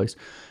all over the place.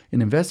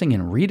 In investing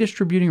in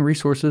redistributing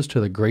resources to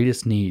the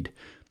greatest need,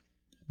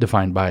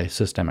 defined by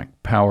systemic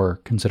power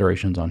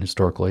considerations on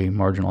historically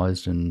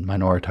marginalized and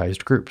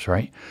minoritized groups,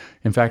 right?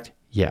 In fact,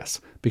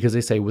 yes, because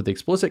they say with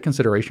explicit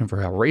consideration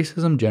for how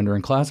racism, gender,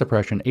 and class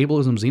oppression,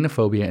 ableism,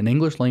 xenophobia, and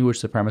English language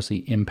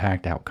supremacy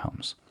impact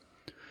outcomes.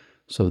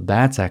 So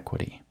that's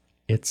equity.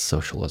 It's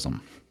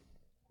socialism.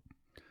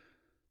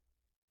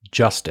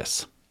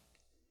 Justice.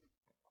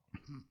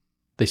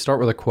 They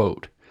start with a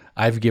quote.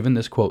 I've given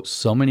this quote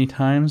so many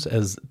times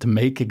as to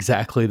make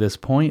exactly this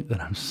point that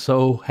I'm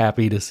so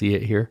happy to see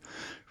it here.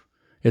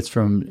 It's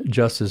from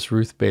Justice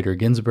Ruth Bader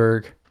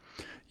Ginsburg,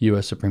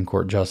 U.S. Supreme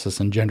Court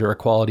Justice and gender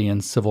equality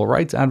and civil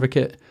rights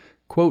advocate.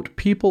 Quote,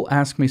 people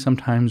ask me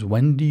sometimes,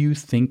 when do you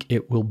think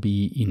it will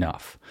be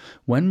enough?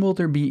 When will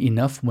there be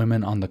enough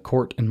women on the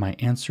court? And my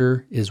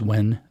answer is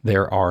when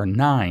there are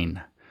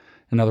 9.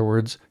 In other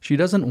words, she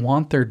doesn't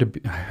want there to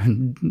be...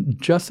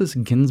 Justice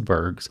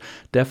Ginsburg's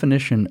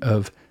definition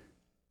of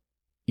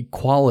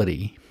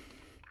equality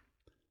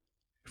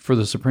for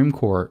the Supreme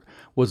Court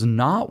was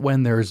not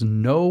when there's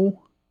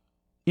no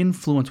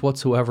influence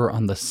whatsoever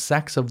on the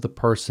sex of the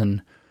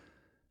person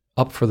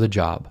up for the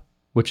job,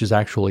 which is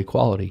actual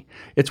equality.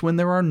 It's when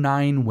there are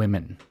 9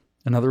 women.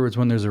 In other words,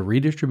 when there's a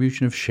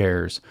redistribution of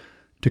shares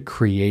to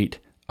create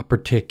a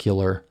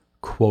particular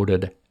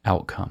quoted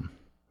outcome.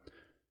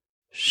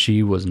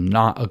 She was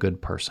not a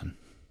good person.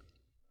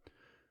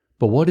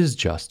 But what is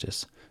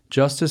justice?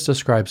 Justice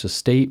describes a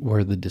state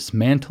where the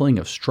dismantling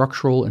of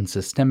structural and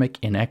systemic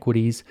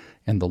inequities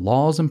and the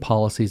laws and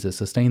policies that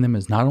sustain them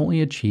is not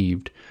only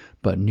achieved,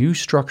 but new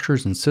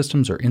structures and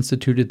systems are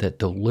instituted that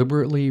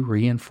deliberately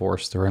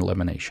reinforce their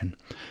elimination.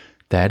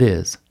 That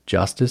is,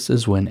 justice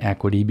is when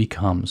equity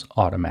becomes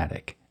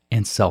automatic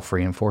and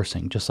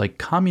self-reinforcing, just like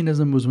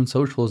communism was when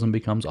socialism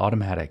becomes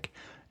automatic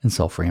and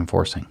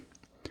self-reinforcing.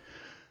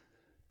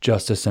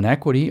 Justice and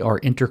equity are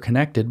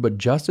interconnected, but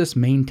justice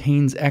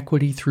maintains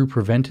equity through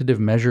preventative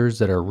measures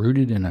that are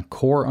rooted in a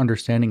core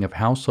understanding of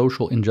how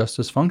social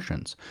injustice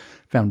functions,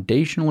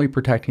 foundationally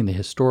protecting the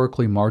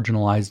historically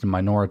marginalized and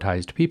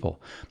minoritized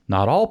people.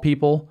 Not all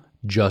people,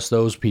 just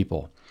those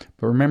people.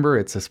 But remember,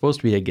 it's supposed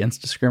to be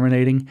against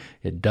discriminating.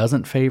 It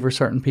doesn't favor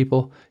certain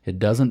people. It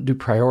doesn't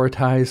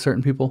prioritize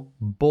certain people.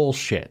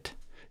 Bullshit.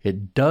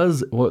 It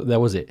does, well, that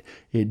was it.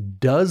 It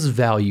does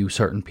value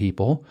certain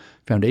people,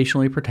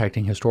 foundationally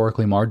protecting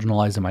historically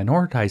marginalized and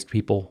minoritized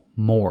people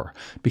more,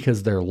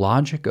 because their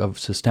logic of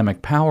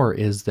systemic power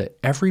is that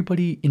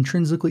everybody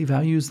intrinsically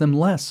values them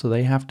less, so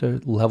they have to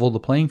level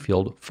the playing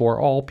field for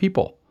all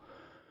people.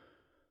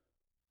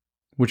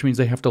 Which means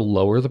they have to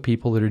lower the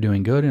people that are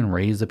doing good and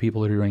raise the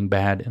people that are doing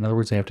bad. In other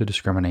words, they have to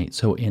discriminate.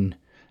 So in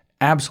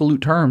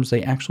absolute terms,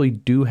 they actually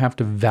do have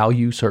to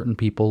value certain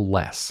people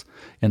less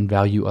and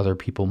value other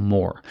people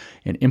more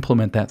and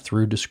implement that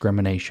through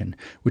discrimination,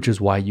 which is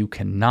why you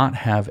cannot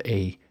have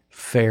a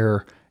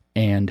fair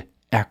and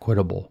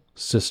equitable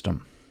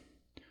system.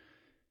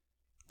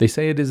 They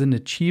say it is an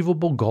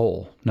achievable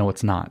goal. No,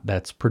 it's not.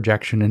 That's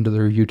projection into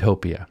their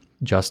utopia.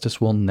 Justice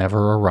will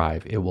never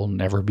arrive. It will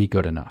never be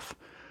good enough.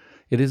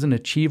 It is an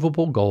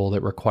achievable goal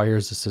that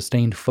requires a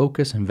sustained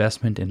focus,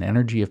 investment, and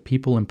energy of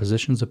people in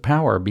positions of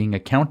power being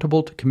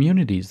accountable to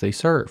communities they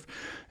serve.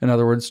 In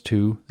other words,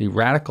 to the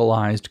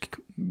radicalized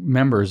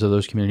members of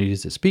those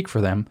communities that speak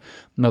for them.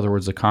 In other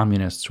words, the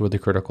communists with the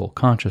critical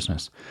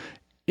consciousness.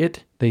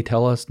 It, they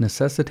tell us,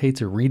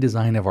 necessitates a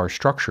redesign of our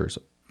structures.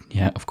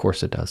 Yeah, of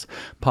course it does.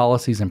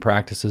 Policies and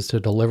practices to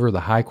deliver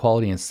the high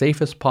quality and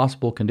safest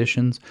possible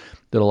conditions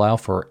that allow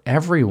for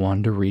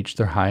everyone to reach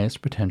their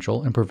highest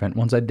potential and prevent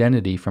one's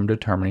identity from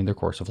determining their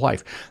course of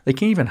life. They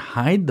can't even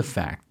hide the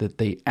fact that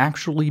they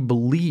actually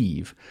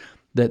believe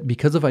that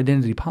because of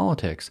identity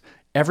politics,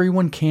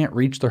 everyone can't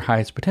reach their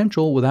highest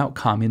potential without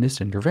communist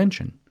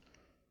intervention.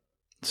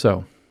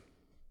 So,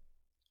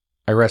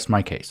 I rest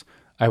my case.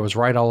 I was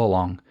right all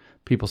along.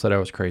 People said I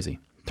was crazy.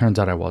 Turns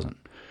out I wasn't.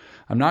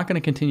 I'm not going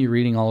to continue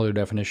reading all their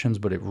definitions,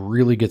 but it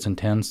really gets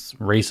intense.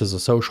 Race is a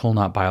social,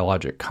 not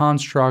biologic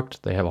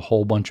construct. They have a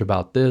whole bunch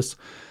about this.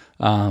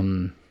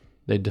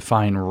 They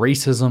define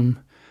racism.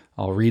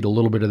 I'll read a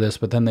little bit of this,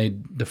 but then they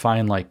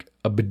define like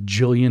a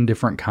bajillion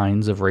different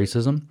kinds of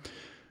racism.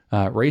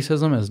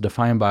 Racism, as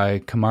defined by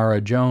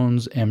Kamara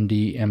Jones,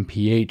 MD,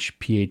 MPH,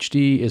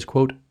 PhD, is,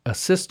 quote, a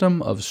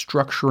system of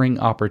structuring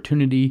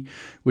opportunity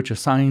which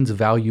assigns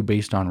value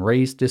based on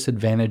race,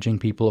 disadvantaging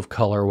people of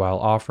color while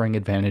offering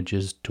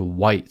advantages to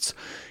whites,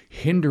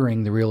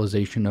 hindering the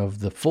realization of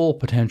the full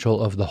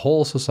potential of the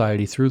whole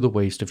society through the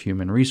waste of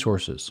human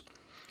resources.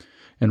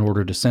 In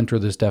order to center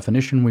this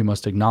definition, we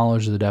must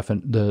acknowledge the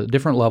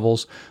different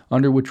levels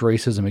under which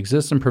racism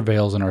exists and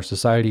prevails in our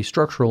society,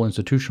 structural,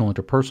 institutional,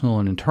 interpersonal,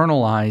 and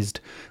internalized.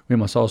 We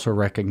must also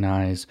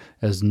recognize,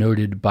 as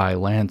noted by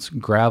Lance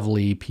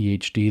Gravely,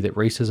 PhD, that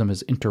racism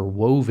is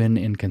interwoven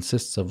and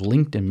consists of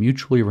linked and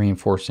mutually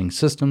reinforcing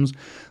systems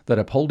that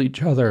uphold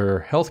each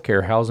other: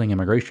 healthcare, housing,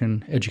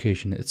 immigration,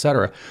 education,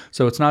 etc.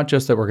 So it's not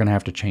just that we're going to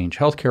have to change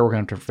healthcare, we're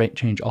going to have to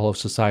change all of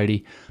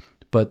society.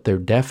 But their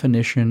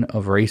definition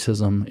of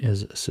racism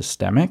is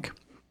systemic.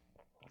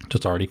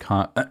 It's already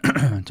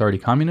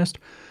communist,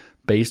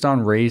 based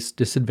on race,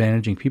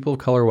 disadvantaging people of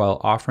color while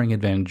offering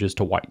advantages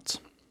to whites.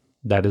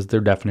 That is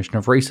their definition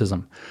of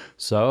racism.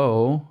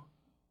 So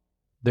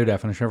their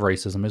definition of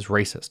racism is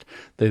racist.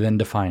 They then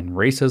define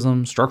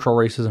racism, structural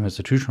racism,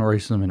 institutional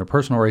racism,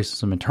 interpersonal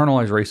racism,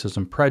 internalized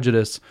racism,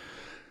 prejudice,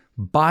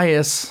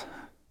 bias,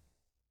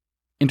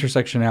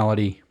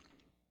 intersectionality,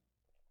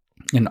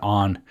 and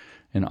on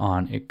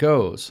it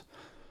goes.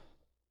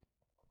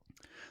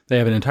 They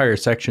have an entire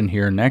section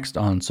here next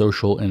on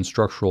social and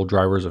structural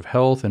drivers of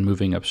health and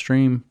moving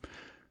upstream.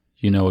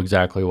 You know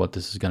exactly what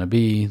this is going to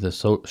be. The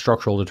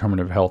structural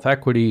determinant of health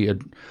equity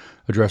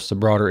address the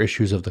broader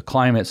issues of the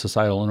climate,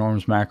 societal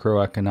norms,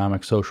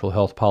 macroeconomic, social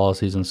health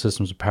policies, and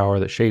systems of power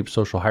that shape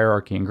social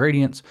hierarchy and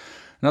gradients.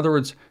 In other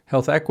words,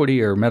 health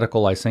equity, or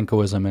medical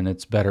Lysenkoism in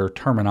its better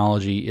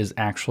terminology, is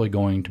actually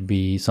going to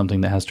be something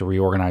that has to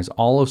reorganize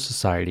all of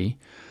society.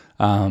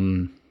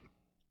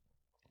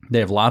 They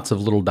have lots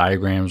of little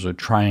diagrams with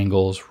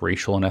triangles: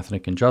 racial and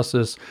ethnic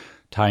injustice,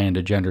 tie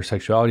into gender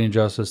sexuality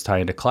injustice, tie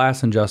into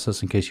class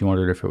injustice, in case you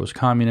wondered if it was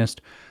communist.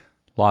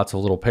 Lots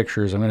of little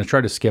pictures. I'm going to try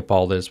to skip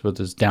all this, but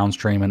there's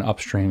downstream and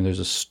upstream. There's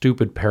a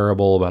stupid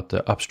parable about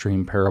the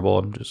upstream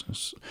parable.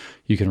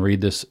 You can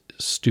read this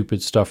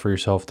stupid stuff for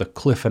yourself. The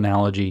cliff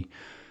analogy.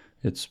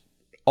 It's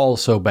all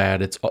so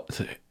bad.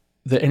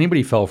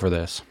 Anybody fell for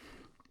this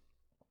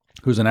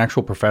who's an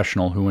actual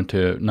professional who went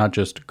to not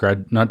just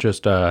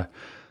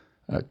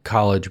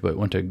college, but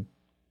went to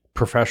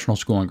professional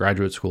school and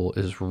graduate school,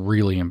 is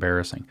really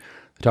embarrassing.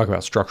 They talk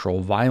about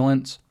structural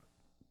violence.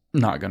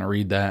 Not going to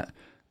read that.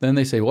 Then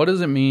they say, what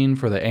does it mean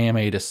for the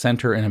AMA to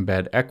center and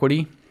embed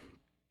equity?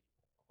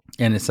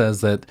 And it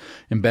says that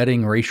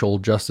embedding racial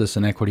justice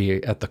and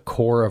equity at the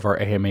core of our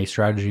AMA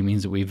strategy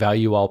means that we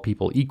value all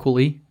people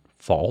equally.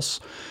 False.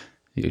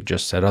 You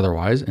just said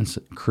otherwise. And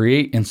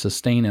create and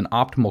sustain an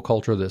optimal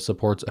culture that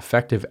supports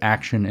effective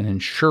action and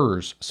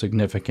ensures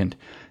significant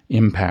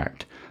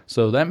impact.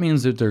 So that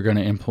means that they're going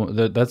to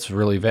implement, that's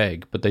really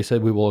vague, but they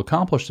said we will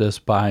accomplish this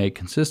by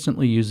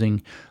consistently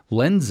using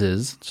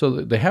lenses. So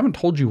they haven't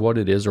told you what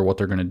it is or what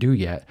they're going to do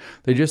yet.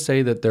 They just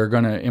say that they're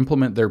going to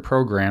implement their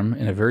program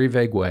in a very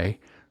vague way,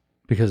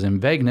 because in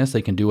vagueness,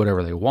 they can do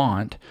whatever they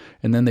want.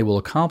 And then they will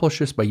accomplish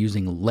this by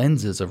using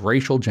lenses of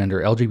racial,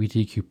 gender,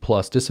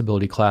 LGBTQ+,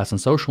 disability, class,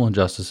 and social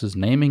injustices,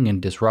 naming and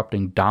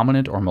disrupting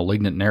dominant or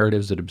malignant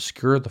narratives that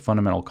obscure the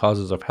fundamental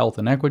causes of health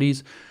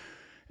inequities,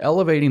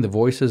 elevating the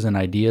voices and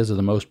ideas of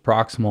the most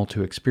proximal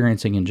to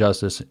experiencing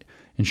injustice,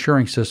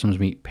 ensuring systems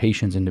meet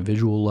patients'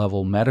 individual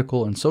level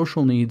medical and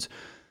social needs,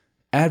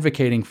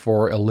 advocating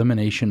for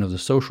elimination of the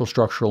social,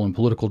 structural, and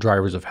political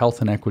drivers of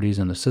health inequities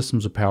and the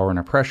systems of power and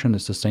oppression that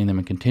sustain them,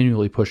 and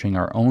continually pushing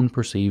our own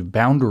perceived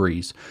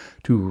boundaries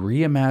to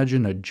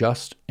reimagine a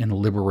just and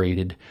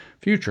liberated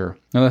future.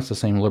 Now, that's the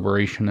same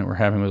liberation that we're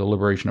having with the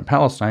liberation of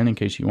Palestine, in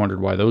case you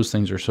wondered why those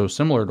things are so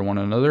similar to one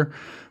another.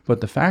 But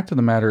the fact of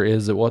the matter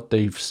is that what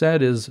they've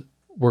said is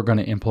we're going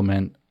to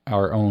implement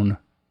our own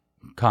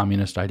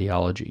communist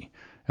ideology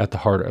at the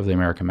heart of the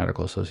American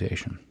Medical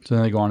Association. So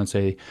then they go on and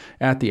say,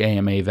 at the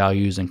AMA,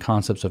 values and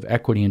concepts of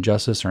equity and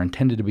justice are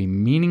intended to be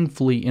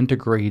meaningfully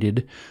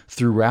integrated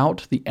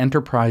throughout the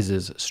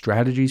enterprise's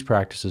strategies,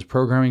 practices,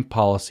 programming,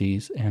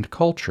 policies, and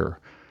culture.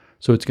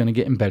 So it's going to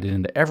get embedded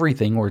into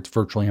everything, or it's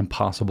virtually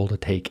impossible to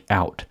take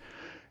out.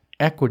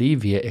 Equity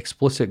via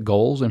explicit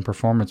goals and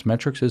performance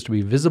metrics is to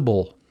be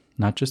visible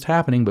not just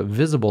happening, but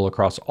visible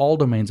across all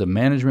domains of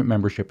management,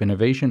 membership,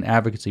 innovation,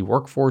 advocacy,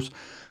 workforce,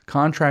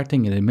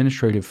 contracting, and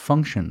administrative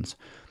functions.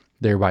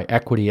 Thereby,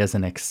 equity as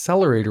an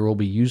accelerator will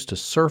be used to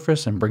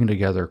surface and bring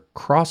together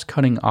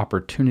cross-cutting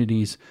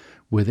opportunities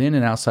within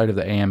and outside of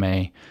the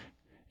AMA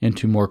and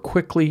to more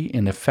quickly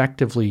and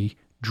effectively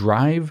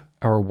drive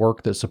our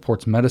work that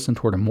supports medicine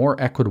toward a more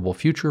equitable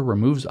future,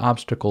 removes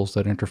obstacles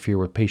that interfere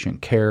with patient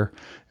care,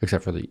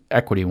 except for the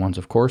equity ones,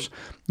 of course,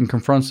 and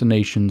confronts the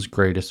nation's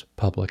greatest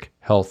public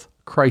health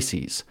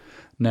crises.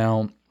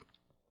 Now,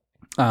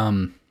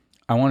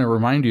 I want to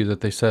remind you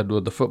that they said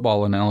with the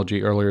football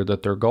analogy earlier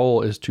that their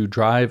goal is to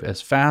drive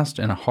as fast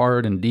and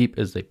hard and deep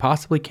as they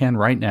possibly can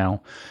right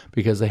now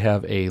because they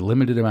have a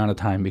limited amount of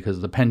time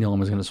because the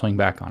pendulum is going to swing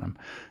back on them.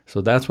 So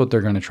that's what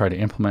they're going to try to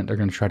implement. They're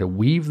going to try to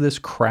weave this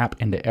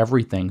crap into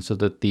everything so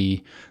that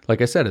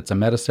like I said, it's a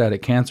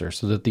metastatic cancer,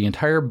 so that the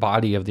entire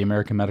body of the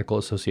American Medical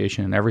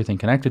Association and everything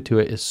connected to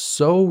it is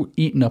so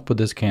eaten up with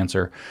this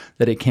cancer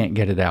that it can't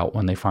get it out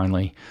when they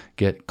finally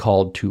get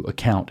called to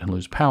account and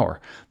lose power.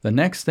 The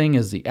next thing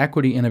is the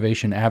Equity,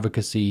 Innovation,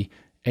 Advocacy,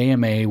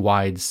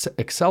 AMA-wide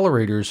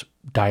accelerators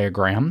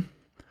diagram,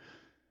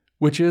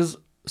 which is,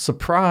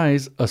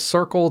 surprise, a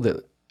circle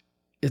that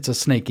it's a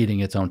snake eating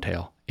its own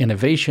tail.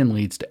 Innovation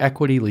leads to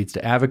equity, leads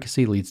to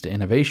advocacy, leads to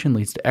innovation,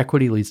 leads to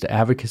equity, leads to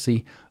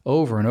advocacy,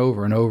 over and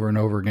over and over and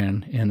over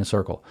again in a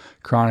circle.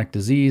 Chronic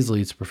disease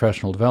leads to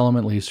professional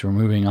development, leads to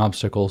removing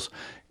obstacles.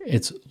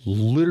 It's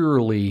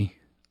literally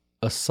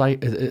it's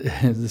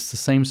the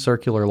same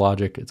circular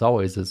logic. It's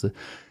always is.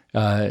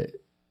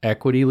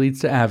 Equity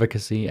leads to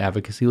advocacy,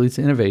 advocacy leads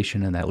to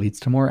innovation, and that leads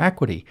to more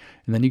equity.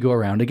 And then you go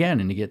around again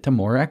and you get to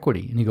more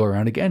equity, and you go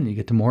around again and you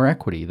get to more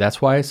equity. That's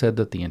why I said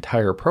that the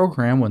entire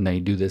program, when they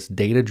do this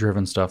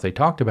data-driven stuff they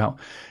talked about,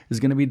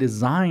 is going to be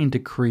designed to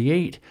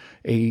create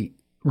a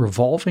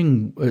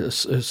revolving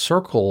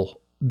circle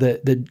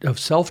of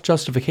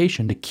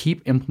self-justification to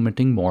keep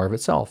implementing more of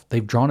itself.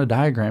 They've drawn a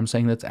diagram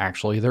saying that's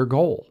actually their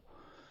goal.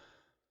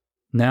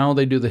 Now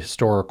they do the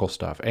historical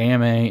stuff,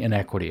 AMA and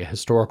equity, a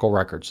historical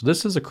record. So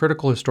this is a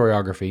critical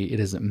historiography. It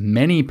is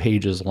many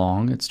pages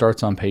long. It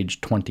starts on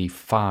page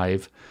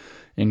 25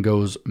 and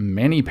goes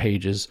many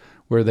pages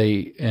where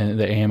the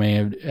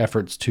AMA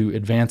efforts to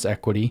advance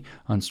equity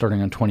starting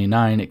on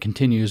 29. It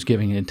continues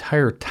giving an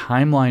entire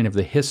timeline of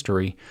the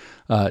history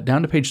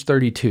down to page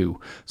 32.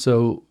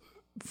 So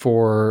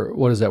for,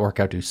 what does that work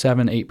out to?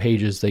 7-8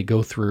 pages. They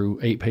go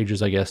through 8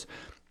 pages, I guess,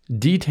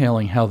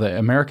 detailing how the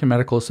American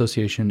Medical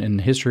Association and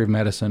the history of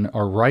medicine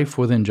are rife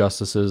with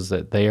injustices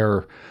that they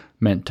are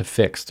meant to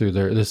fix through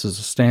this is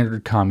a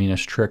standard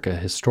communist trick, a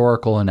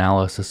historical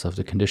analysis of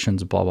the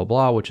conditions, blah, blah,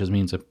 blah, which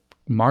means a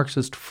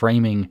Marxist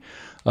framing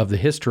of the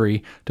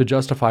history to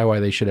justify why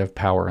they should have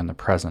power in the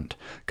present.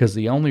 Because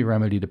the only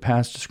remedy to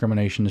past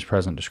discrimination is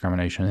present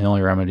discrimination. The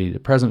only remedy to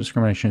present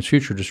discrimination is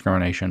future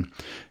discrimination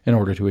in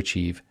order to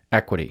achieve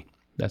equity.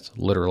 That's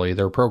literally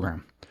their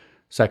program.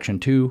 Section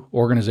 2,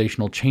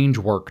 organizational change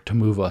work to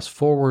move us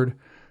forward,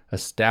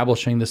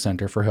 establishing the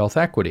Center for Health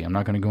Equity. I'm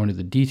not going to go into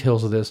the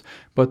details of this,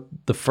 but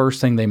the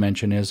first thing they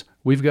mention is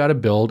we've got to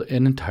build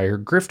an entire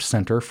grift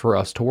center for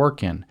us to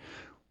work in.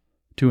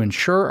 To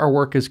ensure our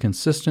work is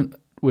consistent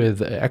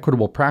with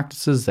equitable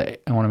practices, I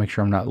want to make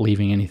sure I'm not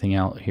leaving anything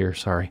out here,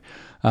 sorry,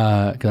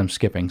 because I'm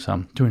skipping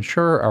some. To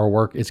ensure our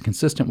work is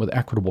consistent with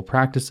equitable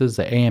practices,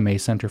 the AMA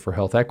Center for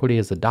Health Equity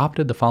has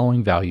adopted the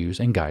following values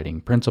and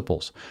guiding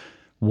principles.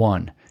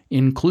 1.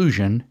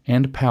 Inclusion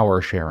and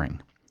power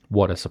sharing.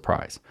 What a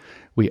surprise.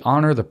 We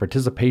honor the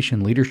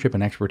participation, leadership,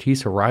 and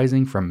expertise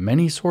arising from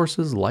many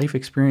sources, life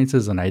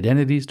experiences, and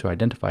identities to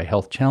identify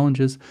health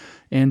challenges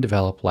and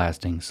develop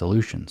lasting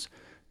solutions.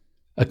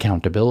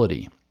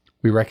 Accountability.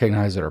 We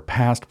recognize that our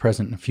past,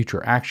 present, and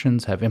future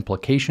actions have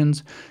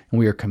implications, and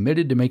we are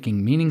committed to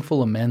making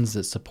meaningful amends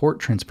that support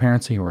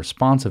transparency and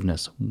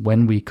responsiveness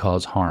when we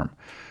cause harm.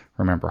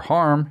 Remember,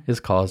 harm is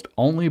caused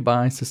only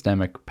by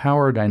systemic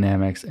power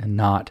dynamics and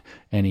not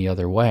any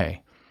other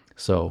way.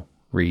 So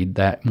read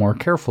that more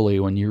carefully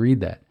when you read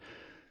that.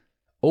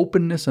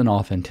 Openness and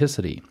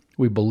authenticity.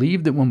 We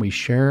believe that when we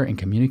share and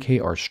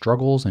communicate our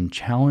struggles and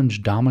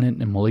challenge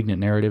dominant and malignant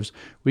narratives,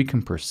 we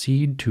can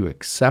proceed to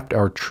accept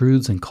our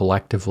truths and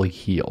collectively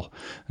heal.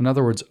 In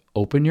other words,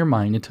 open your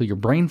mind until your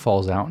brain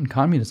falls out and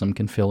communism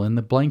can fill in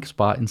the blank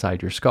spot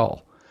inside your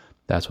skull.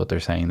 That's what they're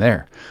saying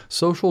there.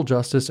 Social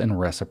justice and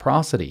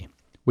reciprocity.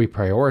 We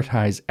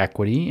prioritize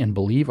equity and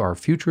believe our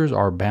futures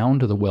are bound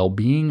to the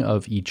well-being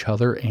of each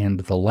other and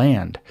the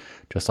land,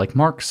 just like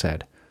Marx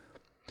said.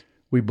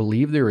 We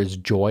believe there is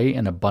joy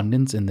and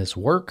abundance in this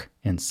work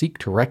and seek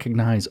to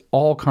recognize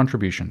all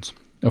contributions.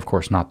 Of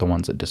course, not the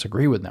ones that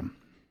disagree with them.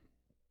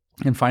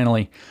 And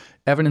finally,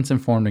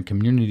 evidence-informed and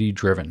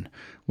community-driven.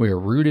 We are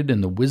rooted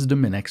in the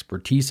wisdom and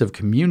expertise of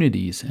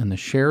communities and the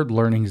shared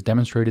learnings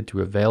demonstrated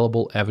through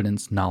available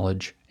evidence,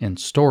 knowledge, and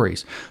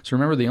stories. So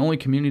remember, the only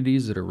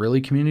communities that are really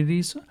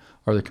communities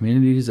are the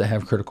communities that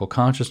have critical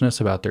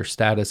consciousness about their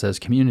status as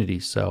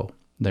communities. So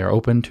they're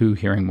open to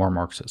hearing more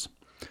Marx's.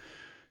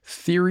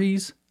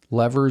 Theories,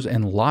 levers,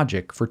 and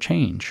logic for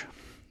change.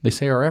 They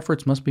say our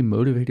efforts must be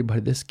motivated by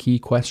this key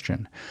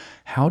question.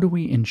 How do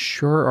we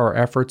ensure our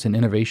efforts and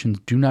innovations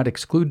do not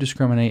exclude,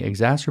 discriminate,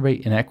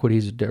 exacerbate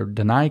inequities,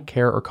 deny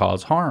care, or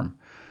cause harm?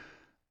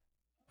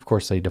 Of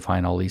course, they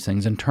define all these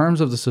things in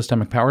terms of the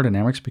systemic power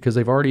dynamics because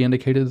they've already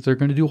indicated that they're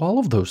going to do all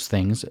of those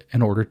things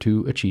in order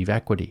to achieve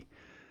equity.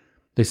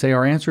 They say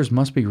our answers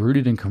must be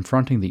rooted in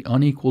confronting the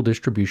unequal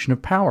distribution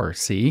of power,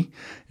 in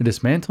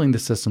dismantling the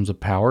systems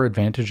of power,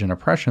 advantage, and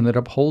oppression that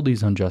uphold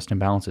these unjust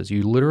imbalances.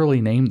 You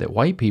literally name that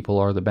white people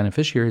are the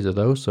beneficiaries of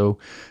those, so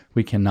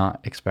we cannot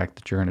expect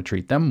that you're going to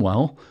treat them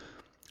well.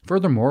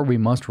 Furthermore, we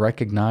must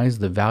recognize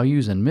the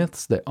values and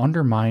myths that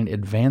undermine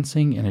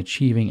advancing and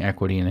achieving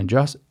equity and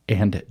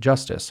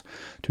justice.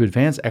 To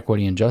advance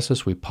equity and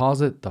justice, we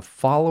posit the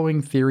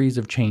following theories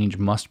of change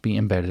must be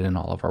embedded in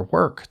all of our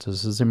work. So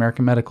this is the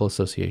American Medical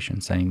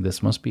Association saying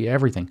this must be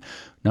everything.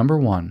 Number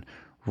one,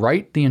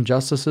 right the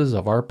injustices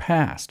of our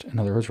past, in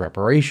other words,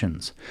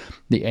 reparations.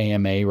 The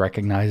AMA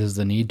recognizes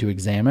the need to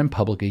examine,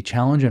 publicly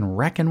challenge, and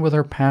reckon with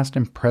our past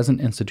and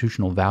present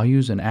institutional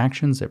values and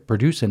actions that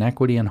produce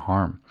inequity and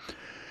harm.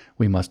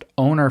 We must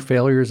own our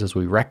failures as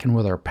we reckon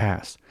with our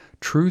past.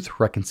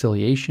 Truth,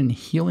 reconciliation,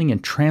 healing,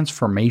 and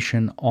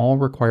transformation all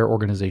require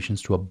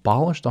organizations to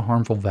abolish the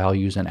harmful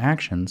values and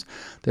actions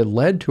that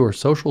led to our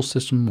social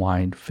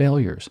system-wide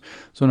failures.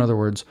 So in other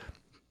words,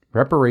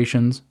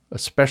 reparations,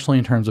 especially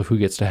in terms of who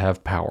gets to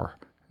have power.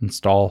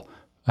 Install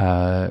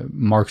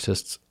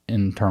Marxists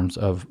in terms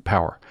of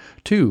power.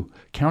 2,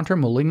 counter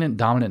malignant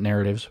dominant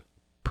narratives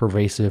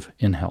pervasive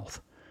in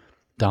health.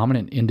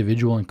 Dominant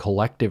individual and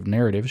collective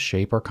narratives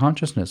shape our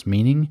consciousness,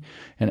 meaning,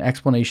 and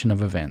explanation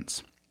of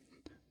events.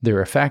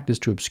 Their effect is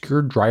to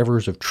obscure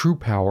drivers of true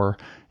power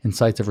and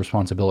sites of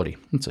responsibility.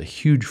 It's a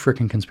huge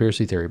freaking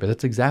conspiracy theory, but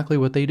that's exactly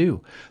what they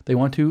do. They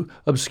want to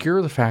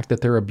obscure the fact that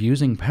they're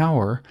abusing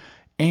power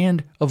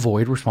and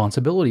avoid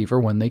responsibility for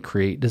when they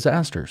create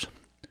disasters.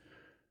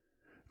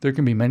 There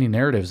can be many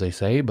narratives, they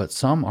say, but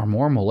some are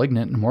more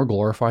malignant and more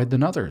glorified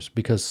than others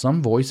because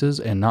some voices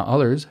and not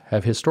others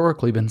have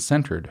historically been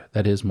centered,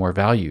 that is, more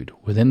valued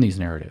within these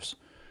narratives.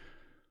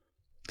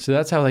 So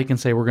that's how they can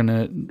say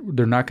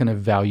they're not going to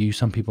value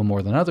some people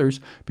more than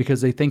others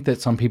because they think that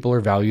some people are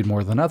valued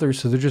more than others.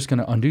 So they're just going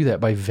to undo that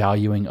by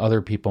valuing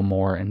other people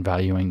more and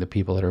valuing the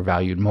people that are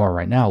valued more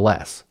right now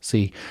less.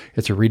 See,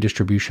 it's a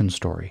redistribution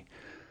story.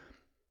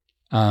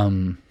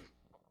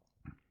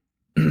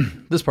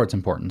 This part's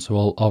important,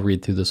 so I'll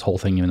read through this whole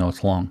thing even though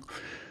it's long.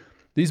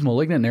 These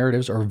malignant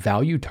narratives are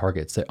value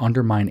targets that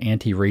undermine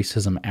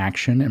anti-racism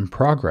action and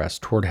progress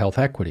toward health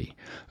equity.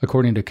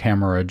 According to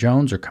Camara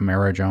Jones, I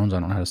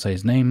don't know how to say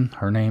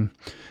her name,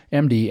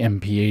 MD,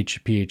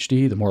 MPH,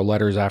 PhD, the more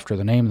letters after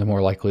the name, the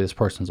more likely this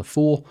person's a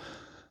fool.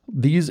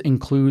 These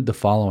include the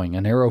following: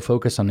 a narrow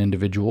focus on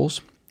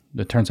individuals.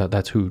 It turns out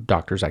that's who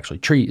doctors actually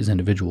treat, is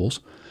individuals.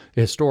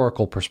 A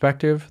historical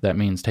perspective, that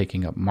means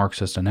taking up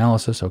Marxist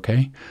analysis,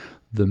 okay.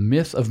 The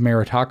myth of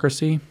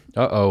meritocracy,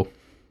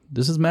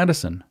 this is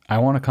medicine. I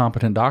want a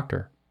competent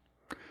doctor.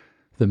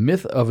 The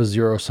myth of a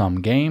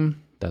zero-sum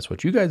game, that's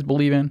what you guys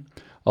believe in.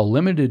 A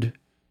limited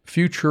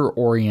future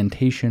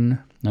orientation,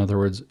 in other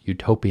words,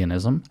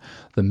 utopianism.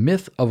 The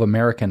myth of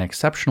American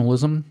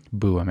exceptionalism,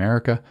 boo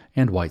America,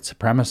 and white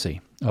supremacy,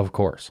 of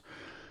course.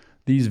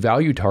 These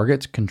value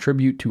targets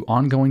contribute to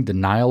ongoing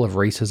denial of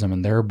racism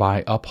and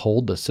thereby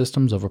uphold the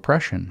systems of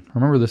oppression.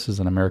 Remember, this is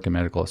an American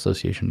Medical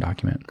Association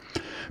document.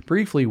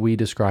 Briefly, we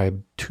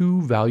describe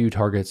 2 value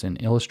targets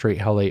and illustrate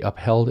how they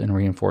upheld and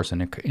reinforce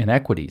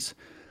inequities.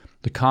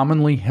 The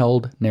commonly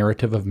held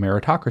narrative of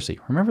meritocracy.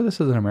 Remember,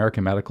 this is an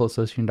American Medical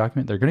Association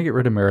document. They're going to get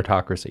rid of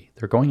meritocracy.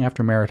 They're going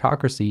after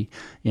meritocracy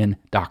in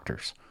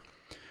doctors.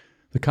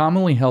 The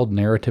commonly held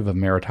narrative of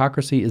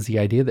meritocracy is the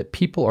idea that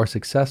people are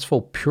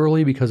successful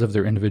purely because of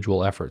their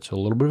individual efforts. So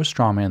a little bit of a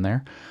straw man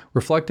there,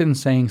 reflected in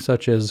sayings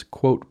such as,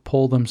 quote,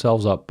 pull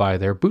themselves up by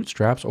their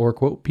bootstraps, or,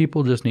 quote,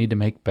 people just need to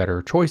make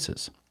better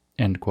choices,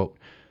 end quote.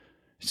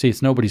 See,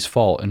 it's nobody's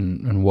fault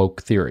in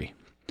woke theory.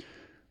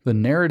 The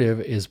narrative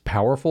is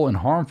powerful and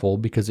harmful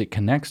because it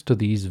connects to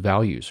these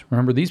values.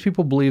 Remember, these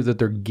people believe that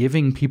they're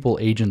giving people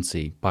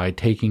agency by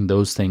taking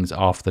those things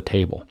off the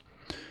table.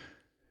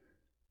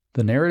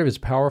 The narrative is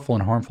powerful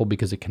and harmful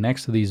because it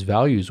connects to these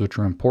values, which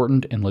are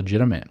important and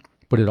legitimate,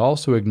 but it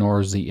also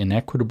ignores the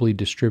inequitably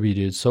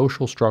distributed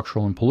social,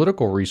 structural, and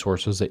political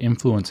resources that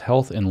influence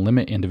health and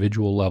limit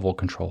individual level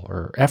control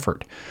or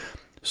effort.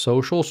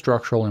 Social,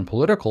 structural, and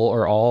political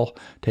are all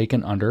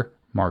taken under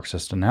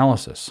Marxist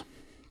analysis.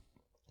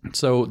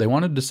 So they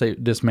wanted to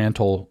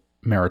dismantle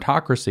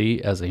meritocracy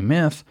as a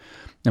myth,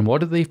 and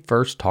what did they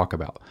first talk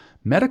about?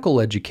 Medical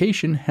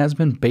education has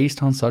been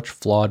based on such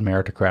flawed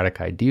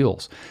meritocratic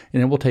ideals,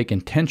 and it will take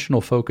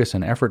intentional focus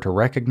and effort to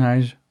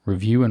recognize,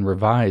 review, and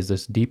revise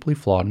this deeply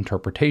flawed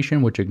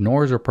interpretation, which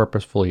ignores or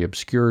purposefully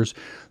obscures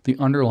the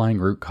underlying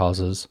root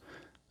causes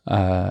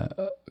of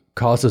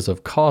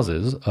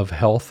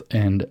health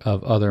and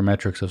of other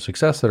metrics of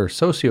success that are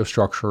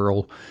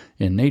socio-structural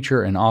in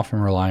nature and often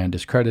rely on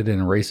discredited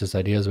and racist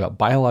ideas about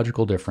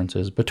biological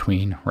differences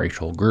between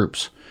racial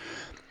groups.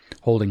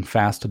 Holding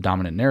fast to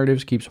dominant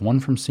narratives keeps one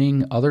from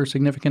seeing other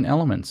significant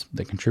elements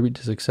that contribute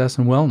to success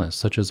and wellness,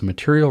 such as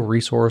material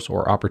resource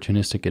or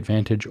opportunistic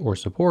advantage or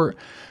support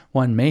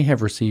one may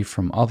have received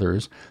from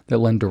others that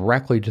lend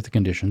directly to the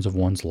conditions of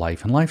one's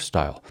life and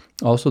lifestyle.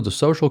 Also, the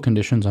social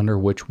conditions under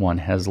which one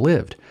has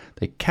lived.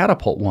 They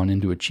catapult one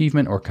into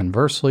achievement, or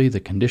conversely, the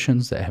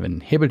conditions that have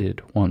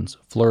inhibited one's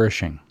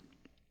flourishing.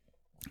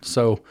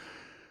 So,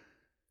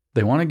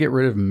 they want to get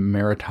rid of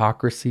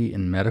meritocracy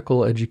in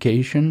medical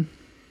education.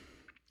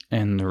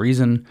 And the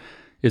reason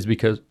is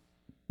because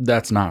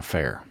that's not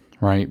fair,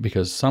 right?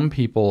 Because some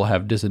people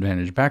have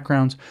disadvantaged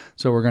backgrounds,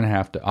 so we're going to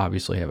have to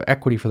obviously have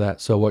equity for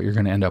that. So what you're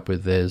going to end up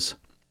with is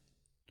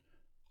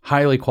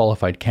highly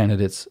qualified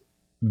candidates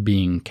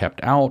being kept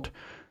out,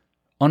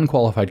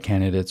 unqualified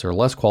candidates or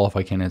less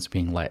qualified candidates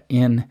being let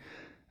in,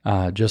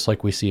 just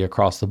like we see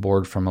across the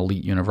board from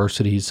elite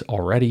universities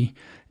already,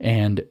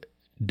 and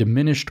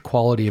diminished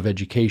quality of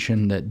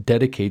education that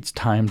dedicates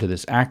time to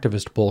this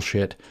activist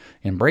bullshit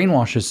and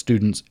brainwashes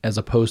students as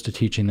opposed to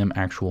teaching them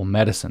actual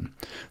medicine.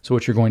 So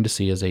what you're going to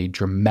see is a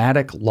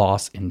dramatic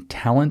loss in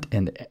talent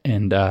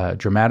and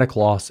dramatic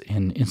loss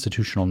in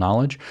institutional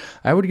knowledge.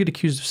 I would get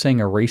accused of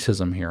saying a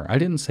racism here. I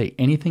didn't say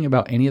anything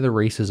about any of the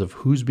races of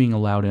who's being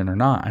allowed in or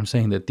not. I'm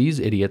saying that these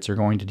idiots are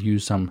going to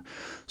use some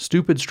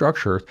stupid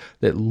structure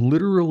that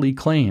literally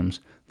claims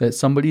that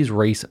somebody's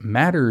race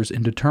matters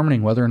in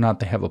determining whether or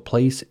not they have a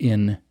place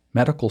in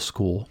medical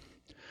school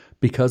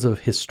because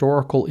of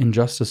historical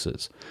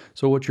injustices.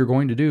 So what you're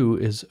going to do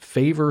is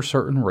favor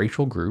certain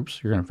racial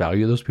groups. You're going to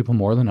value those people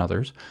more than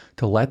others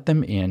to let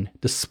them in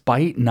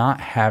despite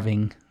not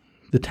having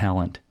the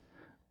talent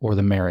or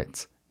the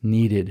merits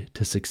needed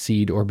to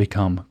succeed or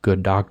become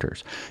good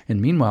doctors.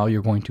 And meanwhile,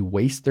 you're going to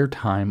waste their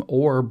time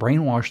or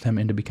brainwash them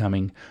into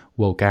becoming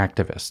woke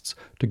activists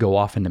to go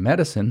off into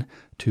medicine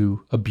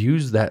to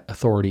abuse that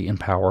authority and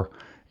power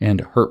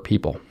and hurt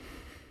people.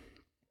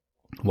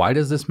 Why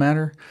does this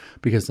matter?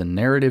 Because the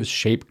narratives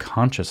shape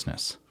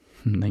consciousness.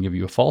 They give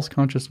you a false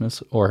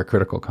consciousness or a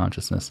critical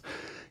consciousness,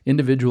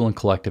 individual and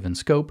collective in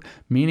scope,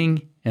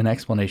 meaning and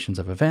explanations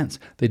of events.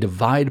 They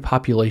divide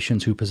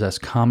populations who possess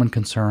common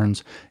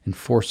concerns,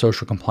 enforce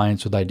social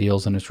compliance with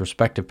ideals in its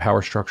respective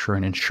power structure,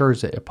 and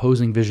ensures that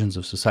opposing visions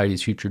of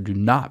society's future do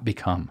not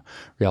become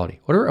reality.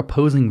 What are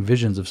opposing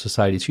visions of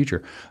society's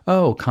future?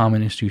 Oh,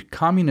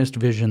 communist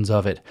visions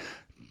of it.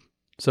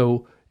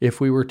 So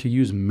if we were to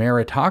use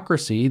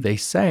meritocracy, they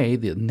say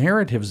the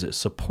narratives that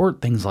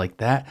support things like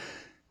that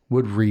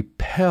would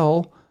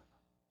repel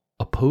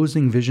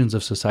opposing visions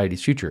of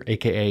society's future,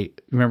 aka,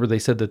 remember they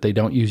said that they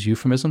don't use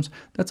euphemisms?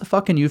 That's a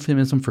fucking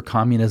euphemism for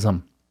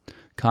communism.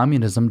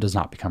 Communism does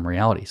not become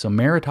reality. So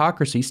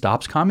meritocracy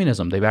stops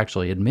communism. They've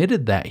actually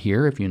admitted that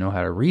here, if you know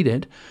how to read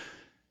it.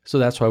 So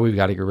that's why we've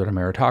got to get rid of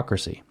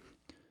meritocracy.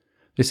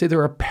 They say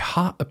there are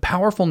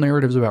powerful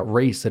narratives about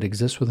race that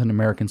exist within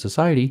American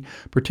society,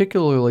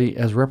 particularly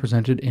as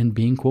represented in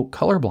being, quote,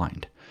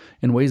 colorblind,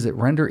 in ways that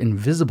render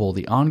invisible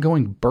the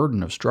ongoing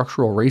burden of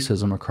structural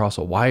racism across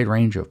a wide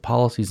range of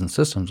policies and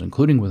systems,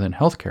 including within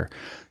healthcare.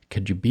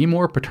 Could you be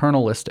more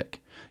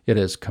paternalistic? Yet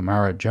as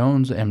Kamara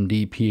Jones,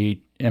 MD,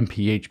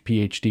 MPH,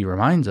 PhD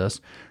reminds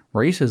us,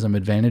 racism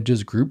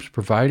advantages groups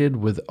provided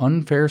with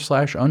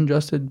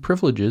unfair/unjusted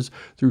privileges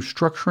through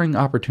structuring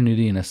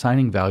opportunity and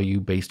assigning value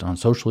based on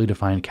socially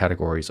defined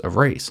categories of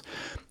race.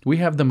 We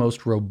have the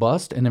most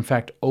robust and in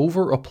fact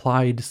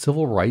over-applied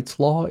civil rights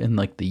law in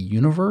the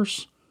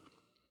universe.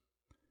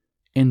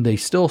 And they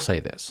still say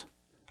this.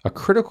 A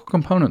critical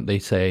component, they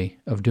say,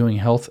 of doing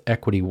health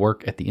equity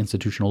work at the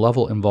institutional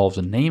level involves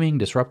naming,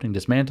 disrupting,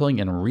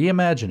 dismantling, and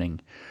reimagining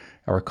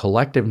our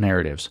collective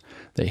narratives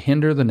that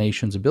hinder the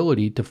nation's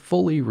ability to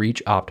fully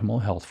reach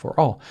optimal health for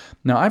all.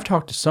 Now, I've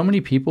talked to so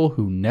many people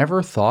who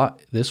never thought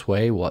this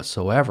way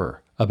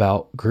whatsoever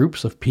about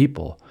groups of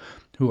people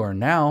who are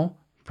now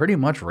pretty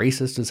much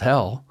racist as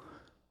hell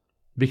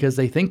because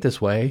they think this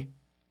way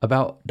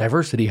about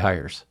diversity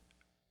hires.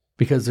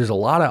 Because there's a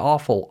lot of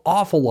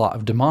awful lot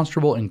of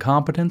demonstrable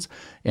incompetence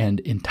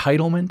and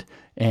entitlement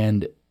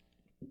and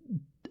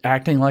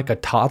acting like a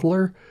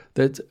toddler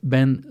that's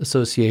been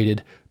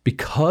associated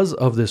because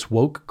of this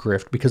woke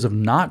grift, because of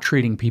not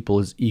treating people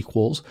as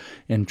equals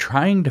and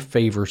trying to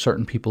favor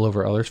certain people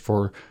over others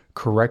for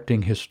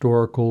correcting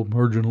historical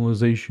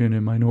marginalization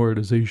and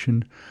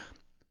minoritization.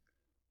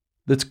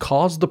 That's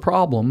caused the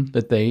problem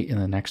that they, in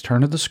the next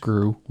turn of the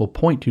screw, will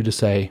point to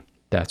say,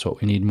 that's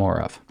what we need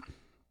more of.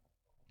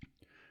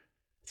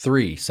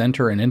 3,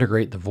 center and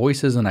integrate the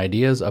voices and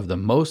ideas of the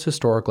most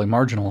historically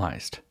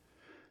marginalized.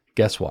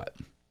 Guess what?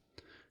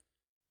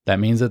 That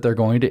means that they're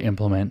going to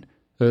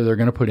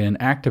put in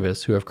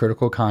activists who have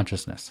critical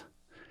consciousness.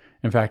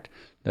 In fact,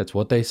 that's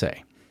what they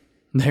say.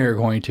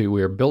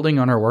 We are building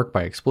on our work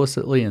by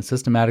explicitly and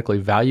systematically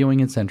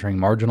valuing and centering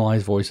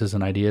marginalized voices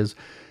and ideas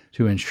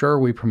to ensure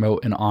we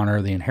promote and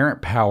honor the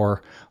inherent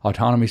power,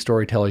 autonomy,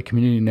 storytelling,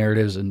 community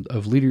narratives, and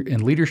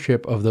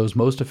leadership of those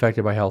most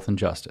affected by health and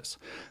justice.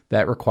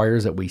 That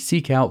requires that we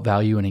seek out,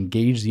 value, and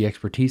engage the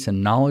expertise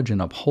and knowledge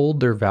and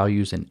uphold their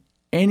values in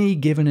any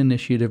given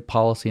initiative,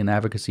 policy, and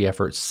advocacy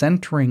effort,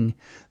 centering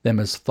them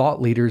as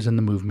thought leaders in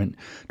the movement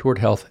toward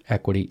health,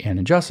 equity, and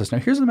injustice. Now,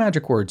 here's the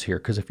magic words here,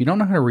 because if you don't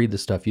know how to read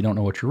this stuff, you don't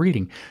know what you're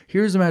reading.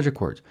 Here's the magic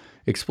words: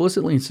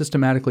 explicitly and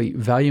systematically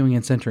valuing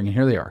and centering, and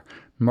here they are: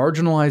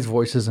 marginalized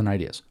voices and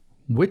ideas.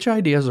 Which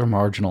ideas are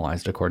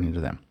marginalized according to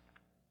them?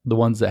 The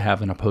ones that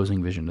have an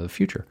opposing vision of the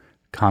future.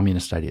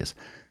 Communist ideas,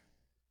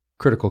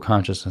 critical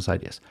consciousness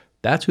ideas.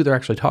 That's who they're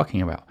actually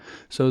talking about.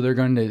 So they're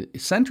going to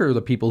center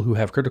the people who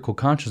have critical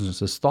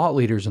consciousness as thought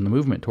leaders in the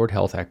movement toward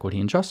health, equity,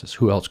 and justice.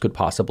 Who else could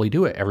possibly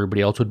do it?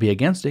 Everybody else would be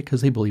against it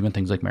because they believe in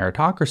things like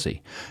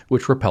meritocracy,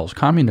 which repels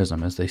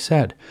communism, as they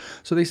said.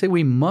 So they say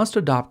we must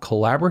adopt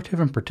collaborative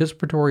and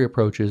participatory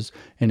approaches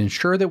and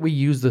ensure that we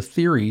use the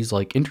theories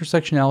like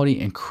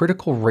intersectionality and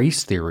critical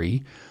race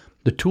theory,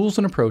 the tools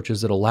and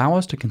approaches that allow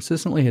us to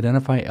consistently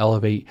identify,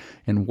 elevate,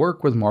 and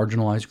work with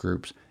marginalized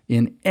groups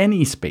in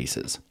any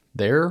spaces.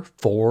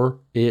 Therefore,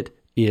 it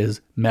is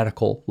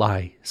medical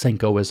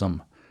Lysenkoism.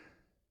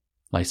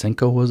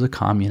 Lysenko was a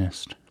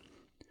communist.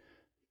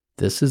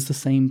 This is the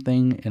same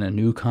thing in a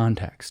new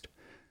context.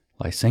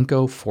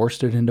 Lysenko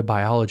forced it into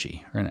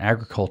biology or in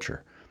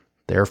agriculture.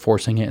 They're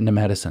forcing it into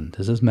medicine.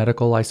 This is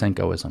medical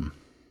Lysenkoism.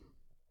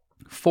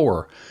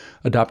 4,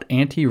 adopt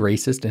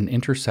anti-racist and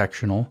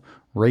intersectional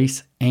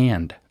race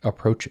and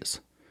approaches.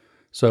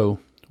 So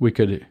we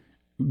could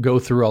go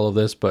through all of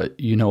this, but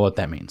you know what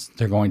that means.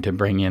 They're going to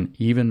bring in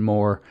even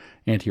more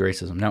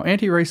anti-racism. Now,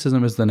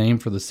 anti-racism is the name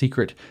for the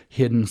secret,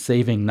 hidden,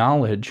 saving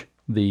knowledge,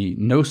 the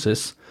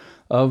gnosis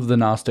of the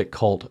Gnostic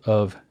cult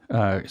of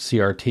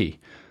CRT.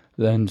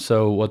 Then,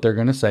 so what they're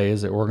going to say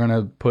is that we're going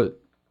to put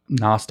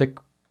Gnostic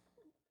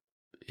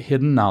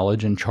hidden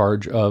knowledge in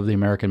charge of the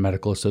American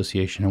Medical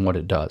Association and what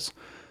it does.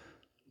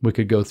 We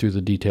could go through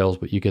the details,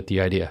 but you get the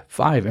idea.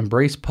 5,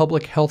 embrace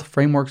public health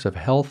frameworks of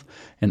health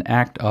and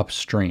act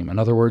upstream. In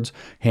other words,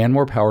 hand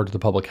more power to the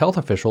public health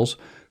officials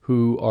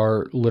who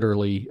are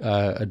literally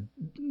a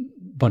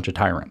bunch of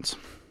tyrants.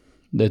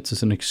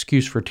 It's an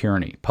excuse for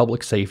tyranny.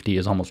 Public safety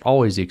is almost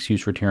always the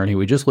excuse for tyranny.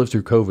 We just lived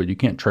through COVID. You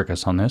can't trick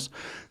us on this.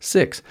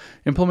 6,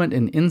 implement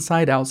an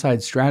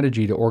inside-outside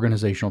strategy to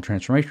organizational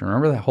transformation.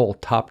 Remember that whole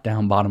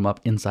top-down, bottom-up,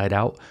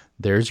 inside-out?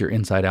 There's your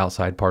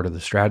inside-outside part of the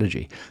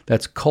strategy.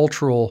 That's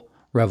cultural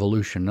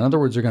revolution. In other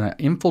words, they're going to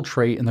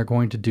infiltrate and they're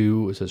going to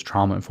do, it says,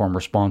 trauma-informed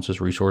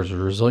responses, resources,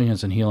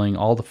 resilience, and healing,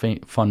 all the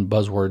fun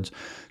buzzwords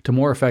to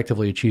more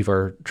effectively achieve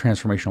our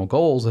transformational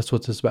goals. That's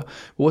what this is about.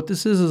 But what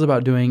this is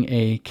about doing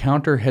a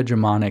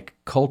counter-hegemonic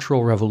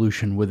cultural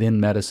revolution within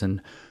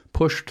medicine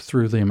pushed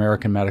through the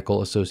American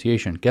Medical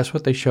Association. Guess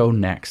what they show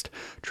next?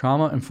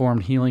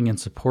 Trauma-informed healing and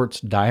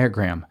supports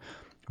diagram.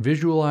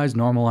 Visualize,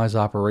 normalize,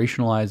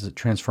 operationalize the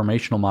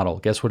transformational model.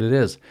 Guess what it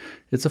is?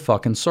 It's a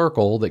fucking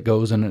circle that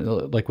goes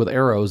in, like with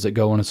arrows that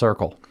go in a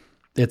circle.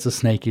 It's a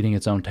snake eating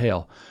its own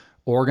tail.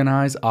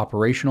 Organize,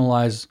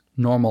 operationalize,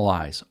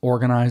 normalize.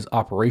 Organize,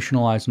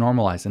 operationalize,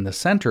 normalize. In the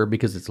center,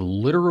 because it's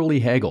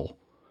literally Hegel,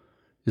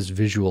 is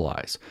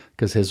visualize,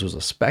 because his was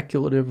a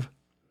speculative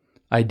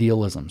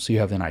idealism. So you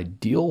have an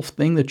ideal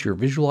thing that you're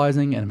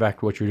visualizing, and in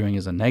fact, what you're doing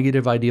is a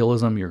negative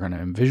idealism. You're going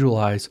to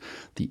visualize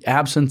the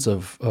absence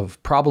of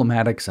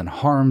problematics and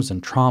harms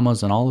and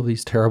traumas and all of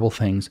these terrible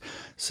things,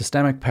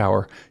 systemic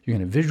power. You're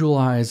going to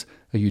visualize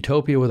a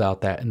utopia without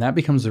that, and that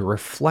becomes the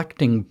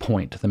reflecting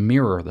point, the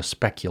mirror, the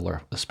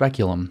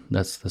speculum.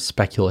 That's the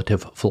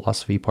speculative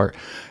philosophy part.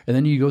 And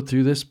then you go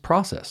through this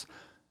process.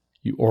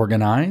 You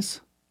organize,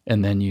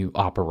 and then you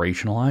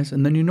operationalize,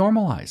 and then you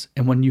normalize.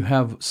 And when you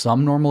have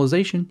some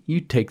normalization,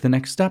 you take the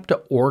next step to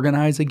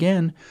organize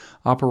again,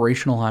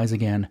 operationalize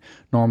again,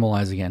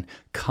 normalize again,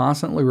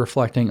 constantly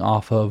reflecting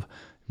off of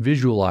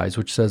visualize,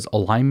 which says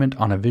alignment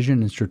on a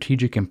vision and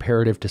strategic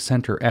imperative to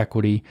center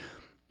equity,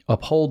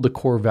 uphold the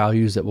core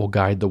values that will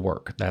guide the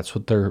work. That's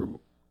what their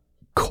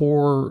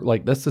core,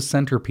 like that's the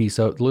centerpiece,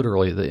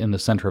 literally in the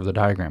center of the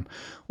diagram.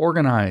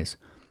 Organize,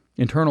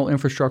 internal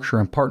infrastructure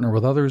and partner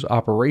with others,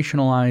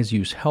 operationalize,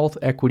 use health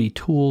equity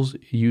tools,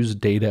 use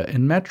data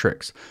and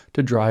metrics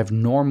to drive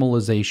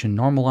normalization.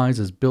 Normalize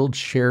is build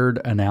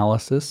shared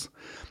analysis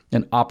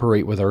and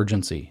operate with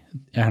urgency.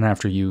 And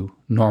after you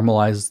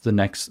normalize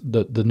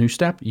the new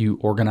step, you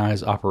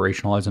organize,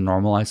 operationalize, and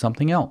normalize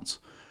something else.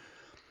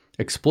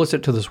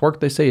 Explicit to this work,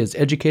 they say, is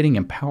educating,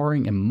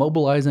 empowering, and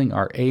mobilizing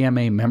our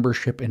AMA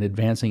membership in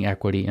advancing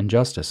equity and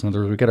justice. In other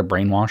words, we've got to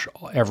brainwash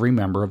every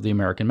member of the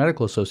American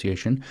Medical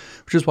Association,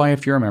 which is why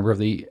if you're a member of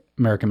the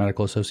American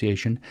Medical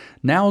Association,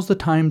 now's the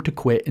time to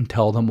quit and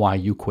tell them why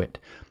you quit.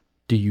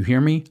 Do you hear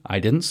me? I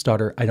didn't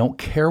stutter. I don't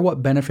care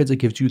what benefits it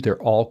gives you.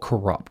 They're all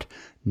corrupt.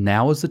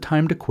 Now is the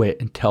time to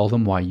quit and tell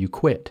them why you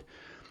quit.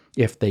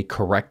 If they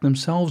correct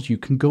themselves, you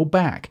can go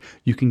back.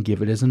 You can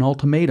give it as an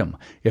ultimatum.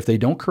 If they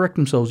don't correct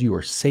themselves, you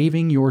are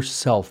saving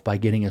yourself by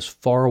getting as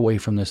far away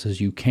from this as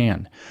you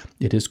can.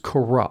 It is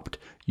corrupt.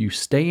 You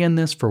stay in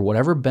this for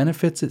whatever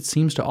benefits it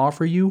seems to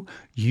offer you.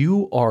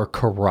 You are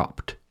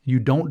corrupt. You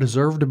don't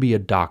deserve to be a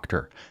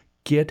doctor.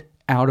 Get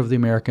out of the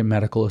American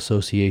Medical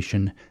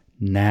Association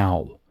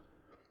now.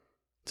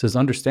 says,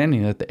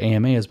 understanding that the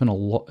AMA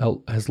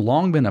has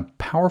long been a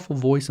powerful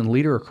voice and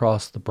leader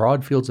across the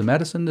broad fields of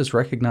medicine, this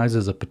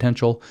recognizes a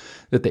potential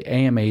that the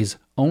AMA's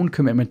own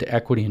commitment to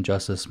equity and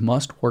justice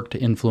must work to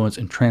influence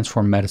and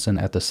transform medicine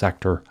at the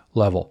sector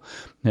level.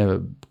 They have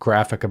a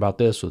graphic about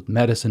this with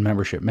medicine,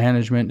 membership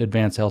management,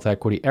 advanced health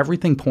equity.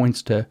 Everything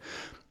points to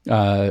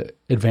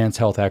advanced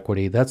health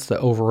equity. That's the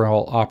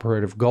overall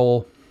operative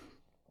goal.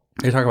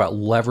 They talk about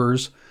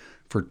levers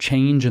for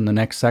change in the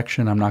next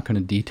section. I'm not going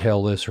to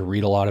detail this or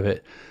read a lot of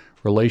it.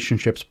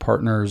 Relationships,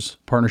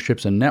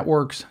 partnerships and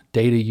networks,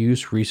 data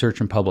use,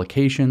 research and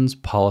publications,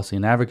 policy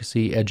and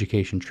advocacy,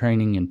 education,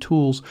 training and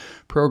tools,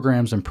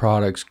 programs and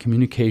products,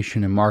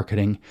 communication and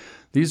marketing.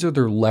 These are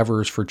their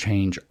levers for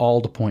change, all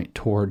to point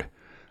toward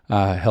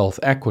health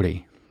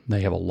equity.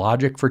 They have a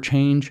logic for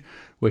change,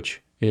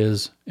 which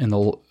is in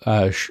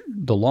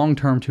the long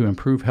term to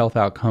improve health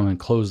outcome and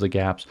close the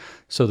gaps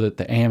so that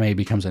the AMA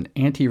becomes an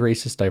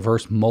anti-racist,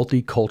 diverse,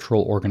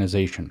 multicultural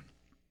organization.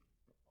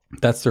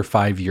 That's their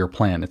 5-year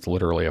plan. It's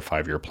literally a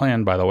 5-year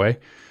plan, by the way.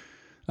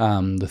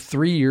 The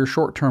 3-year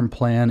short-term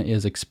plan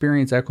is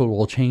experience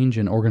equitable change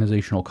in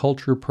organizational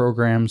culture,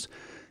 programs,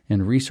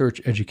 and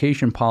research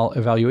education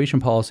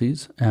evaluation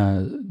policies,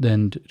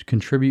 then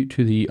contribute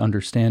to the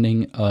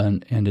understanding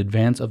and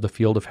advance of the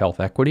field of health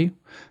equity.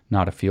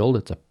 Not a field,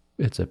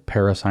 it's a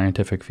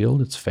parascientific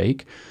field. It's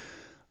fake.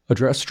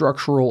 Address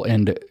structural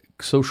and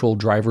social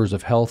drivers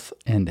of health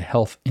and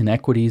health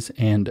inequities,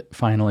 and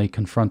finally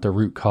confront the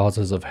root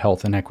causes of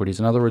health inequities.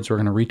 In other words,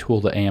 we're going to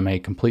retool the AMA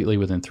completely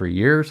within 3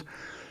 years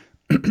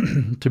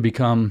to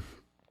become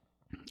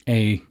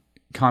a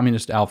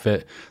communist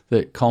outfit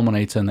that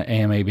culminates in the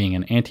AMA being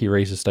an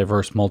anti-racist,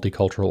 diverse,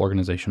 multicultural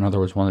organization. In other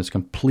words, one that's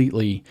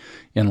completely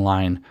in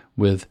line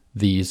with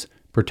these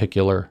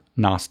particular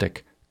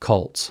Gnostic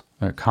cults,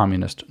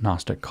 communist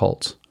Gnostic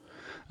cults.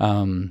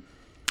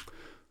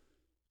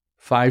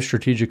 5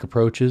 strategic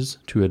approaches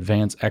to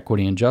advance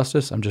equity and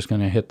justice. I'm just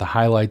going to hit the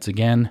highlights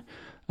again.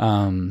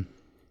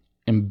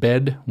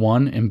 Embed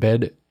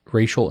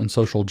racial and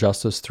social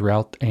justice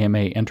throughout the AMA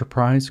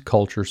enterprise,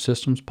 culture,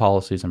 systems,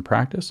 policies, and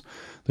practice.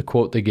 The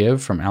quote they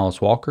give from Alice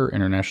Walker,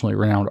 internationally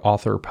renowned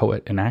author,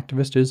 poet, and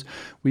activist is,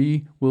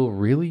 "We will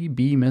really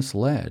be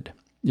misled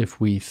if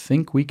we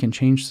think we can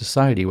change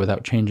society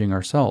without changing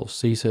ourselves."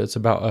 See, so it's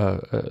about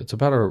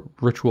a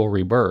ritual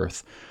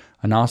rebirth,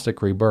 a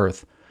Gnostic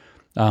rebirth.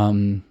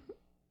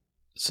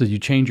 So you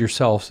change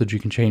yourself so that you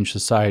can change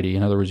society.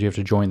 In other words, you have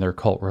to join their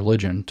cult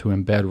religion to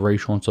embed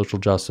racial and social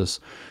justice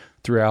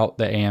throughout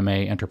the AMA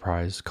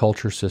enterprise,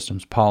 culture,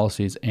 systems,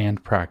 policies,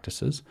 and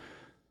practices.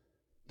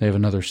 They have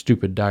another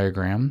stupid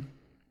diagram.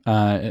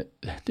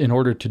 In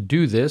order to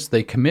do this,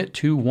 they commit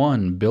to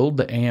 1, build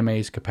the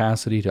AMA's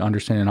capacity to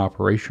understand and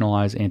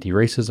operationalize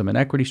anti-racism and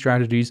equity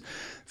strategies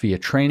via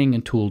training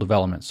and tool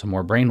development. So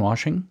more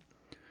brainwashing.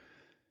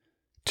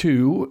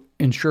 2,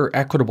 ensure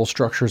equitable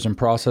structures and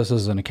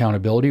processes and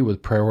accountability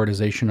with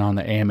prioritization on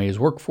the AMA's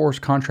workforce,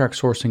 contract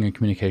sourcing, and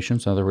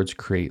communications. In other words,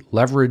 create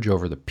leverage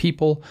over the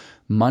people,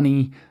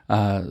 money,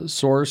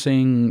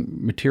 sourcing,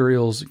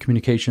 materials,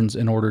 communications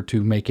in order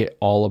to make it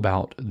all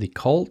about the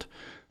cult.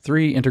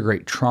 3,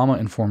 integrate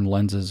trauma-informed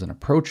lenses and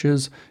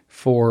approaches.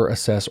 4,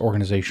 assess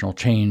organizational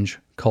change,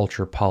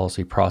 culture,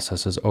 policy,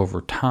 processes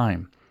over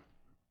time.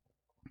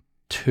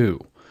 2,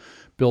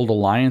 build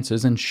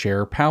alliances and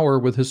share power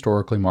with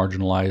historically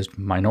marginalized,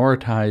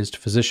 minoritized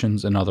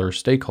physicians and other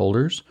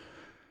stakeholders.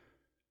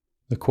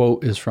 The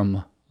quote is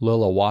from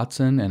Lilla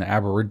Watson, an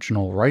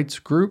Aboriginal rights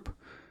group.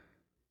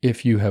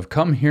 "If you have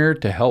come here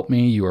to help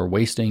me, you are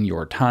wasting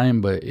your time.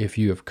 But if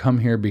you have come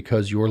here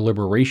because your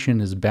liberation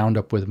is bound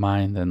up with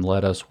mine, then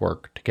let us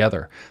work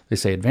together." They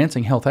say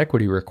advancing health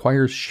equity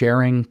requires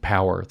sharing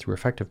power through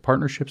effective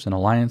partnerships and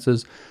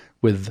alliances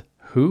with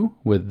who?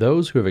 With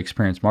those who have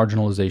experienced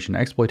marginalization,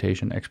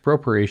 exploitation,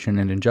 expropriation,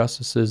 and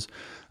injustices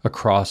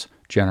across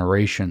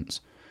generations.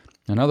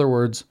 In other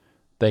words,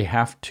 they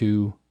have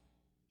to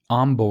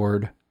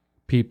onboard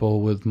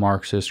people with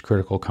Marxist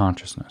critical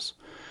consciousness.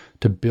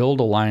 To build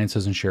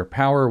alliances and share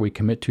power, we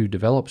commit to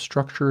develop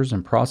structures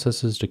and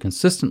processes to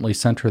consistently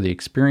center the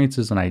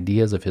experiences and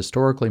ideas of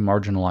historically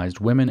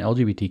marginalized women,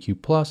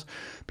 LGBTQ+,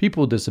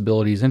 people with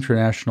disabilities,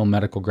 international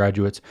medical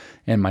graduates,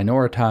 and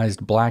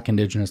minoritized Black,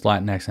 Indigenous,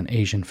 Latinx, and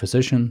Asian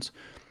physicians.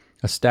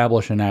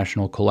 Establish a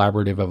national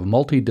collaborative of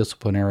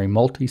multidisciplinary,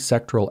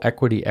 multi-sectoral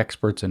equity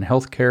experts in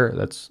healthcare.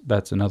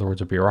 That's in other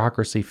words, a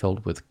bureaucracy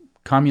filled with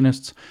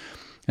communists.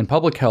 And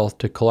public health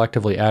to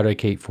collectively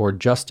advocate for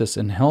justice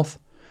in health.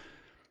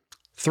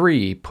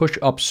 3, push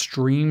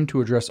upstream to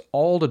address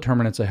all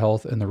determinants of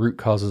health and the root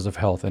causes of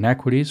health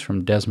inequities.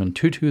 From Desmond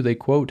Tutu, they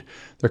quote,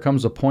 "There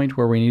comes a point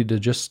where we need to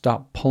just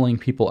stop pulling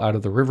people out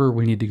of the river.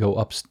 We need to go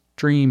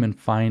upstream and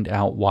find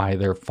out why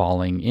they're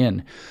falling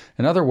in."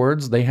 In other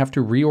words, they have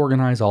to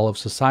reorganize all of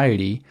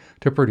society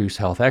to produce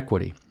health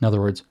equity. In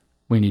other words,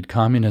 we need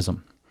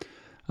communism.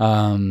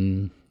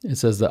 It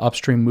says the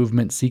upstream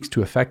movement seeks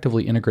to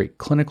effectively integrate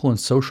clinical and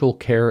social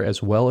care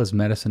as well as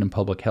medicine and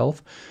public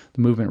health.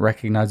 The movement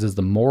recognizes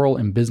the moral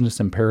and business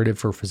imperative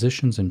for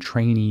physicians and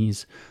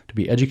trainees to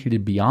be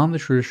educated beyond the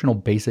traditional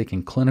basic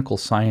and clinical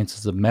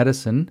sciences of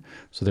medicine,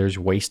 so there's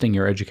wasting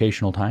your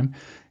educational time,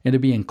 and to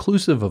be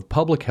inclusive of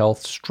public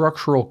health,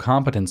 structural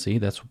competency,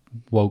 that's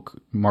woke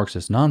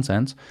Marxist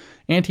nonsense,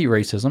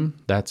 anti-racism,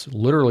 that's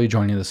literally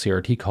joining the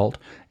CRT cult,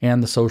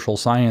 and the social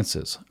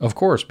sciences. Of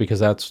course, because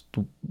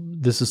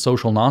this is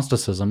social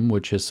Gnosticism,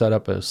 which has set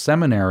up a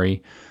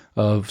seminary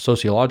of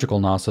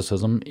sociological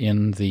Gnosticism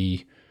in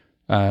the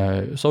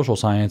social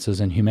sciences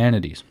and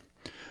humanities.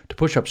 To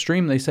push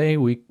upstream, they say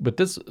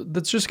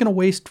that's just going to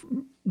waste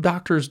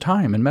doctors'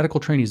 time and medical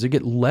trainees. They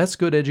get less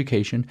good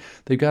education.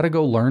 They've got to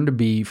go learn to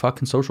be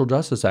fucking social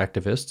justice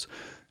activists.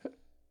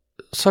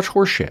 Such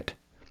horseshit.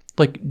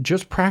 Like,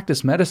 just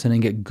practice medicine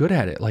and get good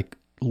at it. Like,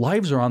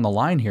 lives are on the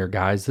line here,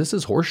 guys. This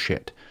is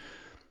horseshit.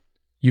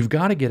 You've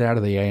got to get out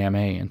of the AMA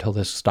until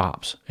this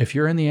stops. If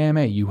you're in the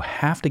AMA, you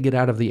have to get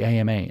out of the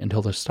AMA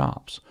until this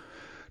stops.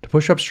 To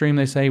push upstream,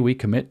 they say, we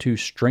commit to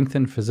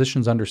strengthen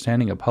physicians'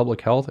 understanding of public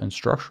health and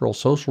structural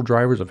social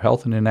drivers of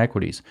health and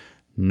inequities.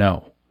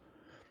 No.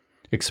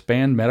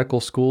 Expand medical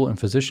school and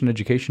physician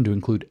education to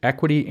include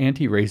equity,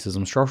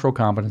 anti-racism, structural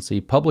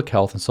competency, public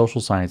health, and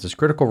social sciences,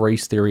 critical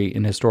race theory,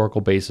 and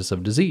historical basis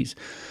of disease.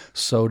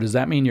 So does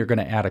that mean you're going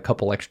to add a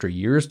couple extra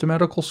years to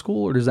medical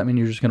school, or does that mean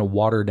you're just going to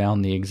water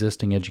down the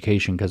existing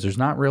education? Because there's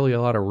not really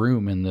a lot of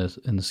room in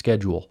the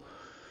schedule.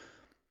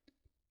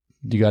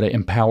 You got to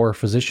empower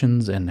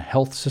physicians and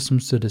health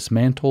systems to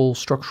dismantle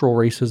structural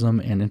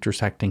racism and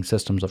intersecting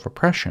systems of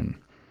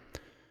oppression.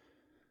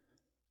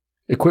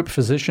 Equip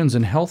physicians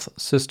and health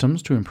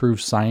systems to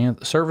improve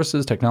science,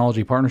 services,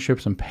 technology,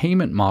 partnerships, and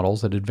payment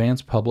models that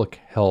advance public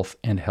health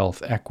and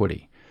health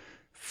equity.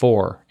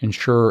 4.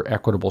 Ensure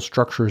equitable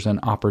structures and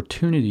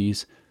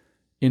opportunities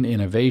in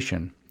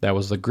innovation. That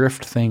was the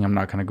grift thing. I'm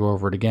not going to go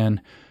over it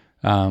again.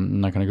 I'm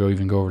not going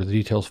to go over the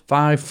details.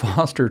 5.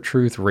 Foster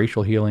truth,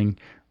 racial healing,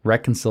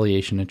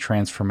 reconciliation, and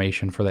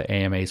transformation for the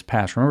AMA's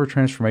past. Remember,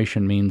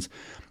 transformation means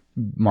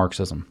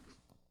Marxism.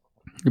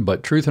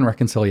 But truth and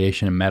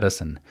reconciliation in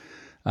medicine.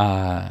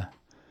 And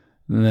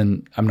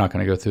then I'm not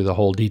going to go through the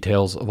whole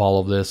details of all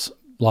of this.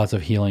 Lots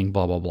of healing,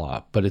 blah, blah,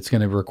 blah. But it's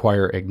going to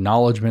require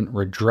acknowledgement,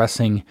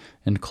 redressing,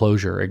 and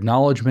closure.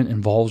 Acknowledgement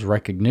involves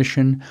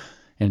recognition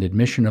and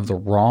admission of the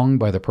wrong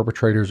by the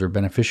perpetrators or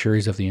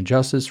beneficiaries of the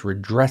injustice.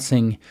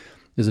 Redressing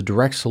is a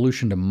direct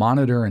solution to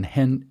monitor and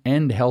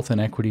end health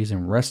inequities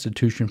and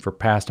restitution for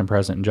past and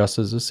present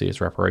injustices, see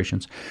as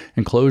reparations.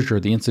 And closure,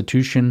 the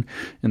institution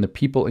and the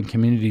people and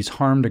communities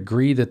harmed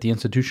agree that the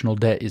institutional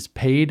debt is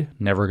paid,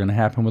 never going to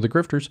happen with the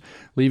grifters,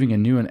 leaving a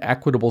new and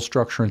equitable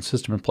structure and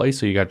system in place,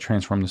 so you got to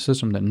transform the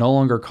system that no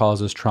longer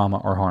causes trauma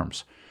or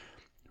harms.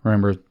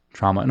 Remember,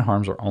 trauma and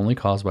harms are only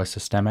caused by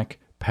systemic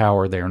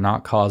power. They are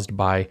not caused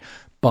by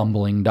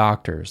bumbling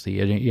doctors. The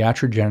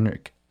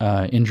iatrogenic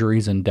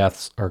injuries and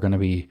deaths are going to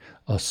be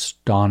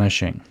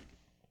astonishing.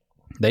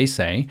 They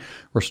say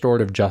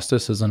restorative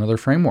justice is another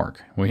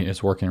framework.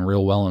 It's working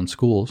real well in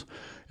schools.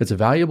 It's a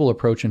valuable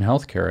approach in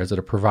healthcare as it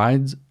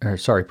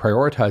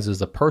prioritizes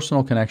the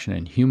personal connection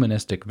and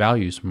humanistic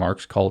values.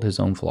 Marx called his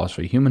own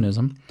philosophy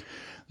humanism,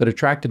 that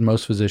attracted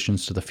most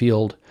physicians to the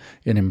field.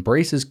 It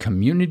embraces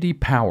community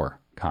power,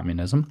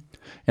 communism,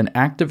 and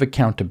active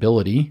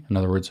accountability, in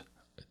other words,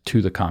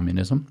 to the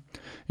communism,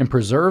 and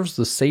preserves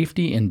the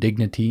safety and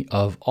dignity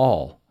of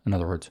all, in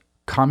other words,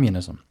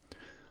 communism.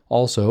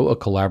 Also, a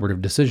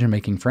collaborative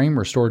decision-making frame.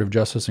 Restorative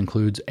justice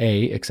includes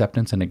A,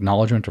 acceptance and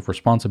acknowledgement of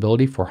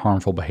responsibility for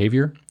harmful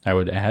behavior. I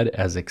would add,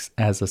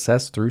 as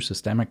assessed through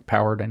systemic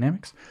power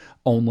dynamics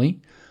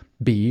only.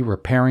 B,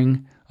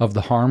 repairing of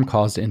the harm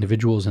caused to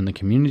individuals in the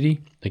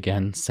community.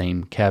 Again,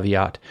 same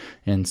caveat.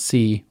 And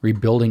C,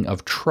 rebuilding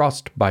of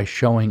trust by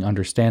showing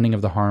understanding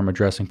of the harm,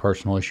 addressing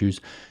personal issues,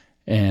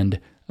 and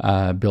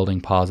building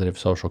positive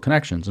social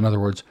connections. In other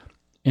words,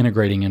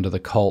 integrating into the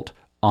cult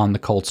on the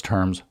cult's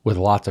terms with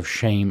lots of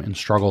shame and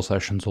struggle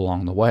sessions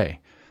along the way.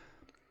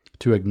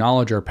 To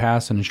acknowledge our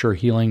past and ensure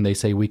healing, they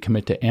say we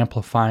commit to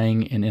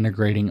amplifying and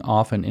integrating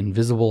often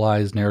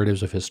invisibilized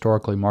narratives of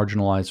historically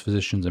marginalized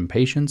physicians and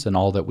patients in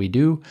all that we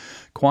do,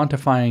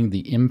 quantifying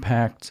the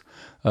impact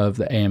of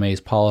the AMA's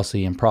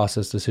policy and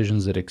process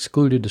decisions that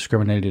excluded,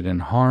 discriminated,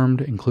 and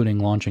harmed, including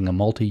launching a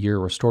multi-year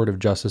restorative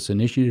justice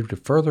initiative to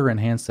further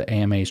enhance the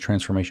AMA's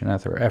transformation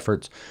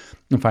efforts,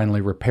 and finally,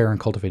 repair and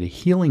cultivate a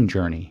healing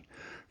journey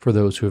for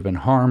those who have been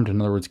harmed.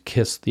 In other words,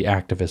 kiss the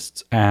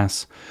activist's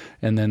ass.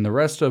 And then the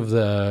rest of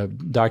the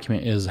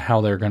document is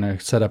how they're going to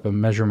set up a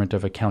measurement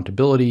of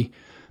accountability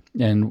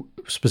and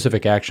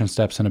specific action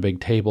steps in a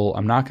big table.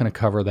 I'm not going to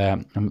cover that.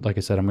 Like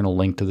I said, I'm going to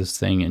link to this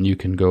thing and you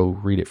can go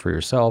read it for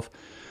yourself.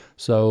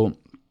 So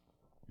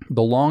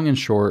the long and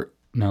short,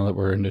 now that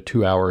we're into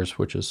 2 hours,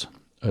 which is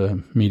a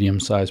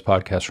medium-sized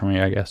podcast for me,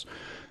 I guess,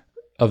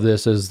 of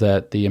this is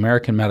that the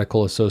American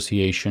Medical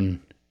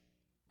Association,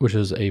 which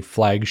is a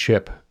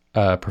flagship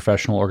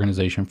professional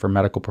organization for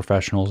medical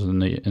professionals in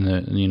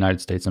the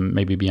United States and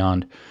maybe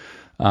beyond,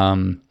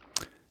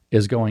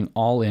 is going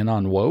all in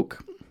on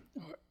woke,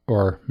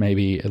 or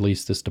maybe at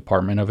least this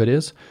department of it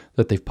is,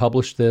 that they've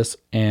published this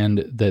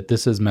and that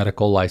this is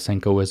medical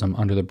Lysenkoism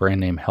under the brand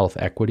name health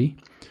equity.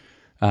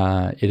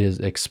 It is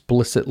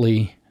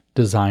explicitly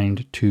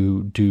designed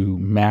to do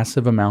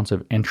massive amounts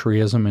of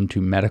entryism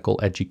into medical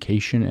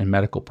education and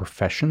medical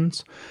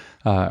professions,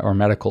 or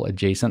medical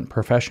adjacent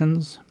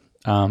professions.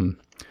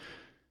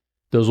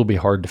 Those will be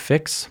hard to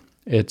fix.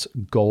 Its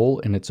goal,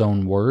 in its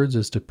own words,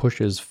 is to push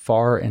as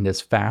far and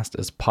as fast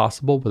as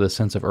possible with a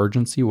sense of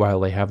urgency while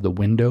they have the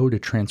window to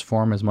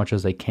transform as much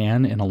as they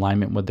can in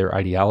alignment with their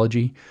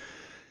ideology.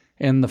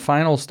 And the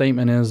final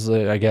statement is,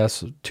 I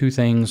guess, two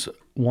things.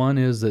 One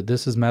is that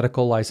this is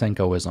medical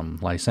Lysenkoism.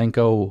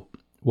 Trofim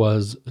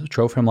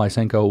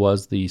Lysenko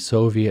was the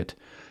Soviet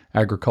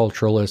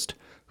agriculturalist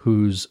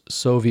whose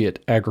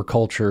Soviet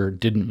agriculture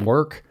didn't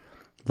work,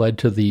 led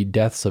to the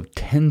deaths of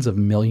tens of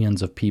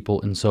millions of people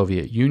in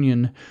Soviet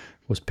Union,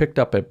 was picked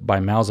up by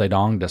Mao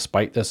Zedong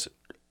despite this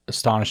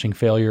astonishing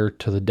failure,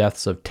 to the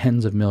deaths of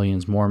tens of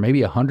millions more.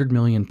 Maybe 100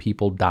 million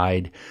people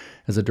died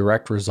as a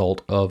direct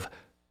result of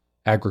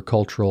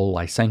agricultural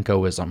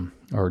Lysenkoism,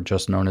 or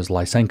just known as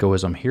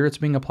Lysenkoism. Here it's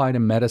being applied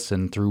in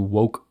medicine through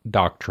woke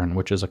doctrine,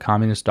 which is a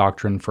communist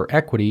doctrine for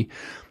equity.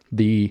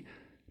 The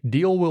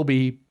deal will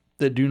be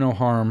that do no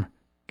harm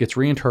gets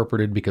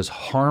reinterpreted because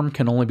harm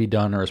can only be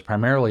done, or is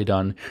primarily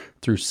done,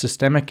 through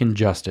systemic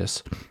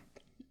injustice,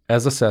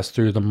 as assessed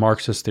through the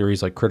Marxist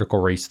theories like critical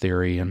race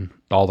theory and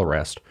all the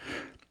rest.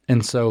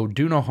 And so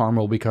do no harm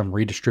will become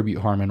redistribute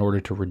harm in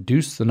order to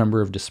reduce the number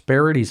of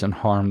disparities in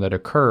harm that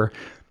occur,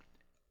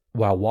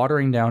 while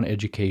watering down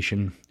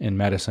education in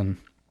medicine,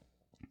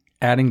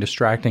 adding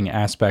distracting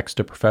aspects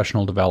to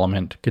professional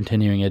development,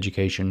 continuing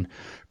education,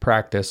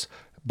 practice,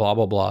 blah,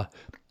 blah, blah.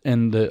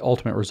 And the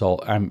ultimate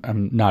result,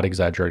 I'm not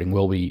exaggerating,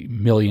 will be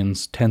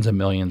millions, tens of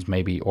millions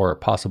maybe, or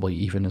possibly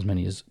even as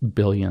many as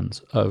billions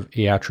of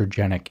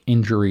iatrogenic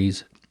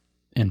injuries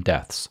and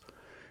deaths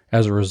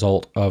as a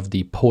result of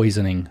the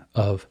poisoning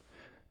of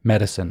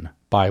medicine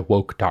by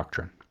woke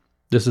doctrine.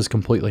 This is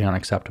completely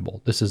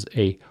unacceptable. This is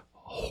a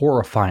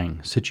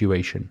horrifying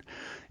situation.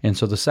 And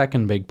so the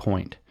second big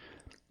point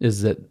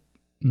is that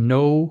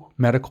no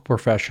medical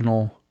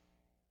professional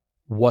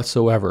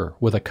whatsoever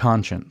with a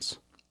conscience,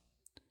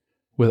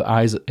 with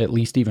eyes at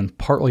least even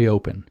partly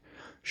open,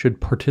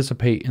 should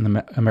participate in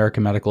the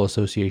American Medical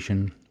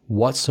Association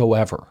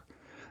whatsoever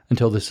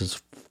until this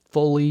is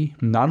fully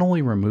not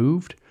only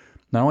removed,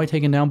 not only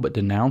taken down, but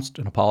denounced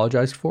and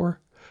apologized for.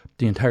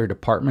 The entire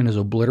department is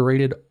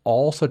obliterated.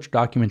 All such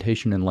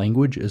documentation and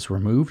language is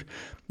removed.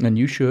 And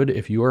you should,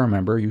 if you are a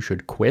member, you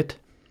should quit.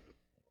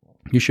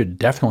 You should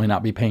definitely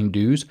not be paying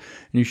dues.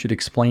 And you should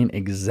explain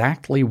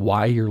exactly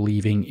why you're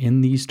leaving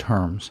in these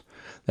terms,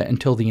 that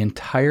until the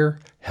entire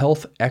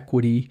health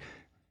equity,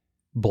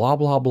 blah,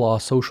 blah, blah,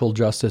 social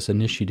justice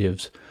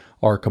initiatives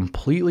are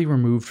completely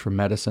removed from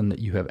medicine, that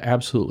you have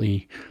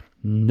absolutely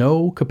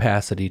no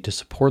capacity to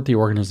support the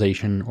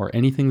organization or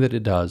anything that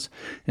it does,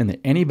 and that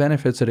any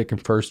benefits that it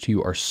confers to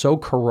you are so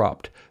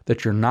corrupt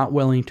that you're not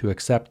willing to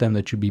accept them,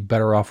 that you'd be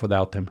better off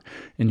without them.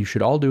 And you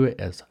should all do it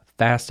as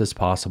fast as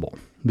possible,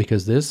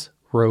 because this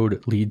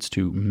road leads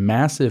to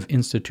massive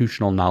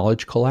institutional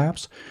knowledge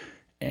collapse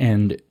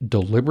and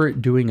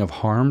deliberate doing of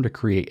harm to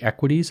create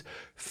equities,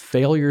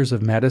 failures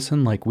of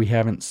medicine like we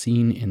haven't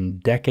seen in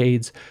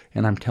decades,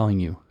 and I'm telling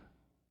you,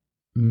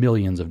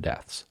 millions of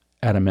deaths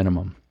at a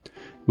minimum.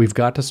 We've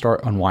got to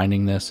start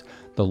unwinding this.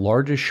 The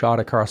largest shot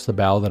across the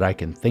bow that I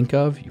can think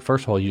of,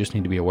 first of all, you just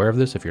need to be aware of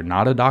this. If you're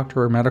not a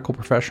doctor or medical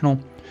professional,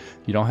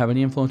 you don't have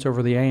any influence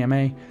over the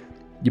AMA,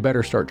 you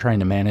better start trying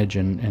to manage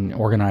and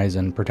organize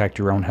and protect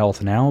your own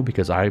health now,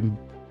 because I'm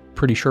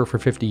pretty sure for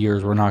 50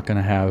 years we're not going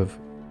to have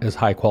as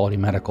high quality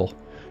medical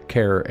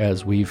care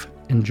as we've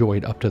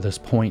enjoyed up to this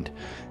point.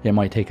 It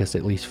might take us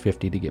at least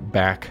 50 to get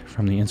back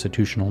from the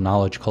institutional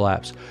knowledge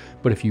collapse.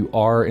 But if you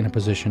are in a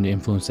position to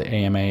influence the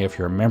AMA, if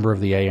you're a member of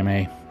the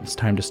AMA, it's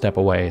time to step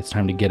away. It's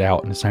time to get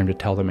out, and it's time to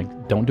tell them,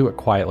 don't do it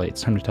quietly.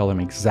 It's time to tell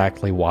them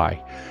exactly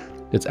why.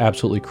 It's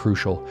absolutely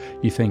crucial.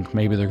 You think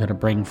maybe they're going to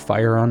bring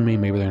fire on me,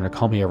 maybe they're going to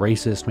call me a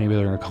racist, maybe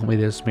they're going to call me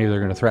this, maybe they're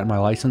going to threaten my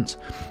license.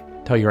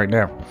 I'll tell you right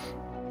now,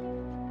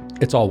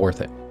 it's all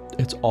worth it.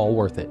 It's all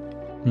worth it.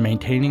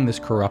 Maintaining this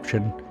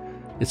corruption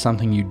is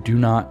something you do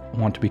not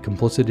want to be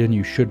complicit in,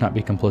 you should not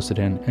be complicit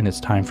in, and it's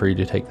time for you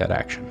to take that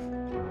action.